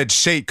 Every third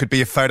sheet could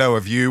be a photo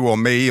of you or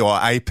me or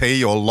AP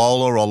or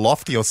Lola or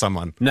Lofty or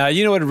someone. No,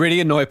 you know what would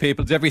really annoy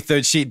people is every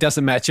third sheet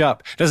doesn't match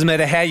up. Doesn't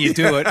matter how you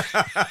do it.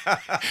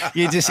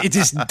 It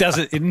just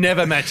doesn't, it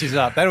never matches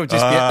up. That would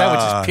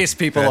just piss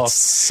people off.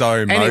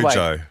 So Mojo.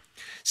 Anyway,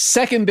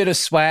 second bit of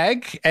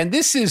swag, and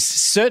this is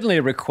certainly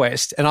a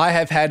request, and I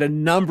have had a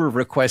number of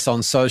requests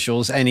on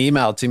socials and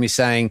emailed to me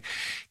saying,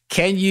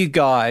 can you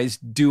guys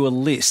do a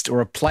list or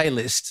a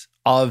playlist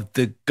of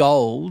the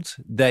gold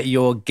that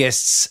your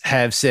guests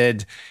have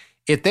said,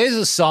 if there's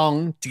a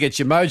song to get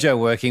your mojo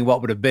working, what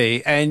would it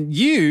be? And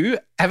you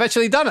have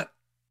actually done it.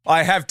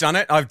 I have done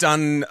it. I've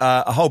done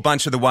a whole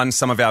bunch of the ones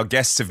some of our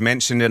guests have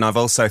mentioned, and I've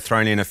also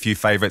thrown in a few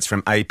favourites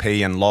from AP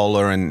and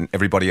Lola and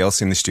everybody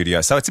else in the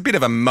studio. So it's a bit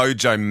of a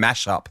Mojo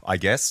mashup, I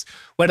guess.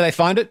 Where do they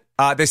find it?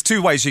 There's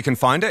two ways you can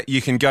find it.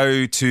 You can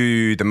go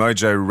to the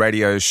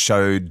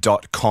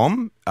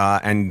mojoradioshow.com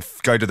and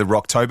go to the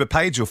Rocktober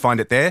page. You'll find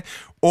it there.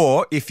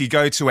 Or if you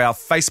go to our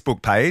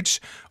Facebook page,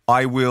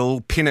 I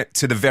will pin it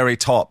to the very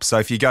top. So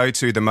if you go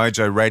to the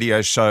Mojo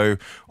Radio Show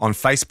on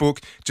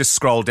Facebook, just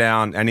scroll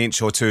down an inch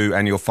or two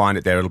and you'll find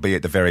it there. It'll be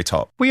at the very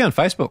top. We on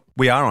Facebook?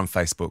 We are on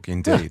Facebook,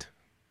 indeed.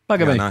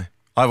 Look at me. No.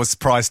 I was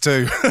surprised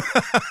too.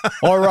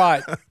 All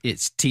right.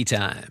 It's tea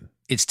time.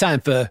 It's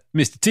time for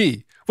Mr.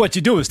 T. What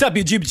you doing? Stop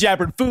your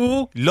jibber-jabbering,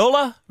 fool.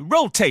 Lola,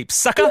 roll tape,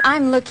 sucker.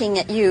 I'm looking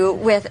at you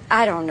with,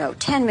 I don't know,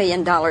 $10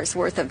 million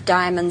worth of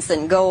diamonds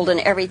and gold and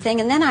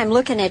everything, and then I'm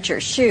looking at your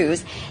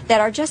shoes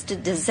that are just a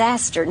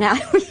disaster. Now,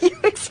 you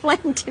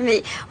explain to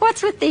me,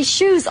 what's with these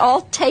shoes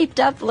all taped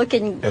up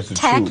looking That's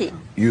tacky?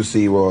 Truth. You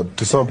see, well,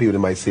 to some people they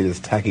might say it's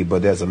tacky,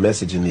 but there's a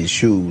message in these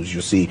shoes.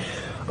 You see,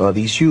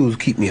 these shoes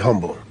keep me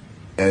humble.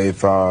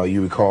 If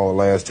you recall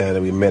last time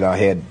that we met, I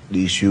had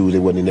these shoes. They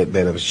wasn't in that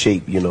bad of a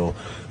shape, you know.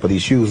 But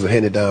these shoes are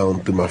handed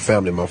down through my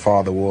family. My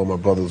father wore them,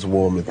 my brothers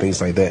wore them, and things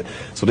like that.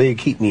 So they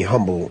keep me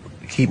humble,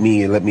 keep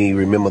me and let me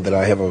remember that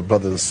I have a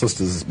brothers and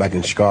sisters back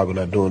in Chicago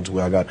not doing to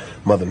where I got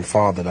mother and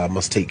father that I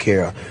must take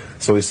care of.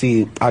 So you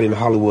see, out in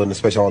Hollywood, and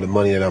especially all the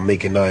money that I'm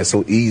making now, it's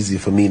so easy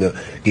for me to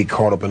get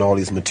caught up in all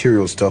these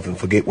material stuff and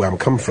forget where I'm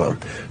coming from.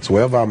 So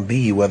wherever I'm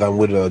whether I'm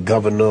with a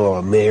governor or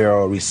a mayor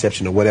or a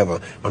reception or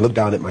whatever, I look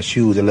down at my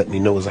shoes and let me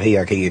know, hey,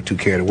 I can't get too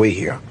carried away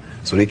here.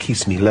 So it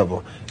keeps me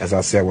level. As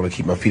I say, I want to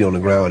keep my feet on the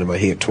ground and my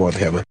head toward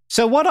heaven.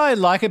 So what I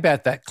like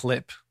about that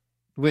clip,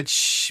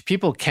 which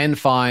people can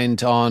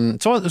find on,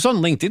 it was on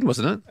LinkedIn,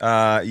 wasn't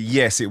it?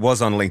 Yes, it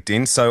was on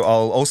LinkedIn. So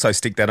I'll also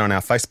stick that on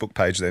our Facebook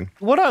page then.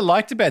 What I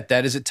liked about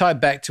that is it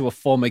tied back to a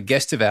former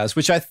guest of ours,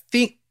 which I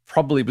think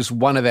probably was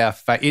one of our,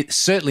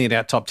 certainly in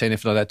our top 10,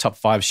 if not our top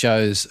 5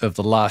 shows of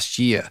the last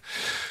year.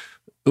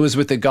 It was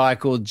with a guy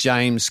called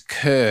James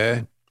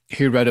Kerr,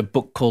 who wrote a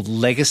book called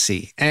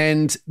Legacy.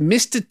 And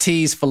Mr.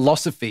 T's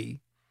philosophy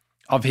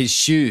of his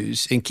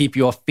shoes and keep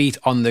your feet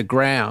on the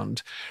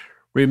ground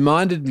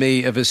reminded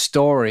me of a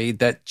story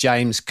that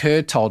James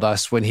Kerr told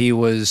us when he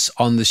was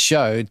on the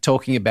show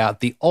talking about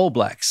the All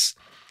Blacks.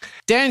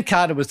 Dan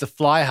Carter was the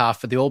fly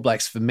half for the All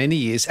Blacks for many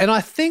years. And I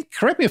think,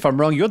 correct me if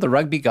I'm wrong, you're the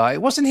rugby guy.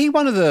 Wasn't he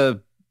one of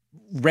the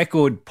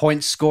record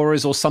point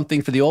scorers or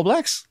something for the All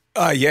Blacks?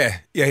 Yeah.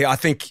 I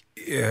think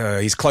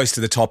he's close to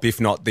the top,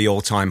 if not the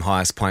all-time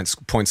highest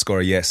point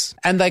scorer, yes.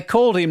 And they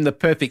called him the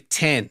perfect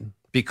 10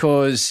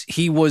 because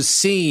he was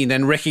seen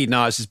and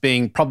recognised as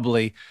being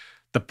probably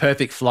the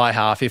perfect fly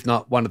half, if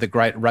not one of the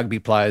great rugby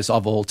players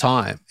of all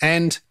time.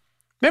 And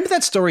Remember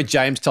that story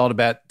James told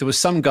about there was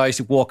some guy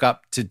who walk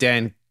up to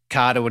Dan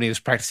Carter when he was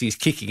practicing his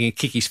kicking and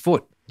kick his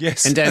foot.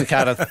 Yes. And Dan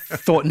Carter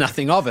thought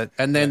nothing of it.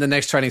 And then the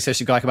next training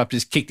session, guy came up and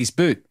just kicked his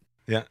boot.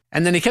 Yeah.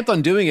 And then he kept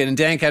on doing it. And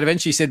Dan Carter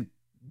eventually said,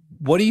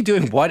 what are you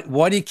doing?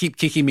 Why do you keep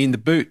kicking me in the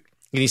boot?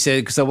 And he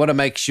said, because I want to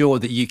make sure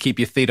that you keep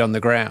your feet on the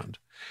ground.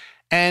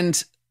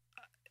 And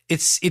it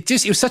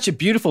was such a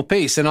beautiful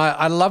piece. And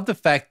I love the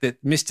fact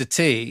that Mr.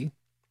 T,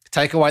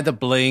 take away the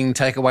bling,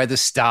 take away the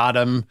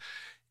stardom,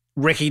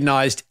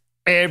 recognised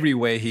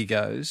everywhere he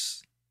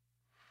goes.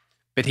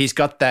 But he's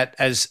got that,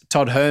 as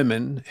Todd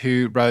Herman,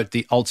 who wrote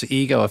The Alter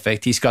Ego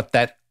Effect, he's got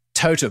that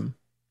totem.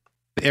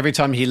 Every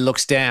time he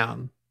looks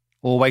down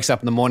or wakes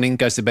up in the morning,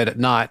 goes to bed at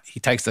night,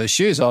 he takes those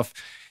shoes off.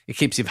 It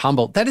keeps him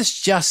humble. That is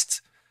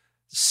just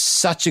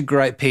such a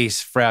great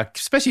piece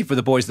especially for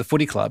the boys of the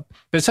footy club,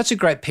 but it's such a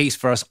great piece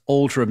for us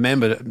all to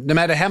remember. No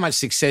matter how much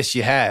success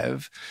you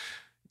have,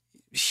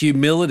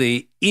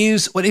 humility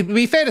is, well, it would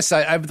be fair to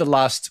say over the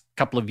last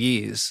couple of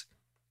years,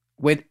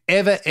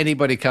 whenever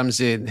anybody comes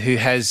in who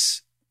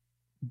has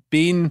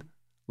been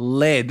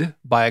led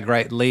by a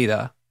great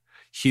leader,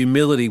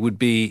 humility would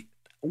be,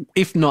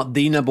 if not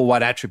the number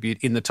one attribute,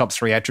 in the top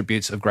 3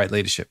 attributes of great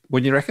leadership.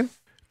 Wouldn't you reckon?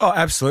 Oh,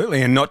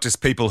 absolutely. And not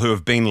just people who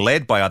have been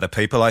led by other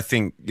people. I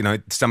think,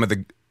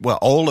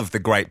 all of the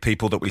great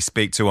people that we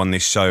speak to on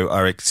this show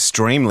are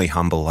extremely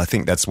humble. I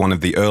think that's one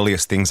of the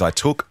earliest things I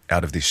took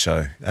out of this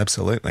show.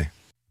 Absolutely.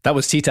 That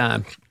was tea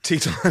time. Tea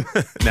time.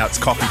 Now it's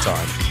coffee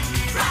time.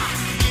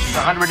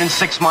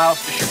 106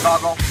 miles to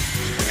Chicago.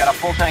 We got a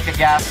full tank of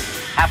gas,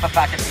 half a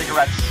pack of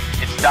cigarettes.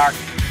 It's dark,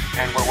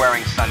 and we're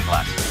wearing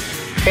sunglasses.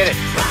 Hit it.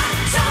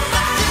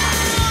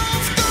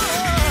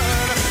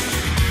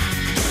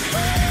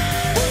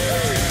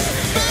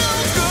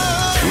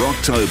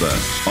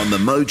 Rocktober on the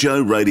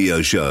Mojo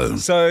Radio Show.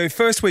 So,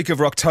 first week of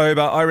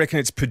Rocktober, I reckon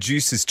it's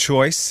producer's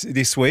choice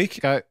this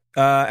week. Go.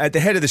 At the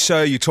head of the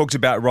show, you talked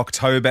about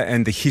Rocktober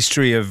and the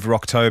history of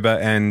Rocktober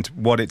and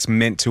what it's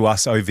meant to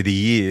us over the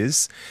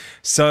years.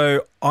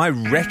 So, I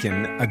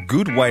reckon a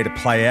good way to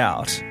play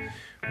out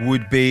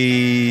would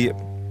be a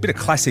bit of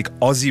classic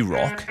Aussie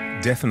rock,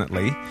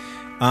 definitely.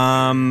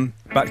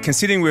 But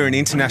considering we're an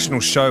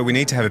international show, we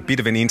need to have a bit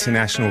of an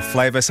international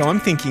flavour. So I'm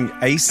thinking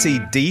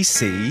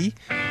AC/DC,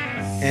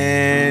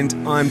 and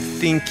I'm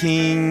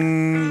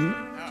thinking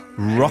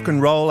rock and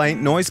roll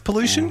ain't noise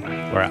pollution.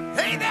 We're out.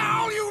 Hey there,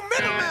 all you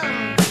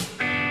middlemen!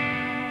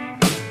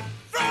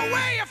 Throw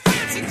away your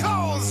fancy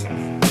clothes!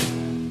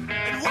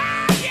 And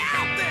while you're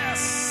out there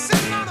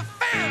sitting on the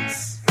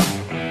fence,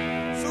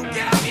 so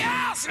get off your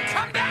ass and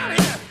come down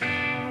here!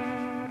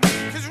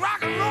 'Cause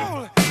rock and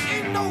roll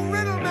ain't no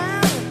riddle,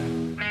 man.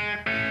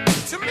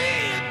 To me,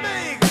 it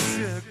makes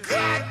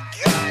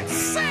good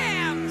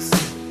sense.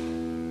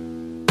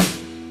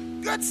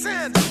 Good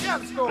sense. Yeah,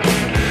 let's go.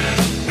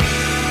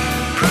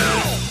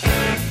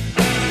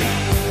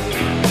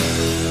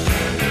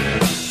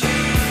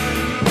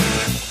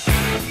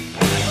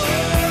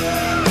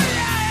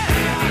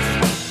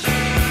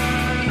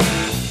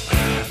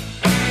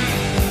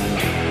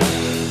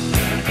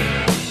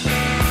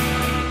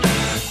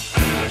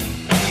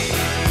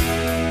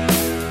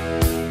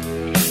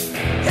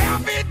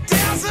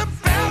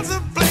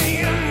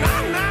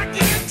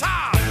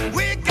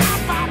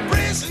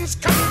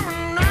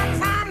 Coming up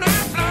from the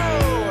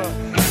floor.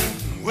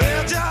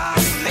 We're just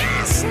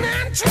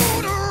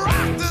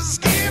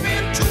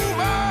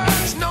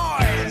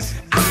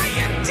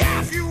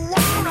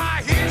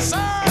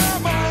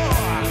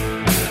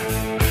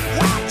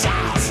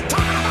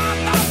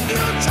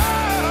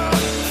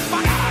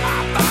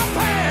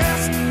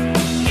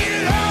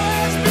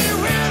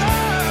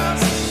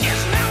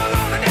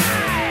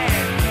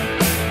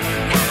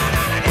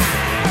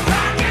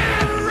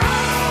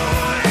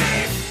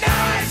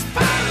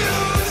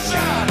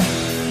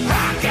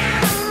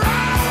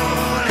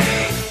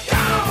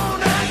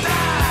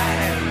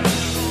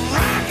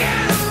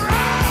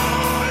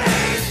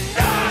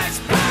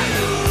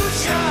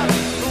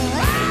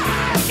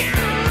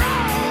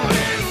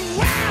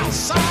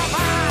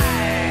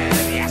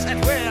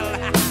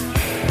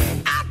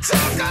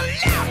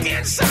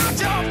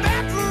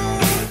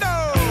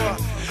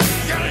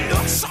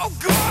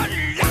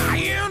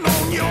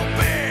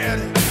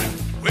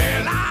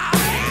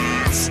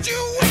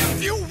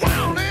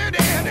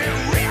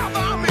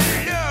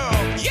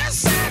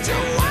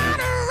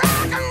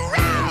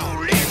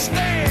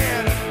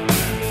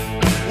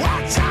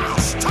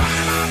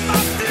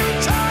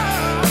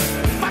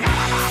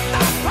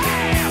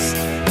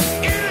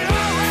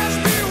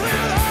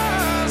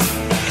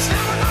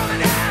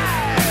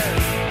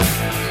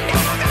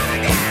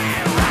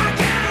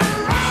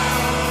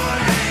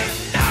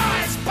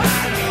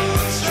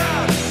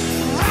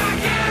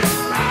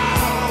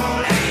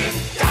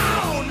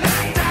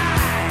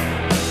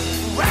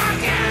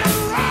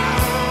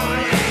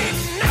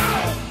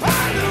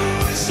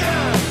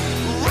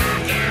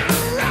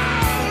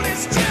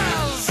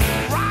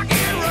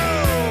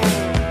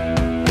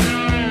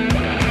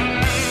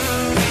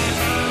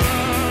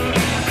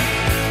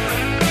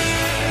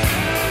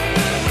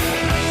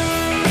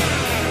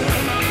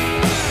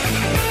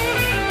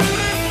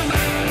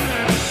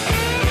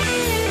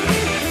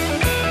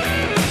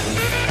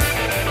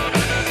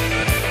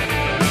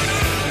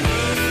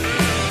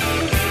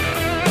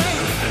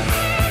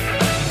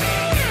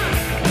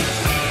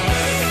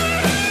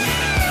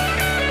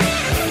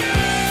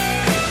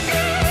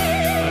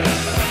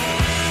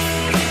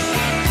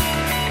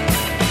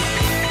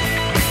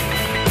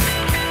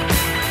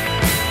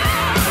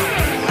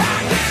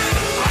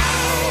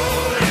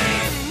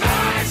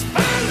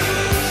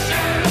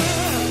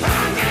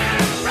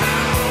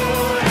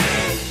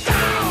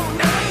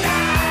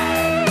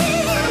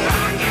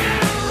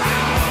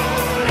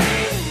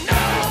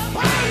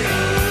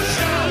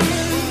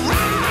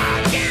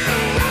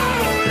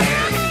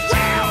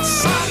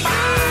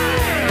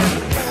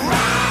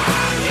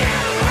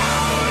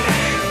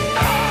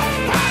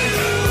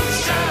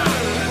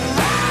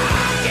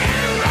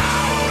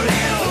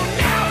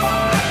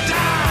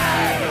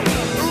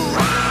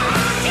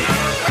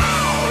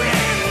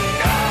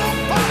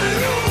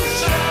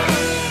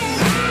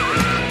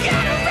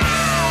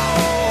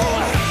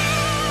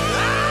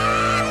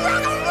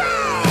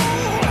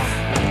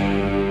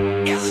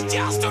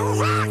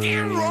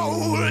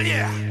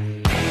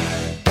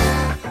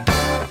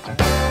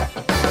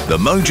The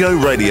Mojo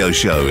Radio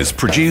Show is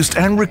produced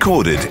and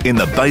recorded in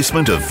the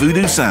basement of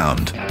Voodoo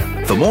Sound.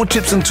 For more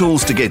tips and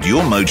tools to get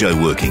your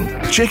mojo working,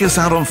 check us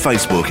out on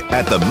Facebook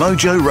at The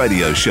Mojo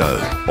Radio Show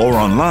or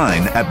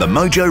online at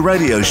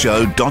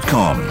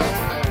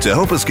themojoradioshow.com. To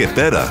help us get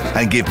better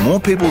and give more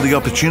people the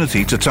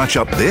opportunity to touch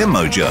up their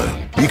mojo,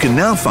 you can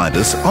now find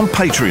us on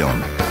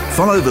Patreon.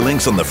 Follow the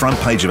links on the front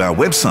page of our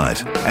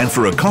website, and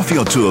for a coffee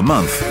or two a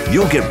month,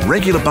 you'll get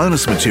regular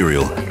bonus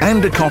material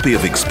and a copy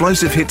of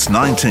Explosive Hits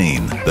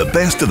 19, the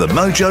best of the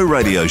Mojo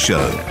Radio Show.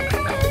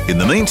 In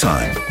the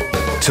meantime,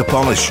 to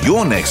polish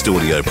your next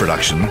audio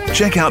production,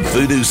 check out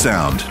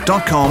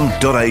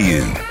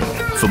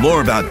voodoosound.com.au. For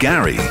more about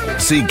Gary,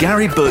 see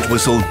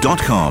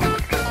GaryBirtwhistle.com.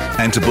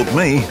 And to book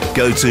me,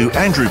 go to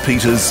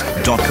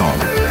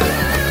andrewpeters.com.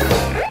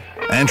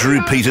 Andrew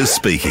Peters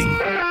speaking.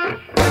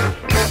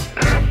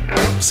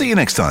 See you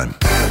next time.